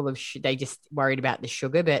so full of, they just worried about the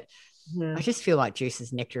sugar. But I just feel like juice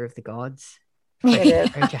is nectar of the gods.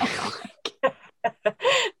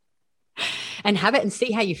 And have it and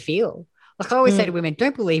see how you feel. Like I always say to women,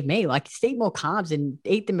 don't believe me, like, just eat more carbs and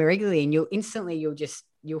eat them regularly, and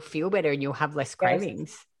you'll feel better and you'll have less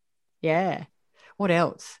cravings. Yeah. What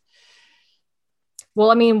else?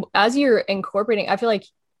 Well, I mean, as you're incorporating, I feel like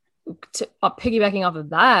piggybacking off of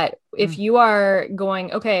that, if you are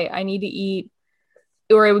going, okay, I need to eat,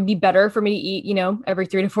 or it would be better for me to eat, every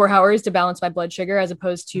 3 to 4 hours to balance my blood sugar, as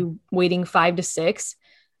opposed to waiting 5 to 6.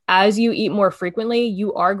 As you eat more frequently,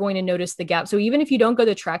 you are going to notice the gap. So even if you don't go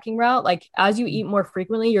the tracking route, like, as you eat more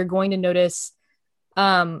frequently, you're going to notice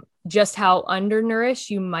just how undernourished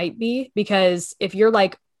you might be. Because if you're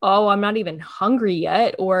like, oh, I'm not even hungry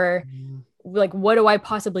yet, or like, what do I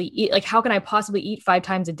possibly eat? Like, how can I possibly eat 5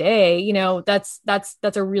 times a day? That's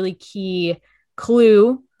a really key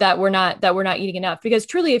clue that we're not eating enough. Because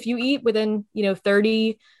truly, if you eat within,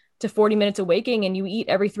 30 to 40 minutes of waking, and you eat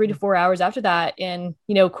every 3 to 4 hours after that, and,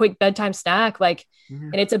 quick bedtime snack, like,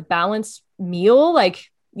 and it's a balanced meal, like,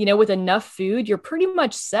 with enough food, you're pretty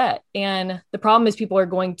much set. And the problem is people are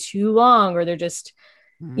going too long, or they're just,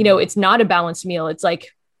 it's not a balanced meal. It's like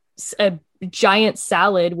a giant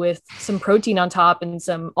salad with some protein on top and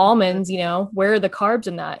some almonds, where are the carbs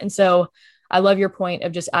in that? And so I love your point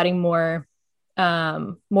of just adding more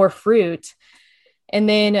fruit. And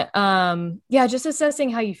then, just assessing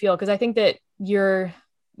how you feel. Cause I think that your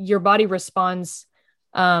body responds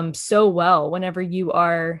so well whenever you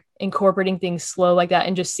are incorporating things slow like that,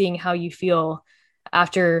 and just seeing how you feel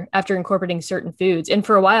after incorporating certain foods. And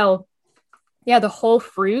for a while, the whole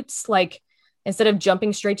fruits, like, instead of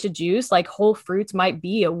jumping straight to juice, like, whole fruits might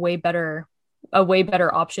be a way better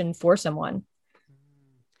option for someone.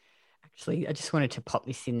 Actually, I just wanted to pop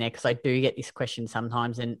this in there, because I do get this question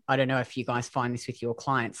sometimes, and I don't know if you guys find this with your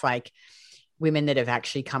clients, like women that have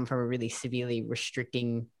actually come from a really severely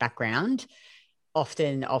restricting background.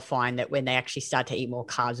 Often I'll find that when they actually start to eat more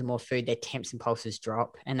carbs and more food, their temps and pulses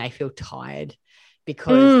drop, and they feel tired,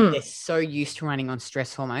 because they're so used to running on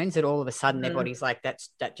stress hormones that all of a sudden their body's like, that,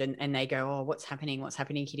 and they go, oh, what's happening,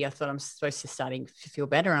 Kitty? I thought I'm supposed to starting to feel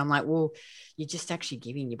better. And I'm like, well, you're just actually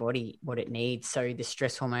giving your body what it needs. So the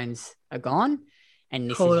stress hormones are gone,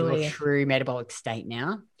 and this is your true metabolic state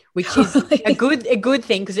now, which is a good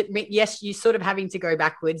thing, because yes, you're sort of having to go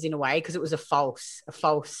backwards in a way, because it was a false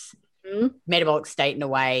metabolic state in a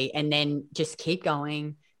way, and then just keep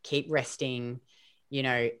going, keep resting.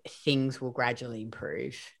 Things will gradually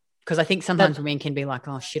improve. Because I think sometimes women can be like,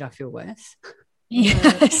 oh shit, I feel worse.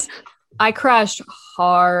 Yes. I crashed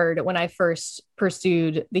hard when I first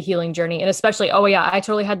pursued the healing journey. And especially, I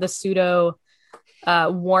totally had the pseudo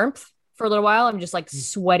warmth for a little while. I'm just like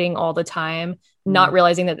sweating all the time, not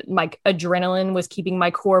realizing that my adrenaline was keeping my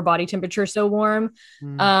core body temperature so warm.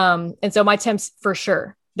 And so my temps, for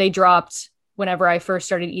sure, they dropped whenever I first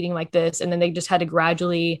started eating like this. And then they just had to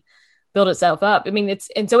gradually build itself up. I mean,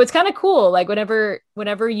 so it's kind of cool. Like whenever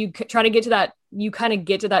you try to get to that, you kind of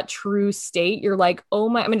get to that true state. You're like, oh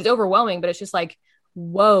my, I mean, it's overwhelming, but it's just like,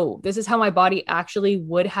 whoa, this is how my body actually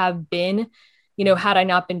would have been, had I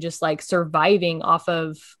not been just like surviving off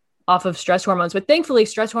of off of stress hormones, but thankfully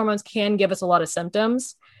stress hormones can give us a lot of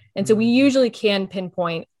symptoms. And so we usually can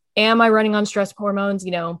pinpoint, am I running on stress hormones?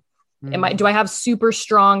 You know, do I have super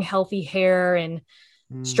strong, healthy hair and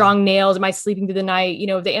strong nails? Am I sleeping through the night? You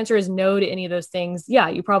know, if the answer is no to any of those things, yeah,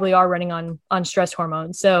 you probably are running on stress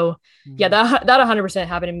hormones. So yeah, that 100%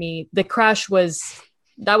 happened to me. The crash was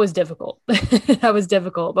difficult. That was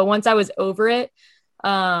difficult. But once I was over it,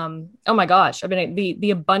 oh my gosh, I mean,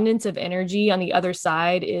 the abundance of energy on the other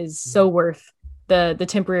side is so worth the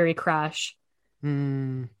temporary crash.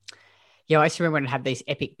 Yeah, I used to remember when I'd have these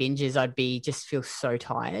epic binges, I'd just feel so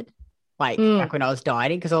tired. Like back when I was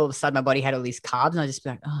dieting, because all of a sudden my body had all these carbs and I'd just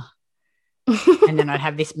be like, oh. And then I'd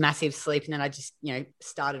have this massive sleep and then I just, you know,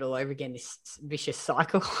 start it all over again, this vicious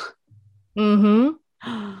cycle. You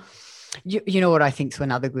know what I think is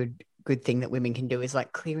another good thing that women can do is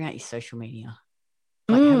like clear out your social media.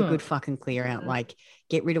 Like have a good fucking clear out, like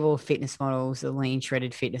get rid of all fitness models, the lean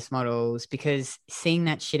shredded fitness models, because seeing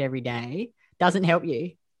that shit every day doesn't help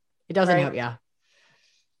you. It doesn't help you.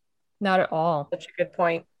 Not at all. Such a good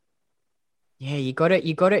point. Yeah, you got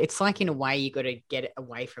to, it's like in a way, you got to get it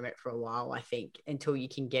away from it for a while, I think, until you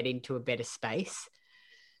can get into a better space,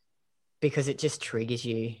 because it just triggers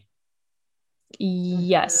you.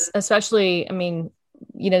 Yes. Especially, I mean,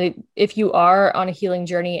 you know, if you are on a healing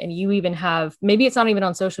journey and you even have, maybe it's not even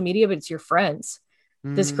on social media, but it's your friends.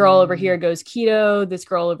 This girl over here goes keto. This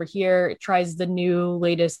girl over here tries the new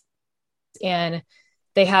latest, and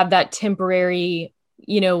they have that temporary,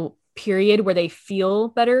 you know, period where they feel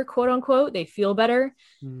better, quote unquote, they feel better,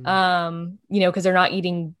 you know, because they're not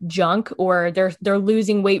eating junk, or they're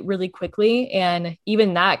losing weight really quickly. And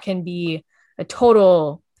even that can be a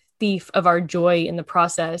total thief of our joy in the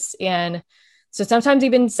process. And so sometimes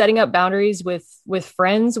even setting up boundaries with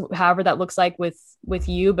friends, however that looks like with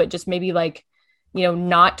you, but just maybe like, you know,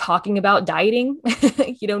 not talking about dieting,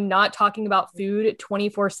 you know, not talking about food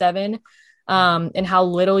 24/7, and how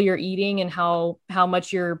little you're eating and how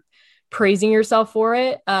much you're praising yourself for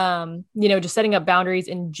it. You know, just setting up boundaries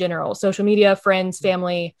in general, social media, friends,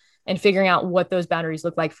 family, and figuring out what those boundaries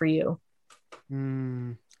look like for you.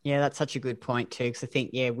 Yeah, that's such a good point too. Because I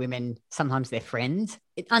think, women, sometimes their friends,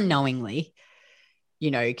 unknowingly,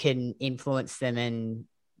 you know, can influence them. And,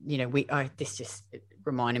 you know, this just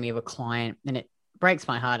reminded me of a client, and it breaks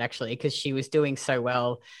my heart actually, because she was doing so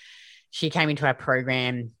well. She came into our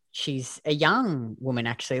program. She's a young woman,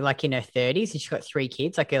 actually, like in her 30s, and she's got 3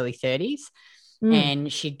 kids, like early 30s.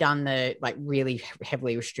 And she'd done the like really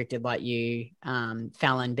heavily restricted, like you,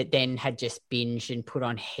 Fallon, but then had just binged and put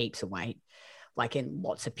on heaps of weight, like in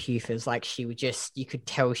lots of PUFAs. Like she would just, you could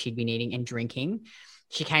tell she'd been eating and drinking.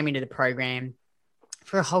 She came into the program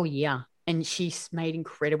for a whole year, and she's made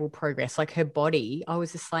incredible progress. Like her body, I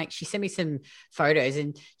was just like, she sent me some photos,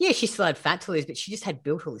 and yeah, she still had fat to lose, but she just had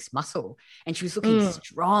built all this muscle, and she was looking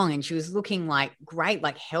strong, and she was looking like great,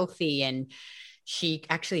 like healthy. And she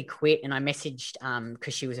actually quit. And I messaged,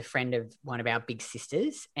 because she was a friend of one of our big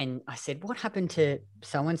sisters. And I said, what happened to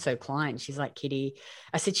so-and-so client? She's like, Kitty,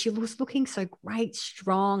 I said, she was looking so great,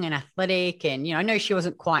 strong and athletic. And, you know, I know she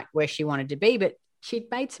wasn't quite where she wanted to be, but she'd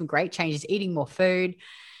made some great changes, eating more food.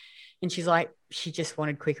 And she's like, she just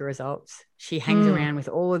wanted quicker results. She hangs around with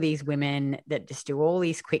all of these women that just do all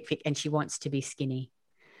these quick fix, and she wants to be skinny.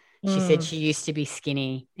 She said she used to be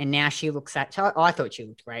skinny, and now she looks at, I thought she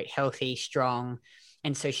looked great, healthy, strong.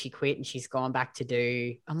 And so she quit, and she's gone back to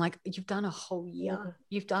do, I'm like, you've done a whole year.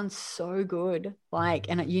 You've done so good. Like,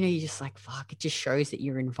 and you know, you're just like, fuck, it just shows that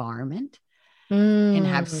your environment can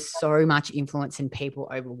have so much influence in people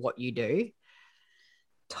over what you do.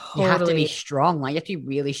 Totally. You have to be strong. Like you have to be a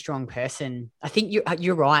really strong person. I think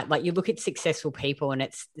you're right. Like you look at successful people, and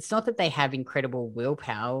it's not that they have incredible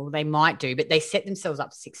willpower. They might do, but they set themselves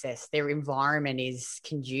up for success. Their environment is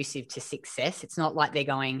conducive to success. It's not like they're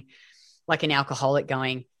going like an alcoholic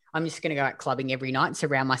going, I'm just going to go out clubbing every night and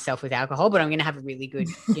surround myself with alcohol, but I'm going to have a really good,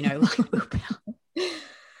 you know, like willpower.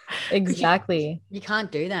 Exactly. You can't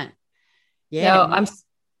do that. Yeah. No,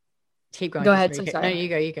 keep going. Go ahead. I'm sorry.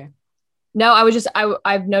 No, you go. No,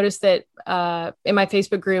 I've noticed that in my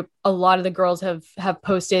Facebook group, a lot of the girls have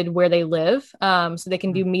posted where they live, so they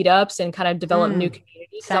can do meetups and kind of develop new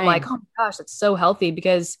communities. So I'm like, oh my gosh, that's so healthy,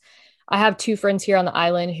 because I have 2 friends here on the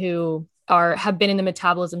island who have been in the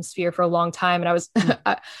metabolism sphere for a long time. And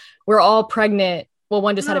we're all pregnant. Well,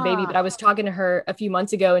 one just had a baby, but I was talking to her a few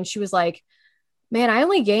months ago, and she was like, man, I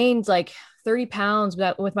only gained like 30 pounds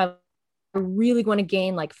with my, I really want to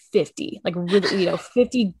gain like 50, like really, you know,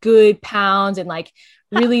 50 good pounds, and like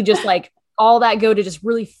really just like all that go to just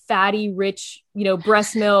really fatty, rich, you know,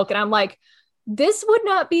 breast milk. And I'm like, this would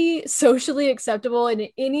not be socially acceptable in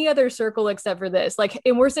any other circle except for this. Like,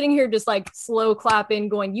 and we're sitting here just like slow clapping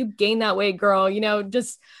going, you gained that weight, girl, you know,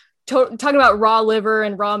 just talking about raw liver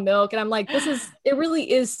and raw milk. And I'm like, it really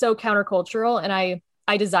is so countercultural. And I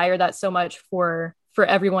desire that so much for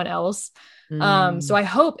everyone else. So I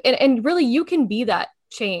hope, and really you can be that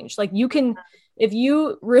change. Like you can, if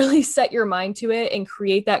you really set your mind to it and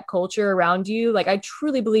create that culture around you, like I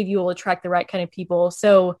truly believe you will attract the right kind of people.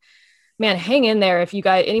 So man, hang in there. If you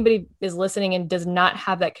guys, anybody is listening and does not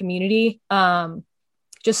have that community,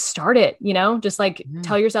 just start it, you know, just like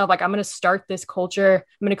tell yourself, like, I'm going to start this culture.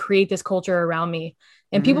 I'm going to create this culture around me,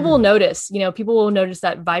 and people will notice, you know, people will notice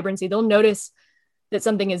that vibrancy. They'll notice that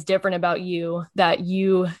something is different about you, that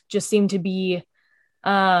you just seem to be,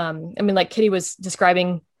 I mean, like Kitty was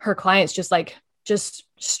describing her clients, just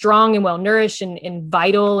strong and well nourished and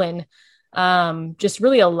vital and just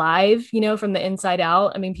really alive, you know, from the inside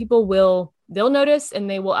out. I mean, they'll notice and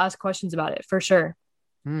they will ask questions about it for sure.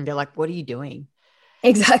 They're like, what are you doing?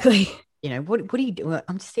 Exactly. You know, what are you doing?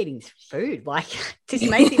 I'm just eating food. Like this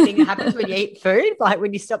amazing thing that happens when you eat food, like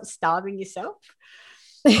when you stop starving yourself.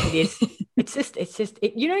 It is. It's just,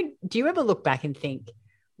 you know, do you ever look back and think,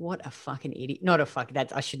 what a fucking idiot? Not a fuck.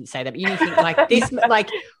 I shouldn't say that. But you think like this, like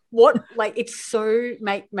what, like it's so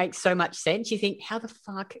makes so much sense. You think, how the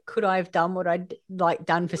fuck could I have done what I'd like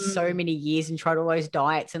done for so many years and tried all those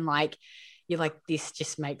diets? And like, you're like, this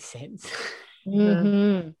just makes sense.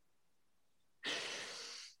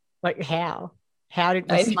 Like how did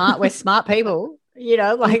we're smart people, you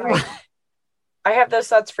know, like I have those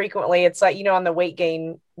thoughts frequently. It's like, you know, on the weight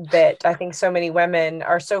gain bit, I think so many women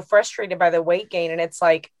are so frustrated by the weight gain. And it's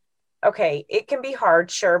like, okay, it can be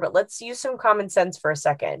hard, sure, but let's use some common sense for a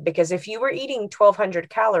second. Because if you were eating 1,200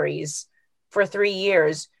 calories for 3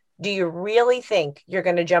 years, do you really think you're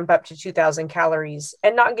going to jump up to 2,000 calories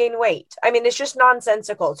and not gain weight? I mean, it's just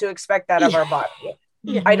nonsensical to expect that of our body.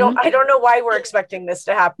 Yeah. I don't know why we're expecting this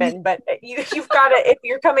to happen, but you've got to, if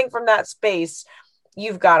you're coming from that space,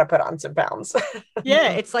 you've got to put on some pounds.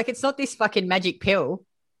 Yeah. It's like, it's not this fucking magic pill.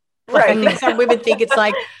 Like, right. I think some women think it's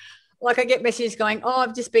like I get messages going, oh,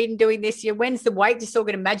 I've just been doing this year. When's the weight just all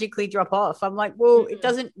going to magically drop off? I'm like, well, it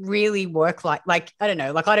doesn't really work like, I don't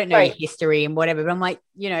know. Like, I don't know your history and whatever, but I'm like,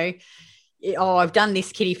 you know, oh, I've done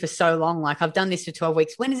this, Kitty, for so long. Like I've done this for 12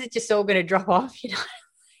 weeks. When is it just all going to drop off? You know?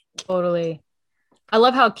 Totally. I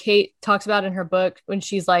love how Kate talks about in her book when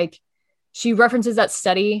she's like, she references that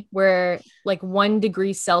study where like 1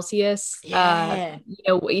 degree Celsius, you know,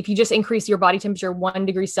 if you just increase your body temperature 1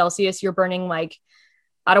 degree Celsius, you're burning like,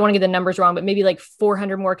 I don't want to get the numbers wrong, but maybe like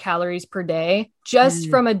 400 more calories per day just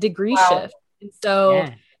from a degree shift. And so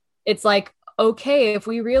it's like, okay, if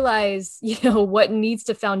we realize, you know, what needs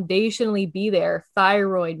to foundationally be there,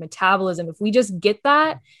 thyroid, metabolism, if we just get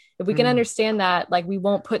that, if we can understand that, like we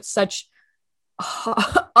won't put such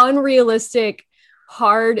unrealistic,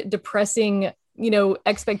 hard, depressing, you know,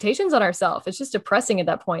 expectations on ourselves. It's just depressing at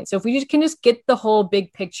that point. So if we can just get the whole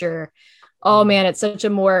big picture, oh man, it's such a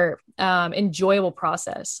more enjoyable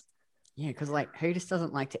process. Yeah, because like who just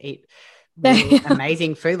doesn't like to eat really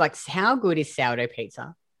amazing food? Like how good is sourdough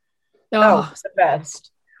pizza? Oh, it's the best.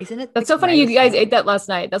 Isn't it? That's so funny you guys ate that last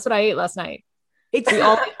night. That's what I ate last night.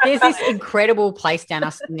 There's this incredible place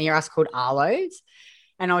near us called Arlo's.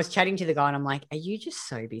 And I was chatting to the guy and I'm like, are you just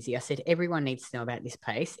so busy? I said, everyone needs to know about this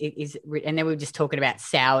place. It is, and then we were just talking about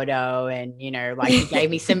sourdough and, you know, like he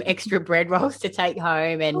gave me some extra bread rolls to take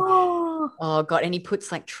home and, oh God. And he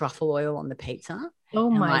puts like truffle oil on the pizza.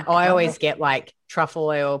 Oh my God. I always get like truffle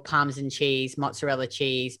oil, Parmesan cheese, mozzarella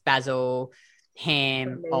cheese, basil,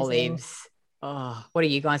 ham, olives. Oh, what do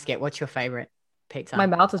you guys get? What's your favorite pizza? My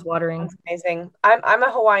mouth is watering. That's amazing. I'm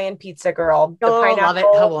a Hawaiian pizza girl. The pineapple love it.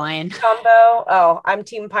 Hawaiian combo. Oh, I'm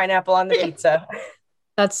team pineapple on the pizza.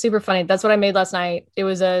 That's super funny. That's what I made last night. It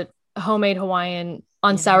was a homemade Hawaiian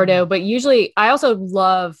on sourdough, but usually I also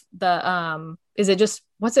love the is it just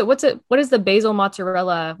what is the basil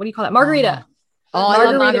mozzarella? What do you call that? Margarita. I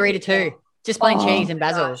love margarita too. Just plain cheese and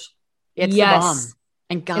basil. It's the bomb.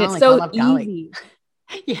 And garlic. And it's so I love garlic. Easy.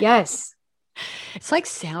 Yes. It's like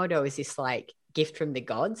sourdough is this like gift from the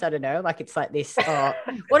gods. I don't know. Like it's like this.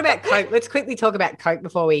 What about Coke? Let's quickly talk about Coke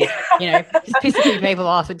before we, you know, just piss a few people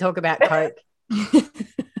off and talk about Coke.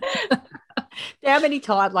 How many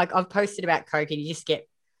times, like I've posted about Coke and you just get,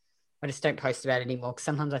 I just don't post about it anymore because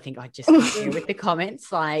sometimes I think I just can't deal with the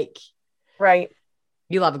comments. Like, right.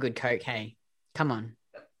 You love a good Coke, hey? Come on.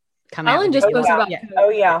 Alan just posted about Coke. Oh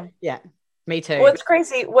yeah. Yeah. Me too. Well, it's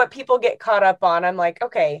crazy what people get caught up on. I'm like,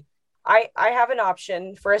 okay, I have an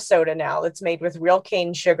option for a soda now that's made with real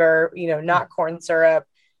cane sugar, you know, not corn syrup.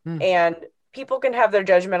 And people can have their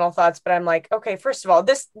judgmental thoughts, but I'm like, okay, first of all,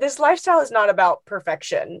 this lifestyle is not about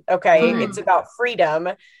perfection. Okay. It's about freedom,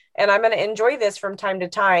 and I'm going to enjoy this from time to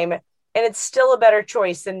time. And it's still a better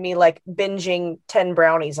choice than me like binging 10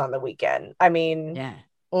 brownies on the weekend. I mean, yeah.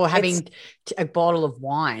 Or having a bottle of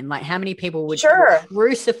wine. Like, how many people would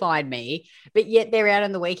crucified me, but yet they're out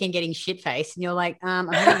on the weekend getting shit-faced, and you're like, I'm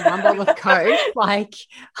having one bottle of Coke. Like,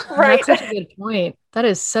 right. That's such a good point. That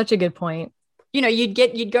is such a good point. You know, you'd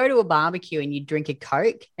go to a barbecue and you'd drink a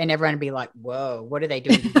Coke, and everyone would be like, whoa, what are they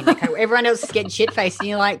doing? Everyone else is getting shit-faced, and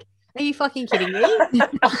you're like, are you fucking kidding me?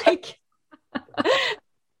 Like,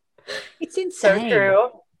 it's insane. So true.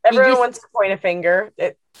 Everyone wants to point a finger.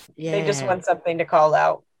 They just want something to call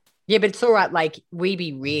out. Yeah, but it's all right. Like, we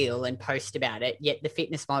be real and post about it. Yet the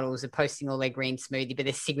fitness models are posting all their green smoothie, but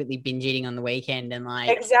they're secretly binge eating on the weekend. And like,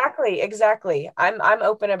 exactly. I'm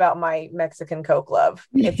open about my Mexican Coke love.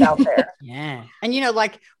 It's out there. Yeah, and you know,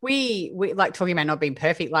 like we like talking about not being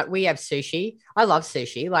perfect. Like, we have sushi. I love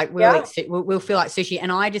sushi. Like, we'll feel like sushi,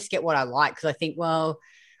 and I just get what I like, because I think, well,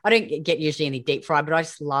 I don't get usually any deep fry, but I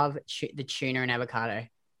just love the tuna and avocado.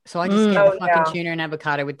 So I just get the fucking tuna and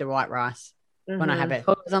avocado with the white rice when I have it.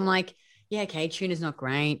 Because I'm like, yeah, okay, tuna's not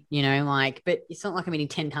great, you know, like, but it's not like I'm eating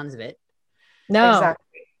 10 tons of it. No.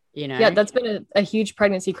 Exactly. You know? Yeah, that's been a huge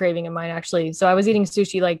pregnancy craving of mine, actually. So I was eating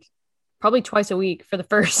sushi like probably twice a week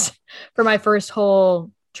for my first whole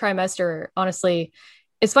trimester, honestly.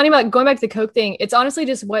 It's funny about going back to the Coke thing. It's honestly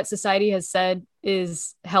just what society has said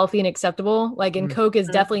is healthy and acceptable. Like, and Coke is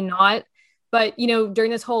definitely not. But, you know,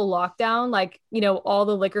 during this whole lockdown, like, you know, all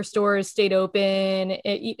the liquor stores stayed open.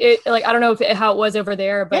 It like, I don't know how it was over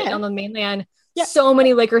there, but on the mainland, so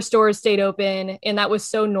many liquor stores stayed open. And that was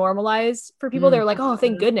so normalized for people. They were like, oh,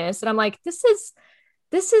 thank goodness. And I'm like, this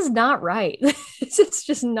is not right. It's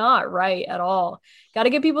just not right at all. Got to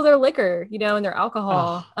give people their liquor, you know, and their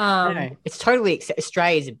alcohol. It's totally,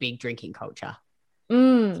 Australia is a big drinking culture.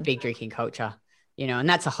 It's a big drinking culture. You know, and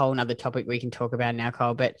that's a whole nother topic we can talk about now,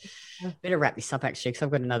 Cole, but better wrap this up actually, because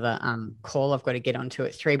I've got another call I've got to get onto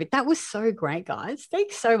at 3. But that was so great, guys.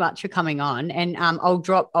 Thanks so much for coming on. And I'll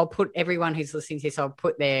put everyone who's listening to this, I'll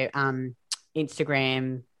put their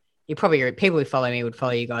Instagram. People who follow me would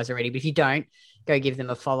follow you guys already, but if you don't, go give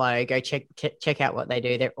them a follow. Go check out what they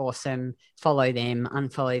do. They're awesome. Follow them.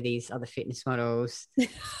 Unfollow these other fitness models.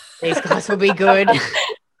 These guys will be good.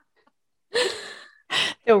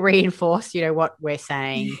 They'll reinforce, you know, what we're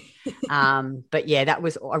saying. But yeah,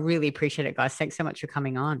 I really appreciate it, guys. Thanks so much for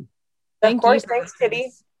coming on. Of course. Thanks,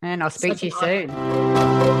 Kitty. And I'll speak to you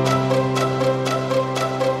soon.